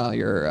doing while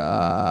your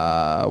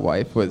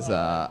wife was...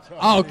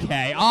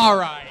 Okay, all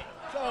right.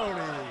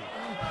 Tony.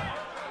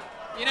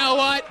 You know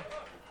what?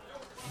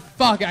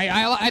 Fuck,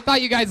 I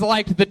thought you guys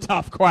liked the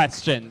tough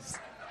questions.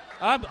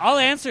 I'll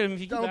answer them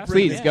if you keep asking.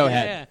 Please, go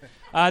ahead.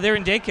 They were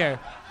in daycare.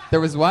 There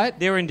was what?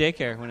 They were in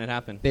daycare when it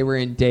happened. They were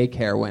in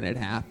daycare when it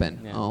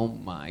happened. Yeah. Oh,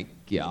 my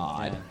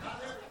God. Yeah.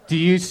 Do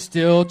you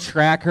still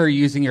track her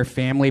using your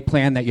family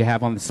plan that you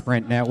have on the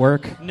Sprint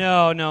network?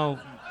 No.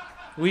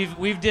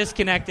 We've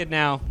disconnected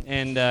now,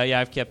 and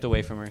I've kept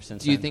away from her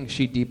since. Do you then. think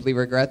she deeply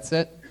regrets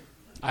it?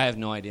 I have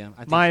no idea.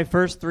 My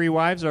first 3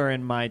 wives are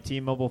in my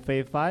T-Mobile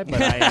Fave 5,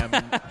 but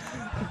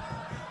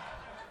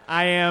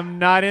I am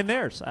not in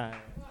theirs.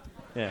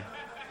 Yeah.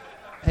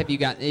 Have you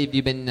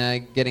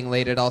been getting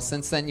laid at all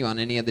since then? You on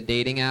any of the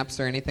dating apps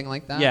or anything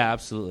like that? Yeah,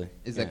 absolutely.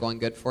 Is that going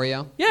good for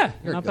you? Yeah,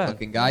 You're not a bad.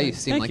 good-looking guy. You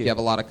seem Thank like you. you have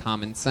a lot of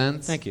common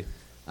sense. Thank you.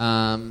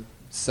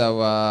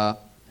 So,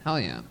 hell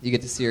yeah. You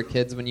get to see your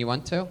kids when you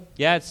want to?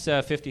 Yeah, it's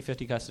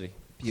 50-50 custody.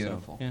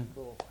 Beautiful. So, yeah.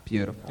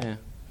 Beautiful. Yeah.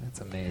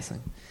 That's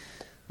amazing.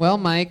 Well,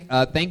 Mike,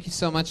 thank you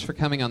so much for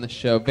coming on the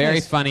show. Very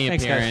Thanks. funny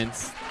Thanks, guys.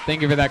 appearance.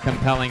 Thank you for that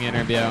compelling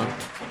interview.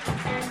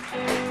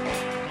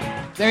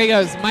 There he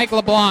goes, Mike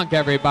LeBlanc,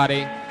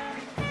 everybody.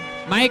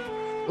 Mike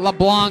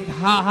LeBlanc,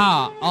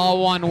 haha,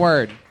 all one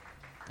word.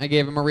 I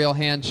gave him a real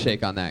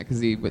handshake on that because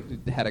he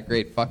had a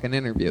great fucking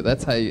interview.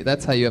 That's how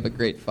you have a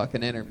great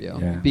fucking interview.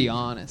 Yeah. Be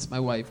honest. My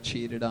wife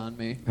cheated on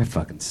me. That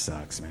fucking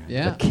sucks, man.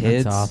 Yeah. The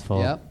kids. That's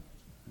awful. Yep.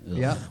 Ugh,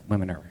 Yep.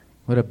 Women are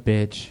What a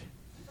bitch.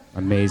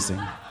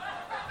 amazing.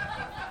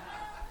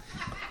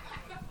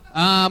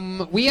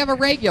 We have a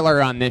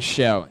regular on this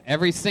show.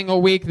 Every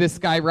single week, this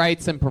guy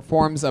writes and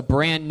performs a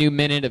brand new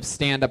minute of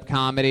stand-up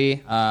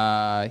comedy.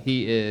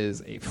 He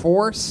is a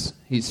force.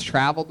 He's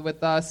traveled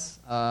with us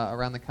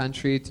around the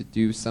country to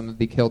do some of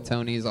the Kill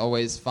Tonys.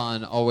 Always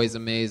fun, always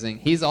amazing.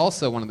 He's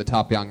also one of the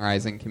top young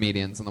rising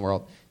comedians in the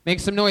world. Make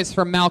some noise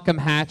for Malcolm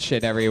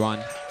Hatchett,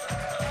 everyone.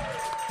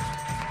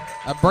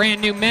 A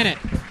brand new minute.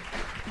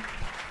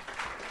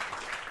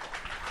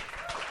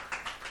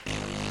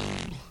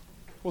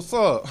 What's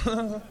up?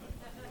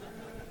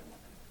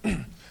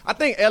 I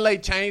think LA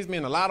changed me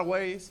in a lot of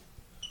ways.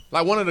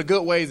 Like, one of the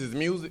good ways is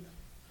music.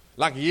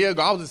 Like, a year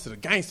ago, I was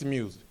listening to gangster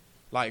music.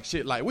 Like,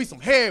 shit, like, we some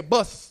head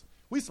busters.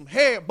 We some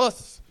head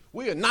busters.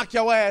 We'll knock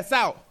your ass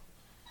out.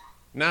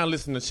 Now I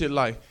listen to shit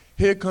like,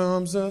 here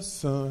comes the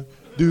sun,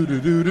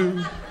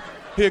 do-do-do-do.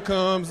 Here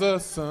comes the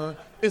sun,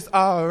 it's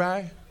all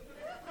right.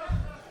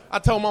 I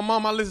told my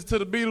mom I listened to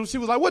the Beatles. She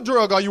was like, what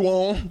drug are you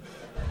on?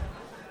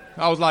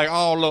 I was like,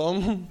 all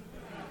of them.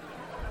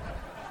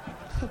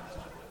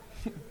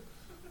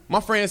 My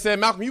friend said,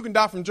 Malcolm, you can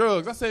die from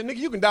drugs. I said, nigga,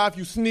 you can die if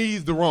you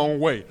sneeze the wrong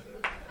way.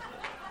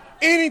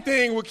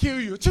 Anything will kill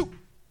you. Achoo.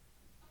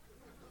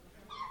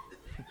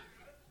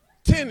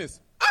 Tennis.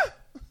 Ah.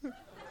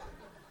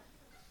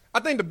 I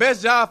think the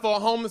best job for a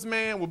homeless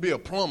man would be a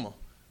plumber,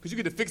 because you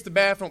get to fix the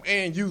bathroom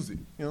and use it,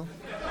 you know?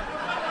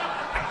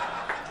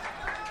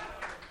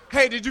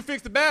 Hey, did you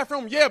fix the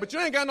bathroom? Yeah, but you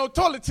ain't got no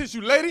toilet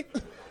tissue, lady.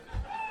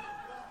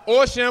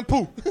 Or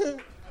shampoo.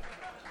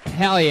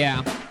 Hell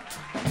yeah.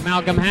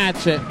 Malcolm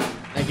Hatchett.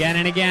 Again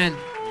and again.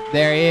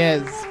 There he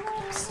is.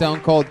 Stone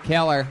Cold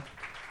Killer.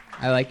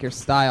 I like your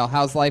style.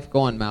 How's life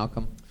going,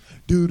 Malcolm?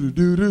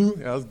 Do-do-do-do.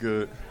 That was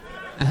good.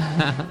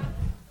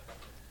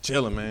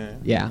 Chilling,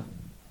 man. Yeah.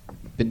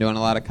 Been doing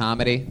a lot of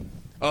comedy.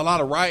 A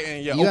lot of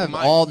writing, yeah. You have mic.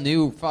 all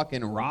new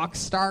fucking rock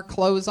star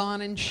clothes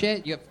on and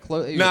shit. You have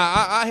clothes. Nah,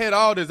 I had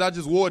all this. I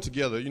just wore it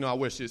together. You know, I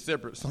wear shit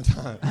separate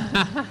sometimes.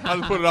 I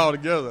just put it all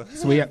together.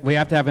 So we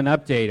have to have an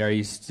update. Are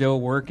you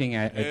still working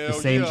at the Hell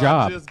same yeah, I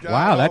job? just got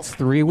Wow, off- that's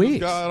 3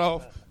 weeks.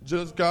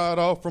 Just got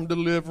off from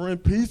delivering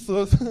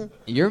pizzas.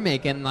 You're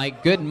making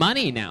like good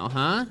money now,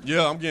 huh?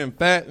 Yeah, I'm getting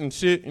fat and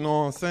shit, you know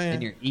what I'm saying?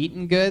 And you're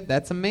eating good.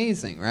 That's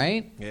amazing,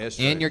 right? Yeah, it's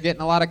And you're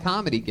getting a lot of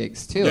comedy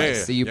gigs too. I Yeah,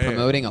 see you yeah.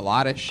 promoting a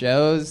lot of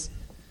shows.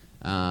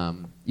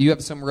 You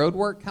have some road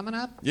work coming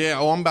up? Yeah,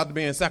 I'm about to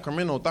be in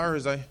Sacramento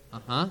Thursday.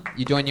 Uh-huh.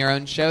 You doing your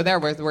own show there?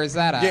 Where's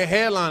that at? Yeah,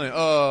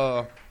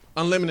 headlining.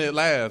 Unlimited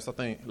Laughs, I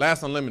think.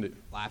 Laughs Unlimited.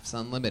 Laughs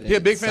Unlimited. He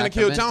a big fan of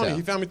Kill Sacramento. Tony.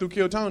 He found me through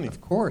Kill Tony. Of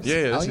course.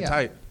 Yeah, Hell that's yeah.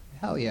 tight.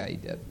 Hell yeah, he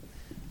did.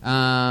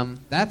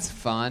 That's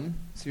fun.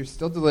 So you're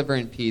still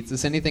delivering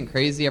pizzas. Anything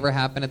crazy ever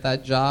happen at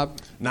that job?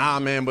 Nah,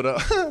 man, but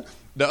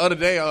the other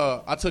day,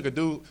 I took a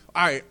dude. All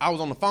right, I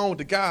was on the phone with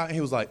the guy, and he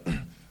was like,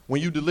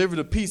 when you deliver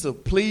the pizza,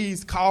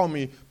 please call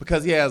me,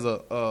 because he has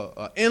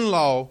a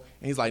in-law,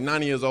 and he's like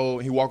 90 years old,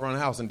 and he walk around the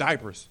house in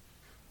diapers.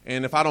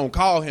 And if I don't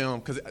call him,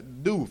 because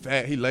dude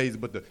fat, he lazy,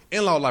 but the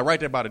in-law like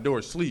right there by the door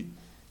asleep.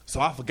 So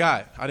I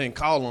forgot. I didn't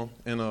call him,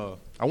 and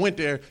I went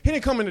there. He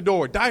didn't come in the door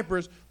with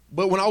diapers,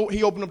 but when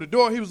he opened up the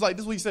door, he was like,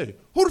 this is what he said,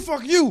 who the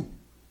fuck are you?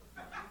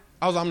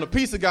 I was like, I'm the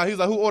pizza guy. He was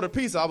like, who ordered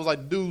pizza? I was like,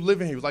 the dude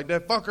living here. He was like,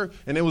 that fucker.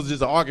 And it was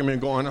just an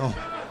argument going on.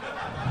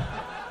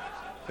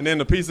 And then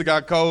the pizza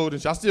got cold,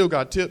 and I still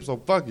got tips, so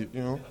fuck it,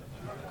 you know.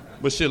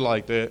 But shit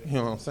like that, you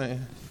know what I'm saying?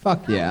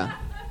 Fuck yeah.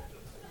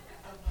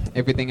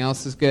 Everything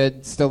else is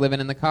good? Still living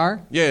in the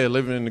car? Yeah,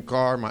 living in the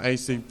car. My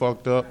AC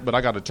fucked up, but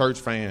I got a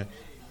church fan.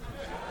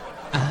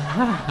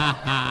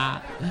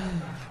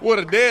 With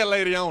a dead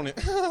lady on it.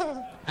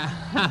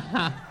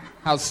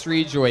 How's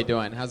Street Joy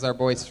doing? How's our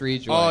boy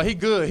Street Joy? He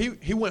good.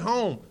 He went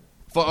home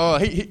for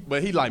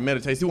but he like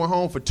meditates. He went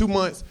home for 2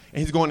 months,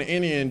 and he's going to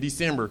India in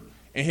December,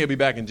 and he'll be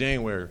back in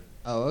January.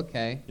 Oh,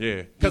 okay.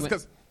 Yeah,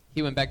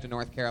 he went back to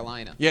North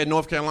Carolina. Yeah,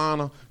 North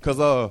Carolina,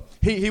 because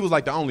he was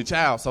like the only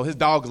child, so his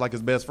dog is like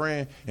his best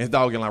friend, and his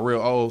dog getting like real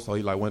old, so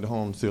he like went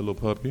home to see a little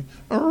puppy.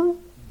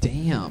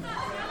 Damn.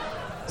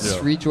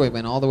 Street Joy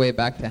went all the way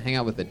back to hang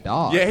out with the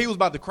dog. Yeah, he was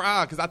about to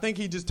cry, because I think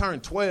he just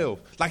turned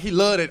 12. Like, he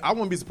loved it. I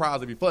wouldn't be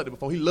surprised if he fucked it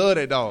before. He loved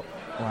that dog.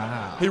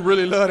 Wow. He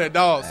really loved that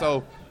dog,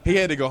 so he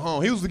had to go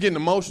home. He was getting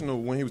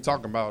emotional when he was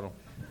talking about him.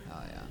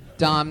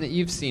 Dom,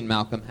 you've seen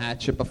Malcolm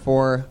Hatchett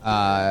before.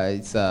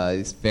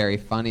 He's very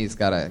funny. He's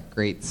got a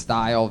great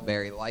style,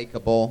 very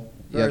likable.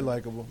 Very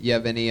likable. You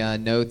have any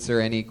notes or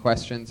any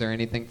questions or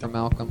anything from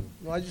Malcolm?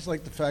 Well, I just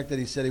like the fact that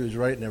he said he was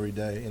writing every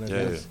day. You know,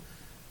 Yeah.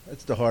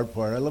 that's the hard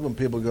part. I love when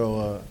people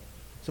go.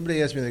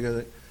 Somebody asked me, they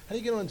go, how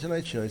do you get on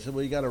Tonight Show? I said,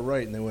 well, you got to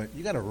write. And they went,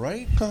 you got to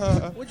write?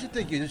 What'd you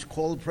think? You just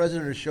call the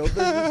president of show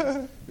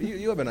business?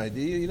 you have an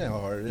idea. You know how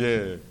hard it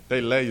is. Yeah, they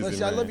lazy,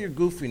 Listen, man. I love your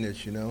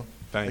goofiness, you know.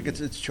 Thank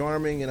you. It's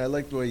charming, and I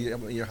like the way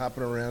you're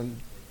hopping around.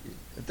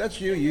 If that's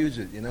you, use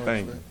it, you know.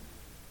 Thank you.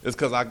 It's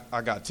because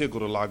I got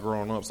tickled a lot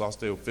growing up, so I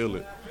still feel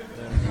it.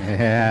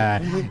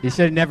 Yeah, you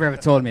should never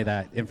have told me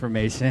that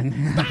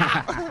information.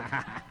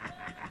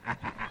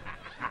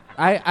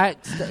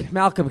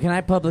 Malcolm, can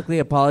I publicly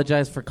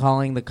apologize for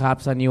calling the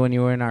cops on you when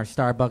you were in our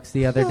Starbucks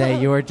the other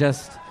day? You were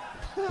just...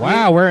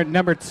 Wow, we're at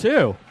number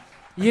 2.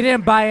 You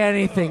didn't buy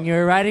anything. You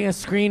were writing a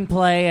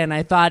screenplay, and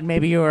I thought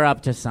maybe you were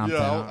up to something.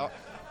 Yeah,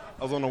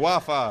 I was on the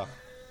Wi-Fi.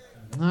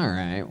 All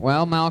right.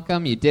 Well,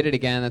 Malcolm, you did it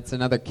again. That's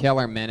another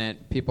killer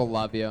minute. People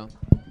love you.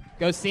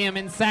 Go see him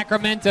in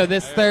Sacramento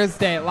this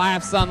Thursday at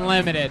Laughs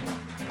Unlimited.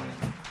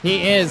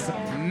 He is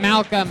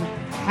Malcolm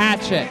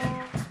Hatchet.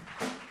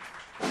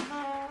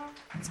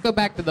 Let's go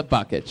back to the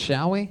bucket,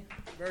 shall we?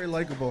 Very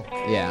likable.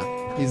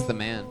 Yeah, he's the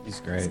man.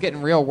 He's great. He's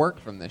getting real work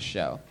from this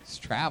show. He's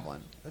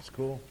traveling. That's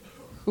cool.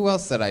 Who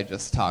else did I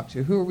just talk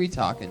to? Who are we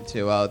talking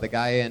to? Oh, the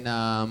guy in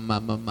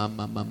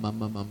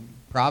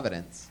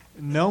Providence.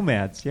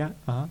 Nomads, yeah.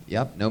 Uh-huh.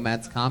 Yep,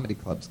 Nomads Comedy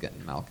Club's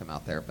getting Malcolm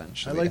out there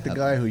eventually. I like the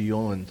guy who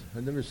yawned.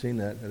 I've never seen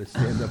that at a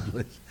stand-up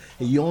place.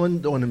 He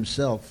yawned on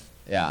himself.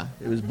 Yeah.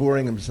 It was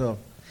boring himself.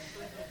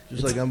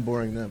 Just like I'm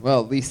boring them.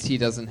 Well, at least he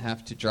doesn't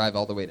have to drive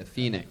all the way to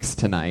Phoenix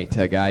tonight.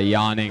 A guy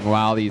yawning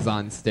while he's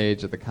on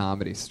stage at the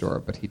Comedy Store,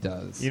 but he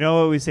does. You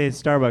know what we say at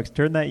Starbucks?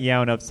 Turn that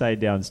yawn upside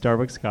down.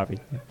 Starbucks coffee.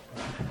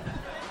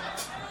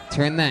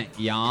 Turn that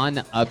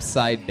yawn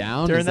upside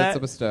down? Turn Is that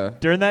supposed to...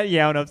 Turn that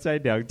yawn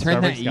upside down. Turn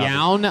Starbucks that coffee.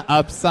 yawn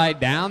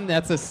upside down?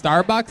 That's a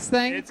Starbucks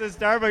thing? It's a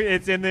Starbucks.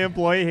 It's in the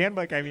employee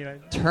handbook. I mean,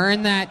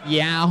 Turn that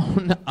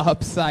yawn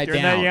upside turn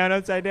down. that yawn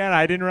upside down.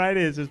 I didn't write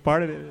it. It's just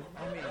part of it.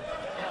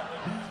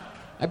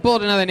 I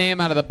pulled another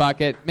name out of the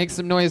bucket. Make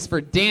some noise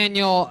for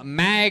Daniel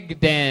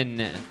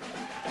Magden.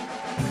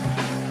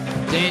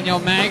 Daniel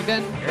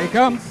Magden. Here he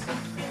comes.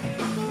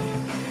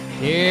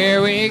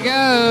 Here we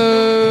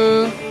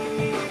go.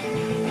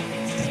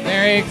 It's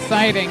very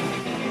exciting.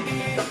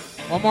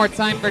 One more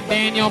time for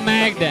Daniel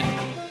Magden.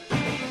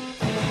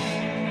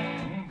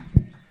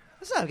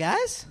 What's up,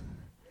 guys?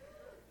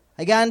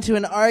 I got into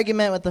an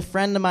argument with a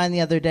friend of mine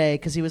the other day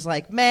because he was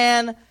like,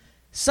 man,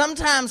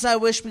 sometimes I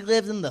wish we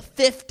lived in the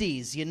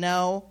 50s, you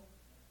know?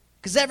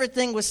 Because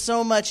everything was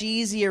so much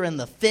easier in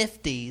the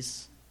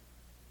 50s.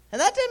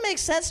 And that didn't make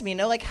sense to me, you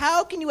know? Like,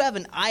 how can you have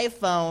an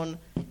iPhone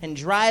and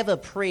drive a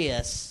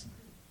Prius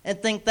and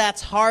think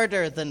that's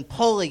harder than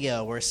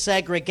polio or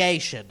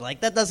segregation? Like,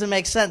 that doesn't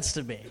make sense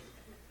to me.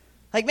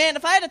 Like, man,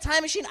 if I had a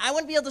time machine, I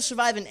wouldn't be able to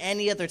survive in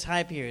any other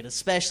time period,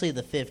 especially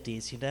the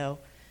 50s, you know?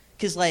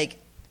 Because, like,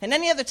 in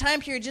any other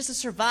time period, just to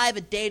survive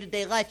a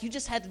day-to-day life, you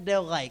just had to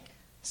know, like,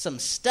 some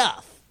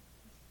stuff.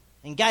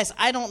 And guys,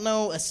 I don't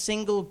know a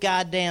single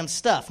goddamn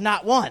stuff,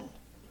 not one.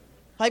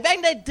 Like back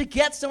in the day, to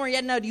get somewhere, you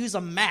had to know how to use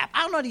a map.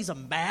 I don't know how to use a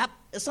map.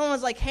 If someone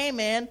was like, hey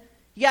man,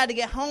 you got to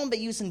get home but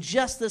using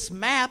just this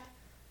map,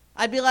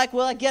 I'd be like,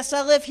 well, I guess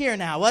I live here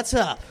now. What's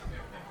up?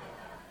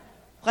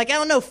 Like, I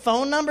don't know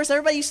phone numbers.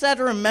 Everybody used to have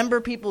to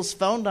remember people's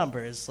phone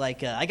numbers.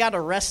 Like, I got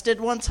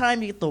arrested one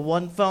time. You get the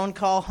one phone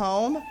call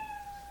home.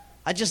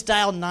 I just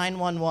dialed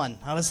 911.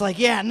 I was like,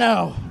 yeah,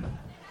 no.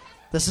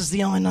 This is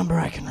the only number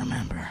I can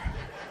remember.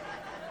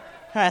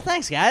 All right,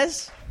 thanks,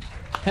 guys.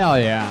 Hell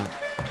yeah.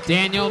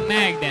 Daniel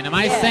Magden. Am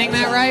I saying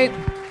that right?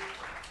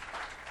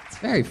 It's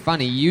very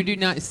funny. You do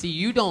not see.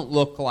 You don't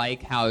look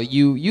like how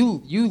you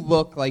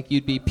look like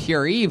you'd be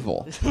pure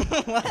evil.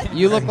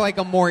 You look like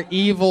a more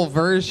evil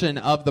version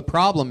of the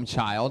problem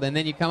child, and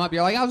then you come up.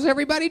 You're like, how's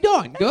everybody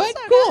doing? Good,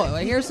 cool.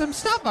 Like, here's some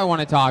stuff I want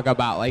to talk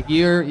about. Like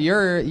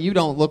you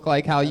don't look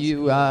like how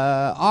you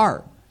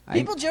are.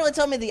 People generally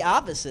tell me the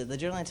opposite. They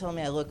generally tell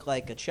me I look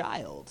like a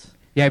child.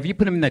 Yeah, if you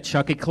put him in the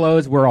Chucky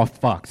clothes, we're all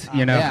fucked,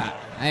 you know? Yeah,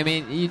 I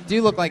mean, you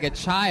do look like a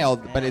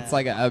child, but it's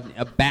like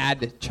a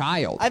bad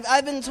child.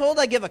 I've been told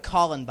I give a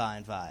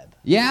Columbine vibe.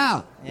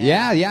 Yeah,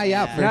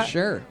 for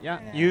sure. Yeah,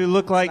 you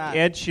look like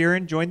Ed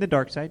Sheeran joined the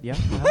dark side, yeah.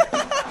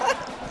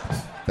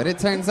 But it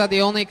turns out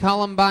the only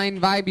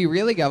Columbine vibe you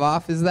really give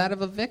off is that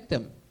of a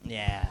victim.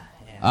 Yeah.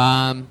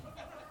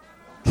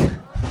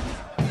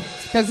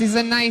 Because he's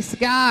a nice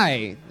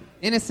guy.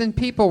 Innocent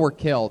people were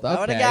killed. Okay. I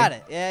would have got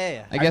it.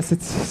 Yeah. I guess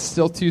it's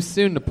still too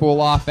soon to pull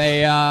off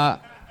a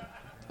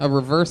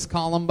reverse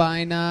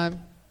Columbine. All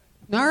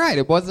right,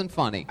 it wasn't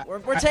funny.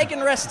 We're taking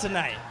risks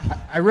tonight.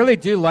 I really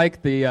do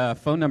like the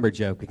phone number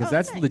joke because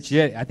that's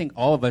legit. I think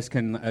all of us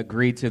can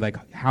agree to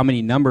like how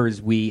many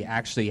numbers we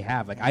actually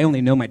have. Like I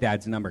only know my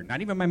dad's number,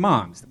 not even my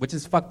mom's, which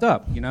is fucked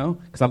up, you know,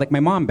 because I like my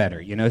mom better,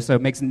 you know. So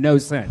it makes no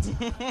sense.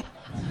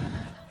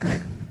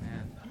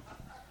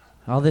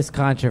 All this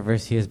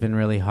controversy has been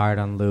really hard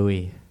on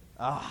Louis.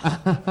 Oh.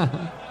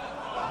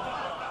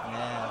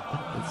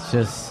 It's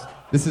just...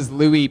 This is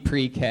Louis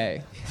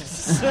pre-K.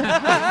 That's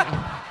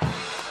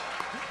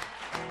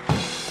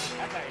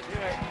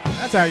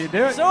how you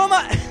do it. So am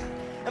I.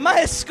 Am I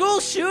a school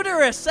shooter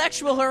or a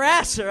sexual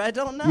harasser? I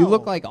don't know. You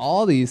look like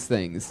all these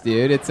things,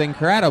 dude. It's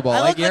incredible. I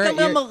like look like I'm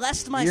gonna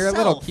molest You're a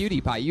little myself.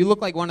 cutie pie. You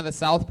look like one of the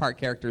South Park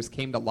characters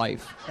came to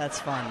life. That's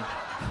fun.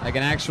 Like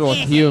an actual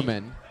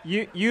human.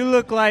 You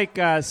look like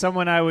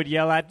someone I would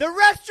yell at. The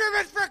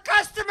restroom is for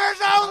customers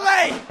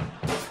only.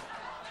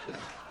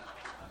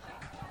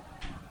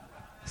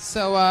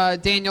 So,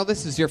 Daniel,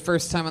 this is your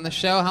first time on the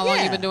show. How long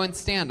have you been doing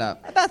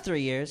stand-up? About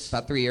 3 years.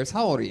 About 3 years.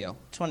 How old are you?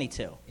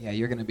 22. Yeah,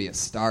 you're going to be a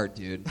star,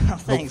 dude.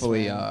 Thanks,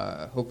 hopefully,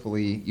 man.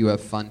 hopefully you have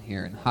fun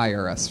here and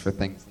hire us for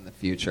things in the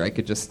future. I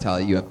could just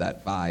tell you have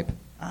that vibe.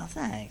 Oh,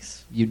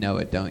 thanks. You know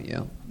it, don't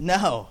you?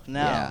 No.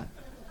 Yeah.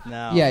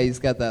 No. Yeah, he's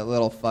got that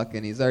little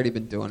fucking. He's already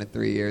been doing it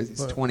 3 years.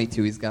 He's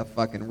 22. He's got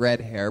fucking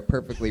red hair,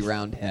 perfectly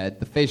round head.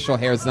 The facial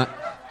hair's not.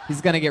 He's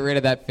gonna get rid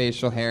of that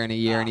facial hair in a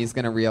year, and he's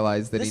gonna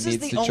realize that This he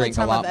is needs the to only drink a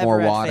time lot I've more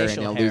ever had water, and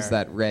facial he'll hair. lose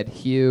that red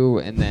hue,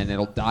 and then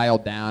it'll dial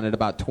down. At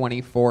about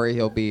 24,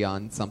 he'll be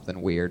on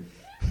something weird.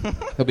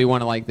 He'll be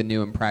one of like the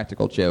new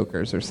Impractical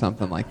Jokers or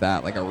something like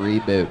that, like a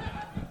reboot.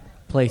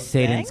 Play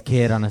Satan's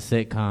kid on a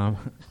sitcom.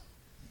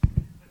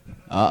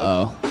 Uh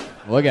oh,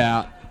 look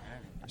out!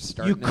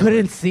 You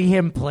couldn't see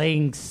him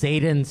playing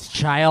Satan's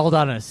child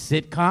on a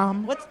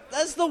sitcom?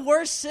 That's the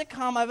worst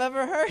sitcom I've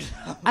ever heard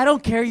of. I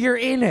don't care. You're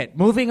in it.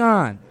 Moving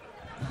on.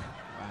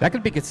 That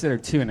could be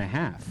considered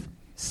 2.5.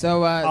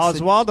 So,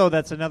 Oswaldo,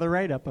 that's another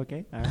write-up.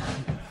 Okay. All right.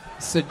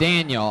 So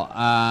Daniel,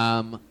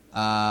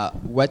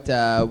 what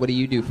do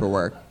you do for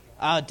work?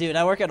 Oh, dude,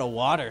 I work at a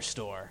water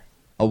store.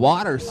 A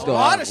water store.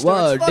 water store,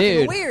 Whoa, it's fucking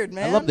dude. weird,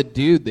 man. I love the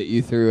dude that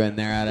you threw in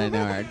there out of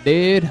nowhere.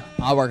 Dude,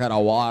 I work at a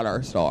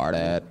water store,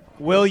 dude.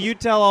 Will you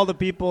tell all the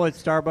people at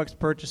Starbucks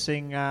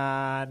purchasing?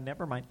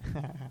 Never mind.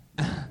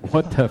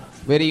 What the?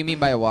 What do you mean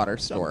by a water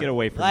store? Get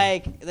away from me.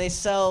 Like they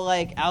sell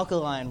like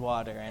alkaline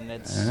water, and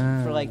it's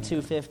for like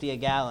 $2.50 a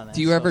gallon.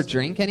 Do you ever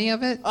drink any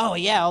of it? Oh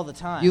yeah, all the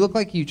time. You look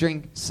like you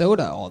drink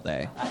soda all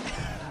day.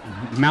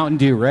 Mountain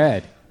Dew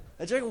Red.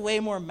 I drink way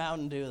more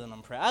Mountain Dew than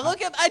I'm proud.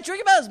 I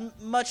drink about as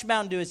much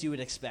Mountain Dew as you would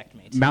expect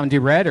me to. Mountain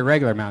Dew Red or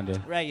regular Mountain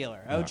Dew? Regular,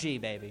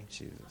 OG baby.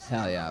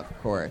 Hell yeah,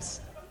 of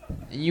course.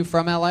 And you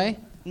from LA?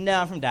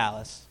 No, I'm from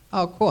Dallas.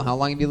 Oh, cool. How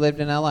long have you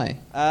lived in LA?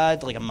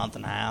 Like a month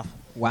and a half.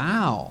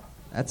 Wow,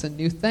 that's a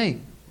new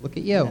thing. Look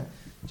at you. Yeah.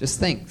 Just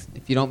think,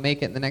 if you don't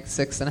make it in the next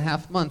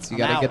 6.5 months, you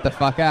got to get the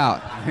fuck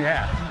out.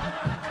 Yeah.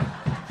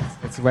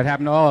 That's what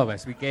happened to all of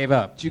us. We gave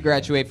up. Did you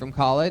graduate from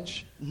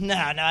college? No,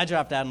 I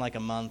dropped out in like a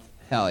month.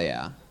 Hell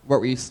yeah. What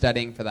were you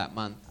studying for that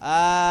month?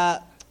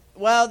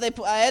 Well,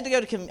 I had to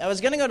go to. I was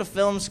going to go to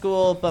film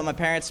school, but my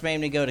parents made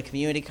me go to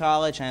community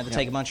college, and I had to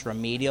take a bunch of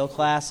remedial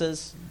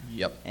classes.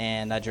 Yep.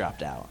 And I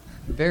dropped out.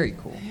 Very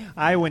cool.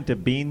 I went to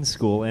bean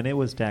school, and it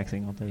was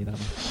taxing, I'll tell you that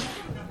much.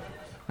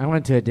 I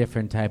went to a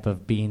different type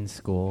of bean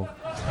school.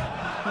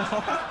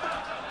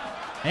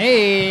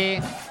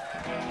 Hey,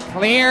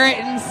 clear it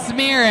and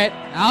smear it.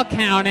 I'll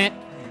count it.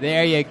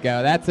 There you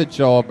go. That's a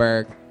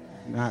Joelberg.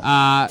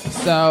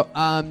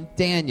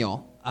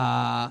 Daniel,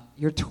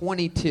 you're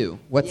 22.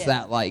 What's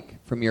that like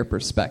from your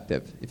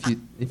perspective?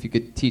 If you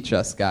could teach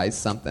us guys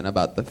something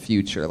about the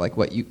future, like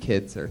what you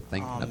kids are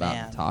thinking about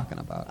and talking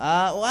about.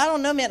 Well, I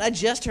don't know, man. I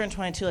just turned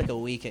 22 like a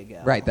week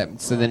ago. Right.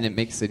 So then it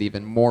makes it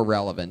even more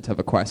relevant of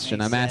a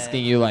question. I'm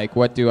asking you, like,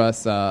 what do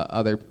us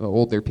other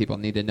older people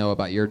need to know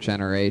about your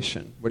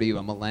generation? What are you,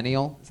 a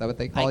millennial? Is that what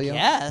they call you?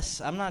 Yes.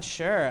 I'm not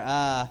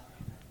sure.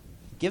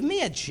 Give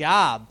me a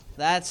job.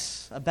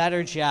 That's a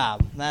better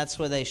job. That's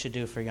what they should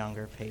do for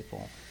younger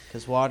people.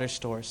 Because water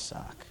stores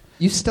suck.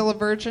 You still a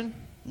virgin?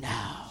 No.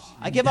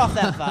 I give off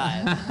that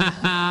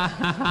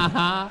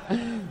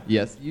vibe.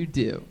 Yes, you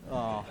do.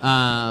 Oh.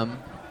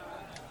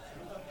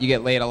 You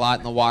get laid a lot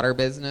in the water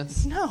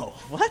business? No.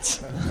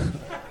 What?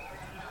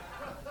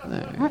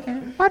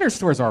 Water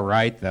store's all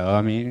right, though.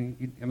 I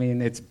mean,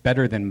 it's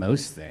better than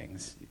most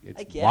things.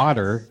 It's guess.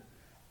 water.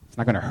 It's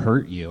not going to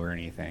hurt you or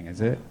anything,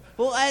 is it?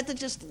 Well, I had to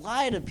just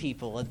lie to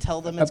people and tell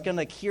them it's going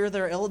to cure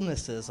their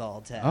illnesses all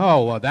day.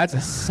 Oh, well, that's a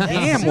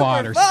scam super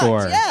water fucked,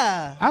 store.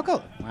 yeah.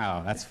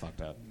 Wow, that's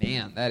fucked up.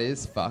 Man, that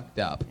is fucked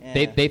up.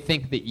 Yeah. They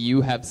think that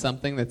you have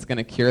something that's going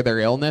to cure their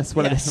illness.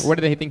 What do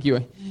they think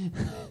you?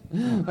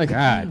 Like,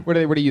 God. What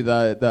are you,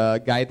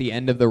 the guy at the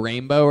end of the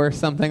rainbow or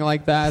something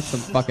like that? Some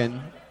fucking.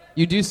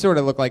 You do sort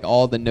of look like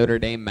all the Notre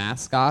Dame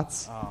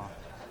mascots. Oh,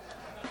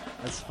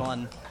 that's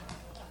fun.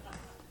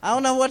 I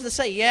don't know what to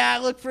say. Yeah,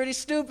 I look pretty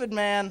stupid,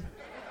 man.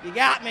 You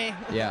got me.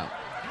 Yeah.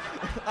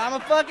 I'm a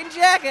fucking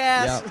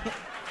jackass. Yep.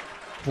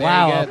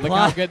 Wow. Look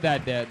how good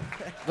that did.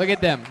 Look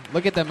at them.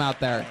 Look at them out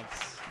there.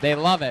 Thanks. They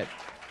love it.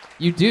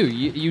 You do.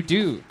 You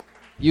do.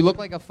 You look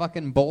like a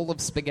fucking bowl of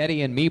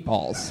spaghetti and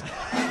meatballs.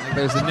 Like,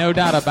 there's no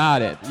doubt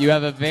about it. You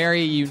have a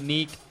very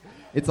unique.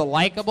 It's a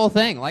likable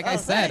thing. Like I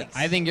said, thanks.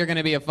 I think you're going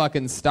to be a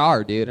fucking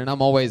star, dude. And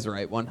I'm always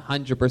right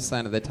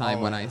 100% of the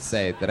time when I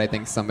say that I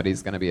think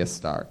somebody's going to be a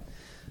star.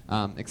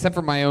 Except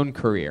for my own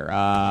career.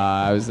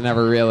 I was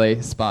never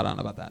really spot on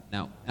about that.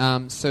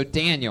 No. So,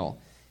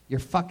 Daniel, you're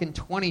fucking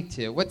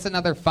 22. What's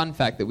another fun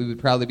fact that we would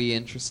probably be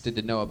interested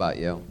to know about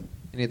you?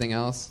 Anything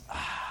else?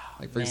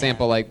 Like, for Man.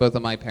 example, like both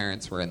of my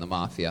parents were in the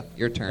mafia.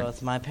 Your turn.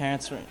 Both my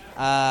parents were.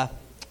 I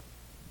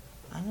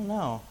don't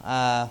know.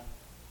 I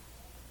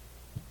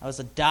was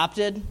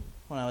adopted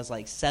when I was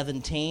like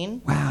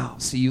 17. Wow.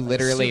 So you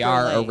literally Super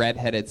are a late.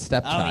 redheaded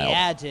stepchild. Oh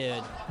yeah,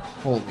 dude.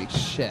 Holy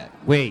shit.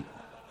 Wait,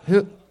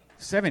 who?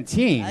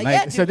 17. Yeah,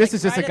 Like, dude, so this like,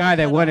 is just right a guy at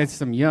the that wanted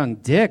some young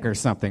dick or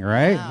something,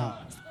 right? Wow.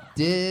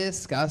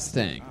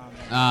 Disgusting.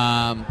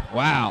 Oh,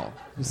 Wow.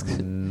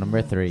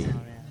 Number 3.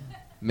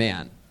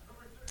 Man.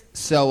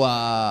 So,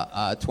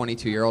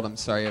 22-year-old, I'm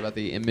sorry about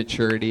the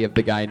immaturity of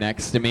the guy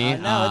next to me.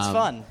 No, it's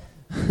fun.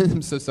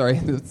 I'm so sorry.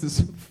 This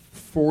is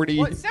 40.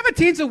 Well,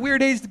 17's a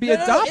weird age to be No,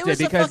 adopted it was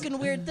because a fucking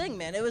weird thing,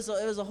 man. It was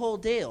a whole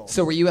deal.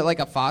 So were you at like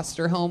a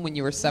foster home when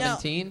you were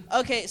 17? No.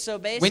 Okay, so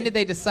basically. When did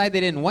they decide they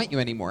didn't want you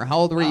anymore? How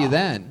old were you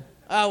then?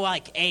 Oh,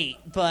 like 8,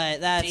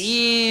 but that's.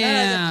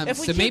 Damn. If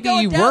we So keep maybe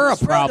going you down were a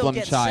this road, problem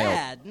it'll get child.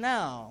 Sad.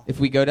 No. If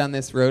we go down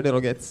this road, it'll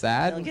get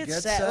sad? It'll get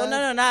sad. Well,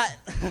 no, not.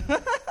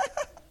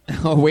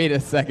 Oh, wait a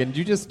second. Did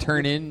you just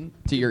turn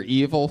into your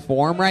evil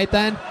form right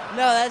then? No,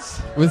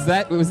 that's. Was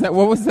that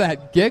what was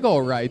that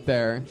giggle right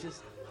there?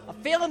 I'm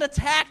feeling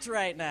attacked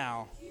right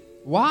now.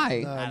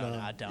 Why? I don't know.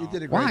 I don't. You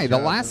did a great Why? job.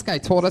 The last guy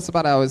told us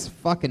about how his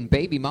fucking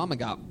baby mama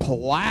got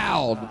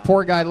plowed.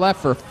 Poor guy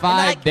left for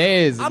 5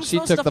 days and I'm she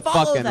supposed took to the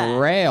follow fucking that.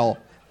 rail.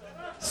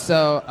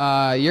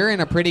 So you're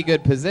in a pretty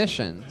good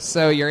position.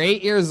 So you're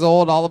 8 years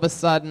old, all of a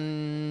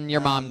sudden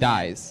your mom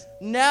dies.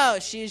 No,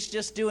 she's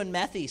just doing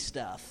methy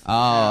stuff.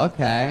 Oh,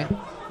 okay.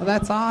 Well,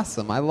 that's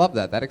awesome. I love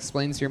that. That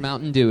explains your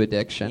Mountain Dew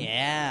addiction.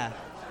 Yeah.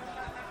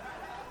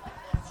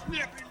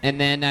 And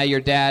then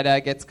your dad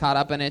gets caught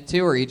up in it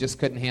too, or he just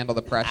couldn't handle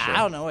the pressure? I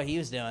don't know what he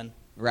was doing.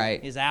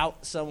 Right. He's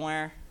out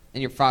somewhere.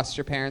 And your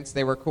foster parents,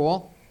 they were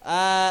cool?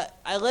 I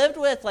lived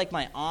with like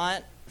my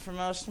aunt for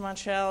most of my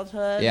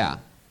childhood. Yeah.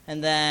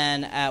 And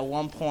then at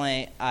one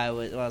point, when I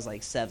was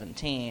like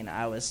 17,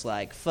 I was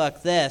like,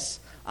 fuck this.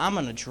 I'm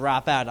going to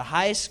drop out of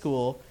high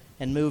school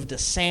and move to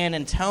San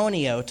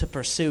Antonio to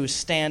pursue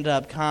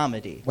stand-up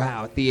comedy.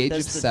 Wow, at the age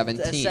of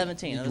 17. At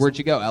 17. Where'd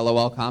you go?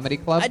 LOL Comedy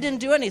Club? I didn't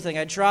do anything.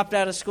 I dropped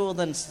out of school,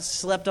 then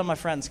slept on my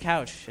friend's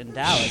couch in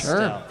Dallas. Sure.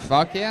 Still.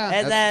 Fuck yeah.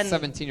 And That's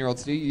then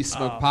 17-year-olds do. You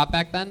smoked Oh. pot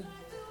back then?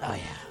 Oh, yeah.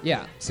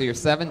 Yeah. So you're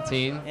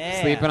 17,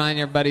 Yeah. sleeping on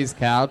your buddy's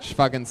couch,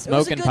 fucking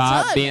smoking good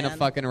pot, time, being man. a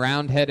fucking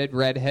round-headed,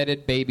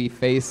 red-headed baby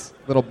face,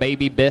 little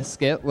baby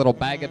biscuit, little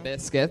bag of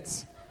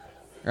biscuits.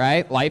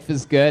 Right? Life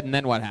is good, and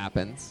then what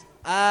happens?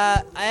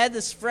 I had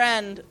this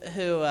friend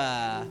who,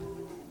 well,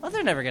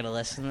 they're never going to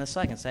listen to this,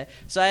 so I can say.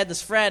 So I had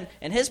this friend,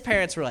 and his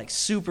parents were, like,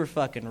 super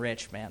fucking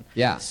rich, man.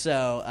 Yeah.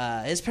 So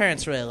his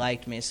parents really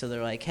liked me, so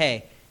they're like,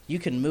 hey, you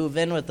can move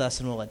in with us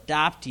and we'll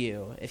adopt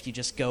you if you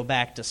just go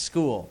back to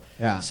school.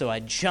 Yeah. So I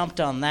jumped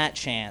on that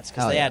chance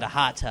because Hell they yeah. had a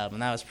hot tub,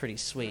 and that was pretty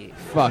sweet.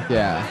 Fuck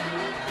yeah.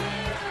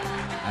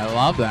 I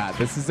love that.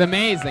 This is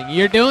amazing.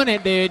 You're doing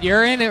it, dude.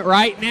 You're in it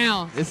right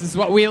now. This is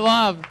what we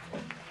love.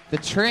 The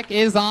trick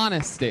is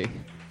honesty.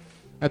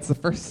 That's the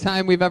first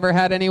time we've ever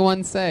had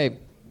anyone say,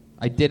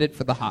 I did it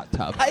for the hot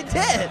tub. I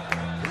did.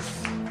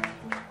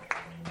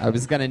 I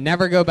was going to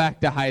never go back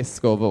to high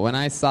school, but when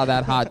I saw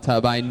that hot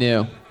tub, I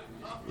knew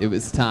it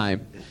was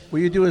time. Will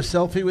you do a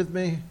selfie with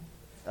me?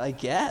 I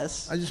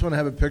guess. I just want to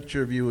have a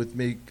picture of you with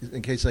me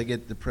in case I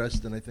get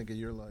depressed and I think of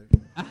your life.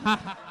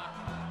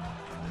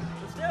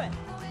 Let's do it.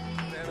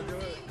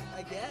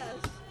 I guess.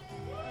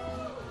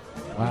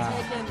 Wow.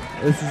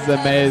 Taking This is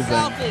amazing.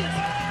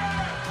 selfies.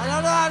 I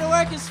don't know how to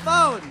work his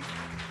phone.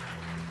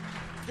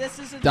 This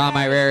is Dom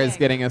Irera is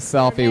getting a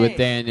selfie with me.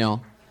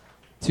 Daniel.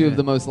 Two of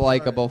the most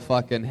likable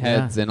fucking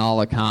heads in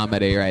all of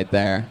comedy right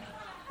there.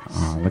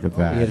 Oh, look at The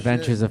that.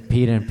 Adventures of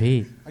Pete and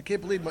Pete. I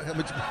can't believe how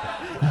much.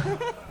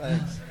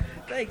 Thanks.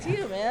 Thanks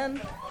you, man.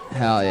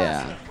 Hell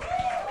yeah.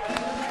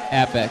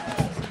 Epic.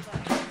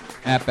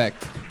 Epic.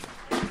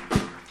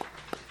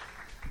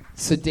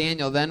 So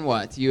Daniel, then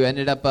what? You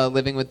ended up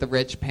living with the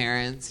rich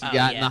parents. You Oh,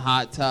 got in yeah. the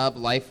hot tub.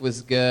 Life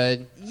was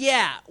good.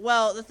 Yeah,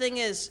 well, the thing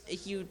is,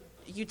 you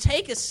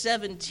take a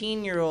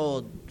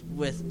 17-year-old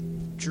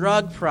with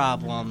drug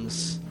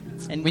problems,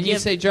 and When you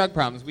say drug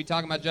problems, we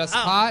talking about just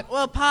pot?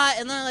 Well, pot,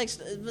 and then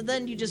but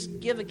then you just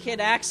give a kid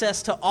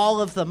access to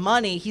all of the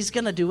money. He's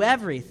gonna do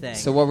everything.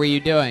 So what were you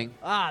doing?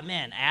 Ah,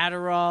 man,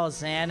 Adderall,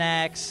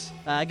 Xanax.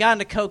 I got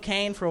into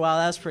cocaine for a while.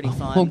 That was pretty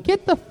fun. Oh,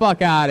 get the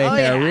fuck out of Oh,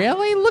 here. yeah.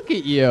 Really? Look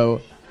at you.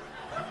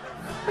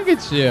 Look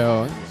at you.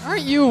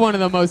 Aren't you one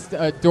of the most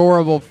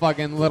adorable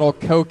fucking little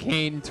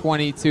cocaine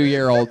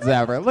 22-year-olds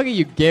ever? Look at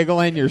you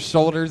giggling. Your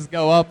shoulders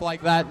go up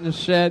like that and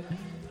shit.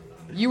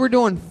 You were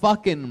doing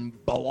fucking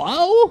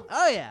blow?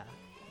 Oh, yeah.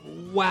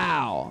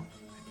 Wow.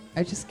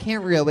 I just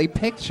can't really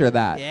picture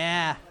that.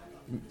 Yeah.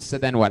 So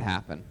then what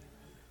happened?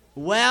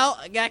 Well,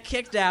 I got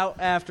kicked out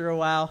after a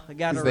while. I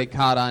got Because they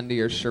caught on to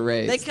your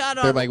charades. They caught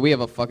They're on- like, we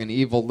have a fucking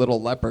evil little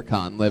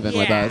leprechaun living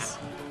with Yeah. us.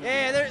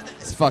 Yeah,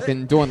 He's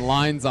fucking doing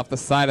lines off the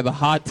side of the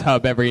hot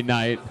tub every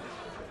night.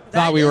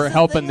 Thought we were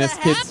helping this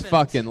kid's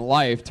fucking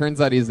life.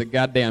 Turns out he's a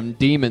goddamn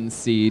demon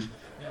seed.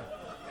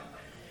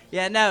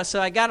 yeah, no.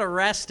 So I got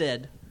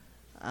arrested.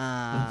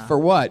 For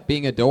what?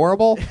 Being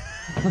adorable?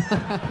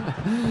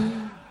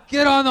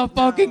 Get on the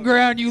fucking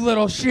ground, you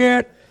little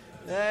shit.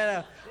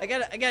 I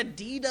got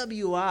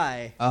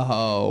DWI.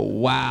 Oh,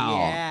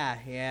 wow.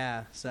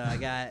 Yeah. So I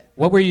got.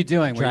 What were you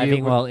doing?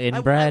 Driving while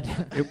inbred?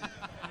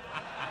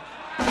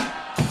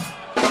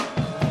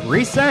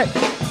 Reset.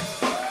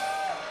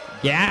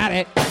 Got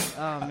it.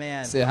 Oh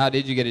man. So how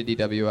did you get a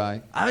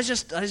DWI? I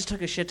just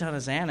took a shit ton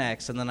of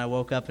Xanax and then I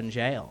woke up in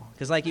jail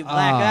because like you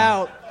black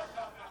out.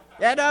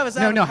 Yeah, no, I was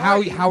out. No.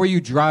 How were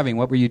you driving?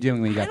 What were you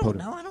doing when you got pulled?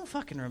 No, I don't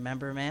fucking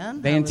remember,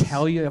 man. They didn't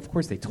tell you? Of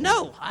course they told you.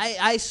 No,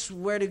 I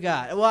swear to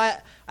God.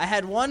 Well, I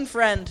had one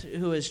friend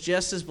who was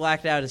just as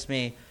blacked out as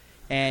me,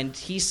 and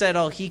he said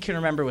all he can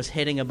remember was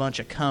hitting a bunch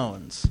of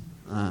cones.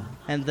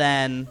 And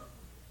then,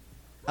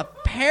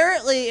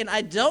 apparently, and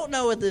I don't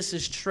know if this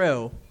is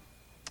true,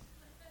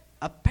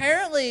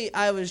 apparently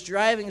I was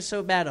driving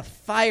so bad a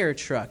fire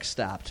truck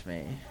stopped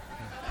me.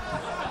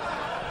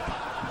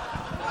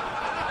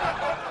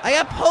 I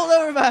got pulled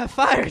over by a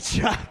fire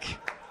truck.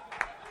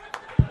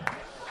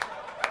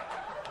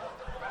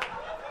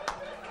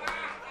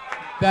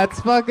 That's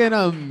fucking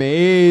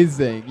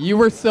amazing. You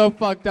were so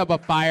fucked up, a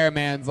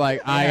fireman's like,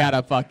 I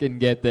gotta fucking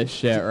get this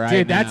shit right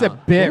Dude, now. that's a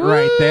bit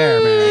right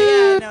there,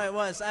 man. Yeah, no, it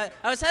was. I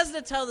was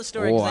hesitant to tell the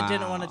story because I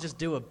didn't want to just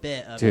do a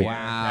bit of Dude, it.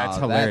 wow, that's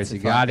hilarious. You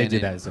gotta do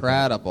that.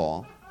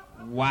 Incredible.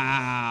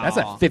 Wow. That's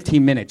a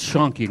 15-minute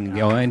chunk you can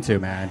go into,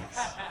 man.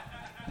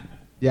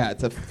 Yeah,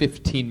 it's a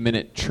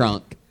 15-minute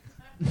trunk.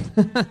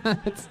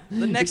 The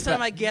next time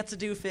I get to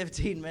do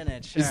 15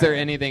 minutes. Is there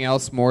anything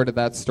else more to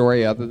that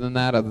story other than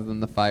that, other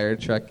than the fire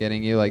truck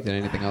getting you? Like, did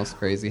anything else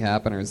crazy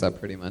happen, or is that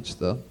pretty much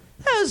the...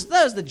 That was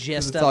the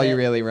gist of it. That's all you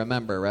really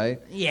remember, right?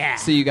 Yeah.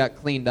 So you got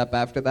cleaned up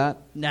after that?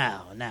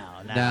 No. No?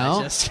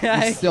 I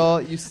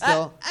You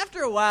still...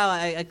 After a while,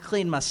 I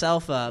cleaned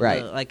myself up.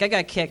 Right. Like, I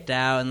got kicked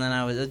out, and then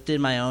I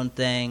did my own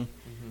thing.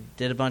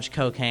 Did a bunch of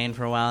cocaine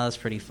for a while. That was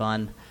pretty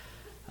fun.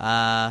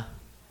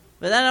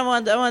 But then I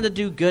wanted to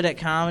do good at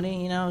comedy.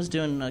 You know, I was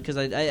doing because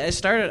I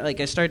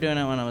started doing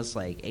it when I was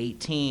like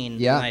 18.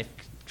 Yeah. And I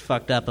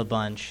fucked up a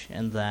bunch,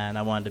 and then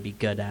I wanted to be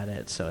good at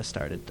it, so I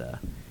started to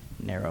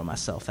narrow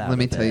myself out. Let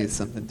me tell you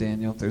something,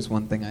 Daniel. If there's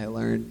one thing I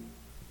learned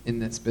in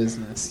this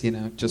business, you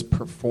know, just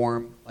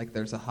perform like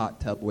there's a hot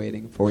tub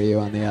waiting for you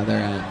on the other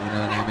end. You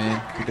know what I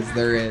mean? Because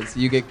there is.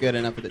 You get good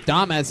enough at it.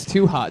 Dom has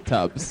 2 hot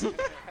tubs.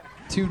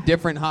 2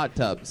 different hot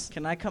tubs.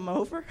 Can I come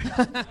over?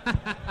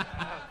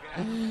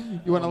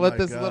 You want to let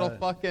this little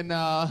fucking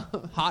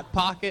hot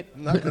pocket?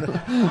 I'm not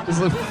gonna. You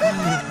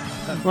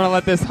want to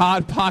let this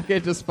hot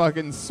pocket just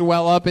fucking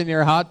swell up in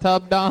your hot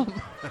tub, Dom?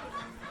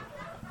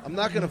 I'm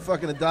not gonna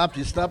fucking adopt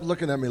you. Stop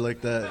looking at me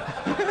like that.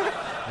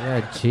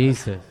 Yeah,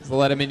 Jesus. Just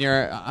let him in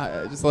your.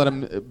 Just let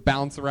him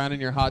bounce around in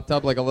your hot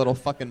tub like a little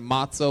fucking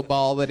matzo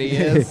ball that he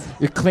is.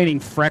 You're cleaning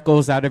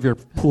freckles out of your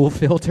pool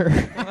filter.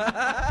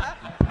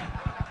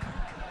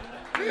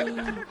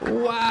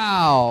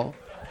 Wow.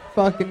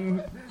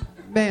 Fucking.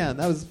 Man,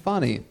 that was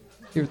funny.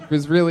 It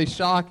was really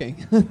shocking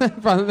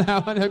from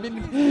that one. I mean,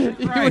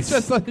 you were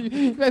just like,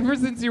 ever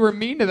since you were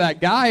mean to that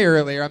guy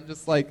earlier, I'm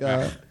just like.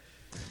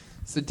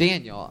 So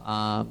Daniel,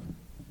 all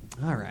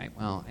right.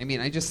 Well, I mean,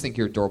 I just think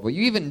you're adorable.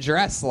 You even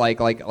dress like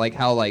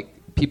how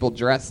like people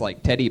dress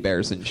like teddy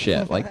bears and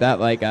shit like that.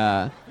 Like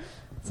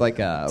it's like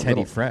a Teddy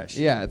little, Fresh.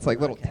 Yeah, it's like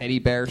little teddy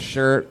bear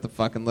shirt, the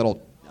fucking little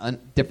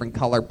different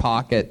color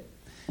pocket.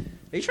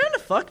 Are you trying to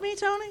fuck me,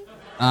 Tony?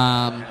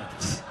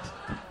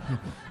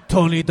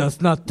 Tony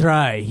does not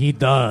try, he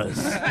does.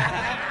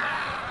 I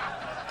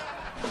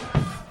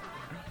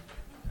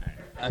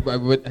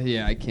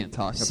can't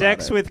talk about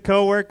Sex it. with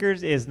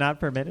coworkers is not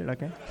permitted,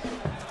 okay?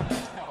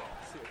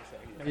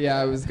 Yeah,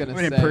 I was gonna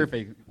say.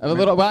 Perfect. A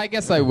little. Well, I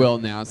guess I will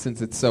now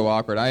since it's so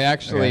awkward. I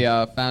actually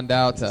found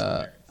out.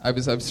 I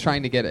was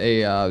trying to get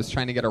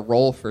a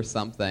role for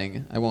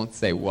something. I won't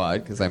say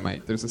what because I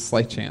might. There's a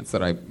slight chance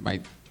that I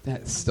might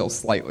still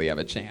slightly have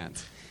a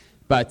chance.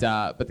 But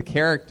the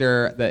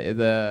character,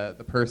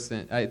 the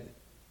person,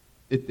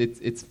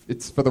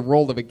 it's for the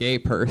role of a gay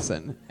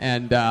person,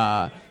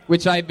 and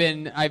which I've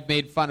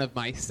made fun of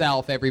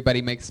myself.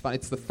 Everybody makes fun.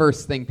 It's the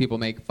first thing people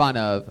make fun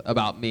of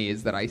about me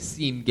is that I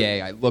seem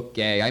gay, I look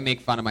gay. I make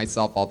fun of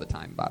myself all the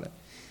time about it.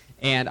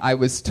 And I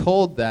was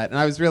told that, and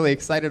I was really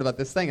excited about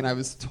this thing, and I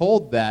was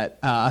told that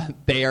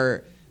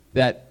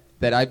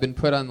that I've been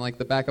put on like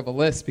the back of a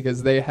list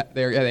because they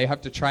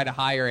have to try to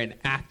hire an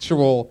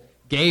actual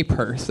gay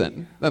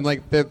person. I'm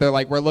like, they're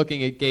like, we're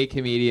looking at gay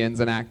comedians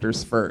and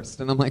actors first.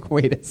 And I'm like,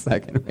 wait a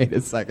second.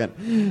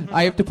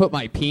 I have to put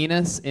my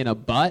penis in a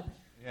butt?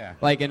 Yeah.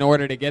 Like, in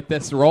order to get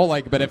this role?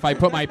 Like, but if I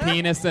put my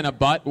penis in a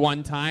butt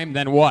one time,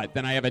 then what?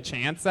 Then I have a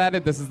chance at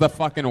it? This is the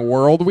fucking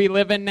world we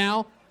live in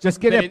now? Just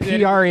get a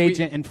PR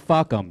agent and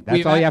fuck them.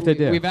 That's all you have to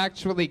do. We've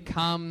actually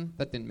come...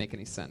 That didn't make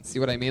any sense. See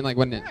what I mean? Like,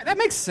 when that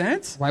makes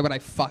sense. Why would I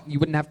fuck... You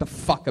wouldn't have to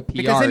fuck a PR...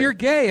 Because then you're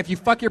gay. If you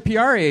fuck your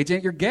PR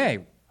agent, you're gay.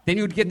 Then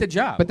you would get the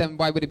job. But then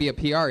why would it be a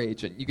PR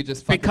agent? You could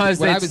just fuck because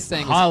what it's I was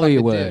saying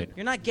Hollywood. Was fuck a dude.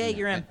 You're not gay,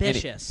 you're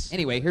ambitious.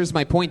 Anyway, here's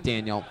my point,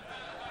 Daniel.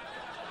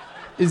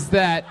 Is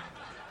that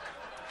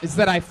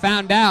I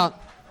found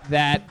out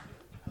that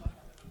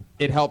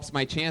it helps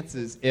my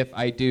chances if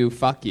I do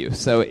fuck you.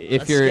 So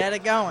if Let's you're... get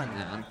it going.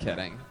 No, I'm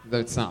kidding.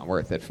 It's not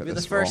worth it for You're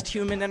this the first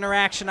role. human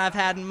interaction I've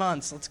had in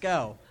months. Let's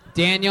go.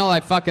 Daniel,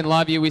 I fucking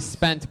love you. We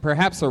spent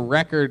perhaps a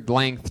record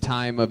length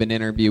time of an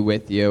interview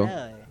with you.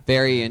 Really?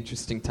 Very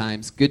interesting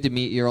times. Good to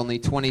meet you. You're only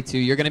 22.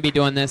 You're going to be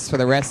doing this for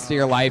the rest of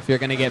your life. You're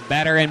going to get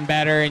better and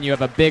better, and you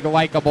have a big,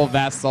 likable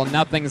vessel.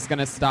 Nothing's going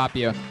to stop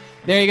you.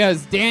 There he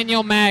goes,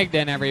 Daniel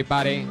Magden,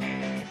 everybody.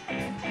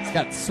 He's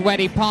got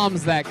sweaty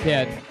palms, that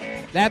kid.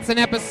 That's an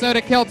episode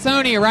of Kill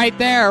Tony right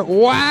there.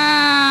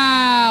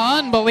 Wow!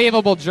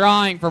 Unbelievable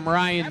drawing from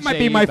Ryan That might J.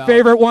 be my Bell.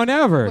 favorite one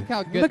ever. Look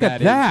how good Look that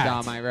at is, that.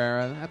 Dom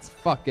Irera. That's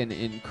fucking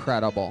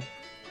incredible. Look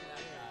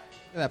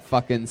at that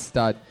fucking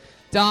stud.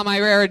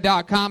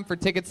 DomIrera.com for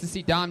tickets to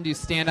see Dom do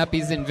stand-up.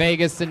 He's in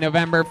Vegas in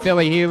November,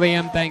 Philly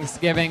Helium,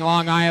 Thanksgiving,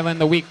 Long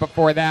Island the week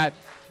before that.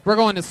 We're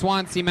going to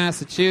Swansea,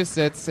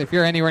 Massachusetts. If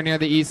you're anywhere near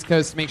the East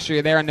Coast, make sure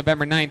you're there on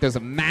November 9th. There's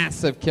a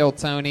massive Kill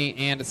Tony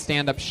and a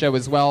stand-up show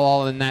as well,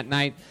 all in that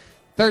night.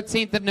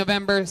 13th of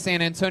November,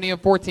 San Antonio.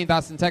 14th,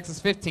 Austin, Texas.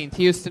 15th,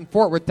 Houston.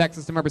 Fort Worth,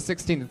 Texas, November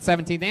 16th and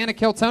 17th. And a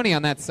Kill Tony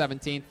on that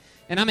 17th.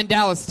 And I'm in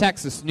Dallas,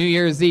 Texas, New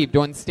Year's Eve,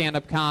 doing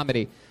stand-up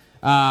comedy.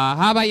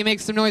 How about you make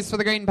some noise for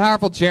the great and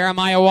powerful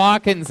Jeremiah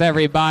Watkins,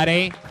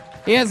 everybody?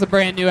 He has a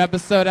brand new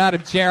episode out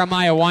of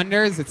Jeremiah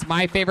Wonders. It's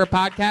my favorite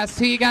podcast.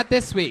 Who you got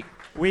this week?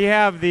 We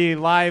have the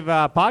live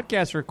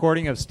podcast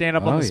recording of Stand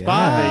Up on the Spot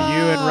that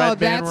you and Red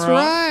Band that's were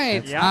on.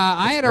 right. Yeah.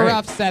 I had a great.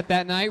 rough set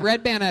that night.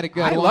 Red Band had a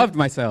good I one. loved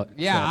myself.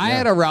 Yeah, I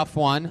had a rough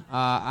one.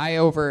 I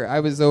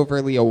was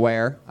overly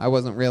aware. I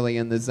wasn't really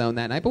in the zone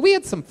that night, but we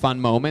had some fun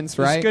moments, It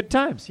was right? good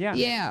times, yeah.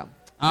 Yeah.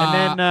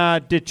 And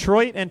then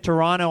Detroit and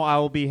Toronto, I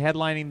will be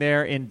headlining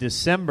there in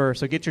December.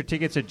 So get your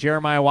tickets at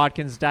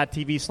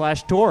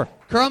jeremiahwatkins.tv/tour.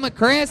 Chroma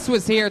Chris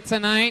was here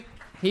tonight.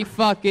 He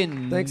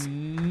fucking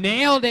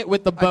nailed it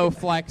with the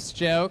Bowflex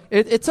joke.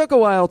 It took a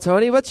while,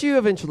 Tony, but you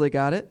eventually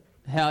got it.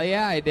 Hell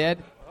yeah, I did.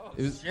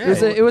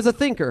 It was a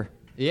thinker.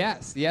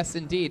 Yes,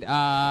 indeed.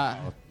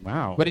 Wow.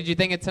 What did you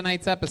think of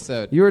tonight's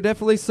episode? You were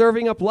definitely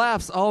serving up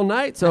laughs all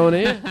night,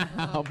 Tony.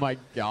 Oh my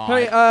god.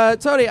 Hey,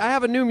 Tony, I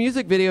have a new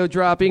music video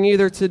dropping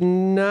either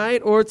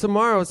tonight or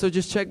tomorrow, so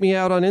just check me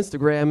out on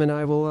Instagram and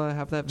I will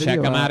have that video.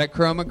 Check him out at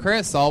Chroma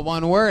Chris, all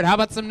one word. How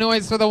about some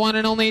noise for the one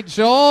and only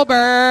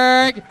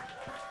Joelberg?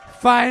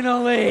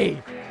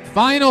 Finally!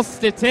 Final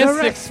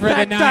statistics for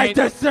the night.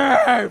 I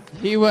deserve!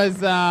 He was,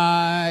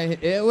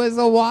 it was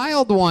a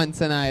wild one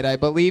tonight. I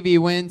believe he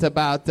wins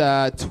about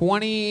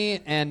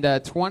 20 and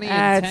 20 and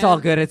 10. It's all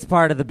good. It's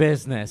part of the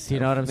business. You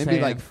know what I'm Maybe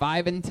saying? like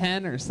 5 and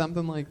 10 or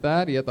something like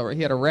that. He had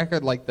a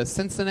record like the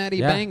Cincinnati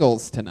Yeah.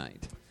 Bengals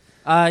tonight.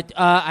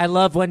 I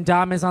love when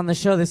Dom is on the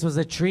show. This was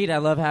a treat. I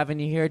love having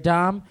you here,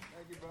 Dom.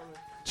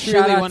 Truly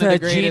Shout out one of to the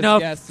greatest Gino.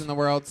 guests in the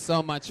world.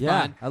 So much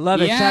Yeah, fun. I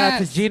love it. Shout out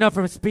to Yes. Gino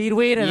from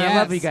Speedweed, and I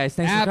love you guys.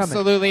 Thanks for coming.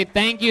 Absolutely.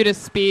 Thank you to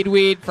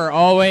Speedweed for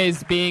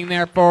always being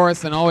there for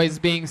us and always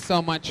being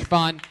so much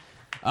fun.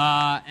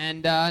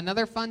 And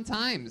another fun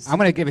times. I'm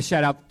going to give a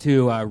shout out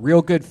to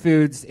Real Good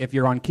Foods. If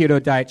you're on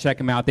keto diet, check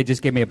them out. They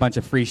just gave me a bunch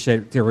of free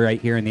shit to right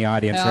here in the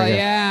audience. Hell right here.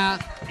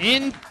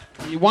 yeah.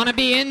 You want to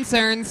be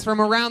interns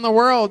from around the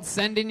world,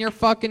 send in your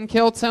fucking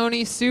Kill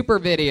Tony super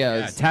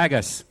videos. Yeah, tag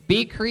us.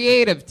 Be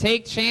creative.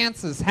 Take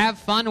chances. Have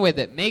fun with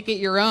it. Make it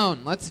your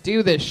own. Let's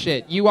do this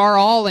shit. You are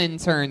all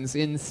interns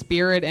in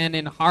spirit and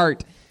in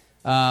heart.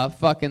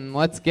 Fucking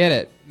let's get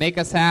it. Make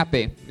us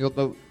happy.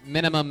 The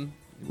minimum,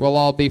 we'll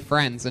all be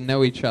friends and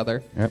know each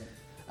other. Yep.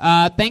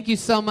 Thank you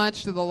so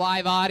much to the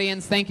live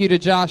audience. Thank you to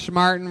Josh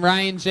Martin,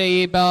 Ryan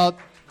J. Ebelt,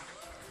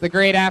 the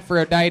great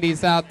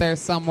Aphrodite's out there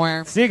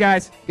somewhere. See you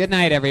guys. Good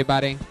night,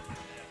 everybody.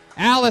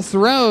 Alice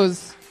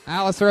Rose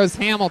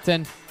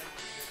Hamilton.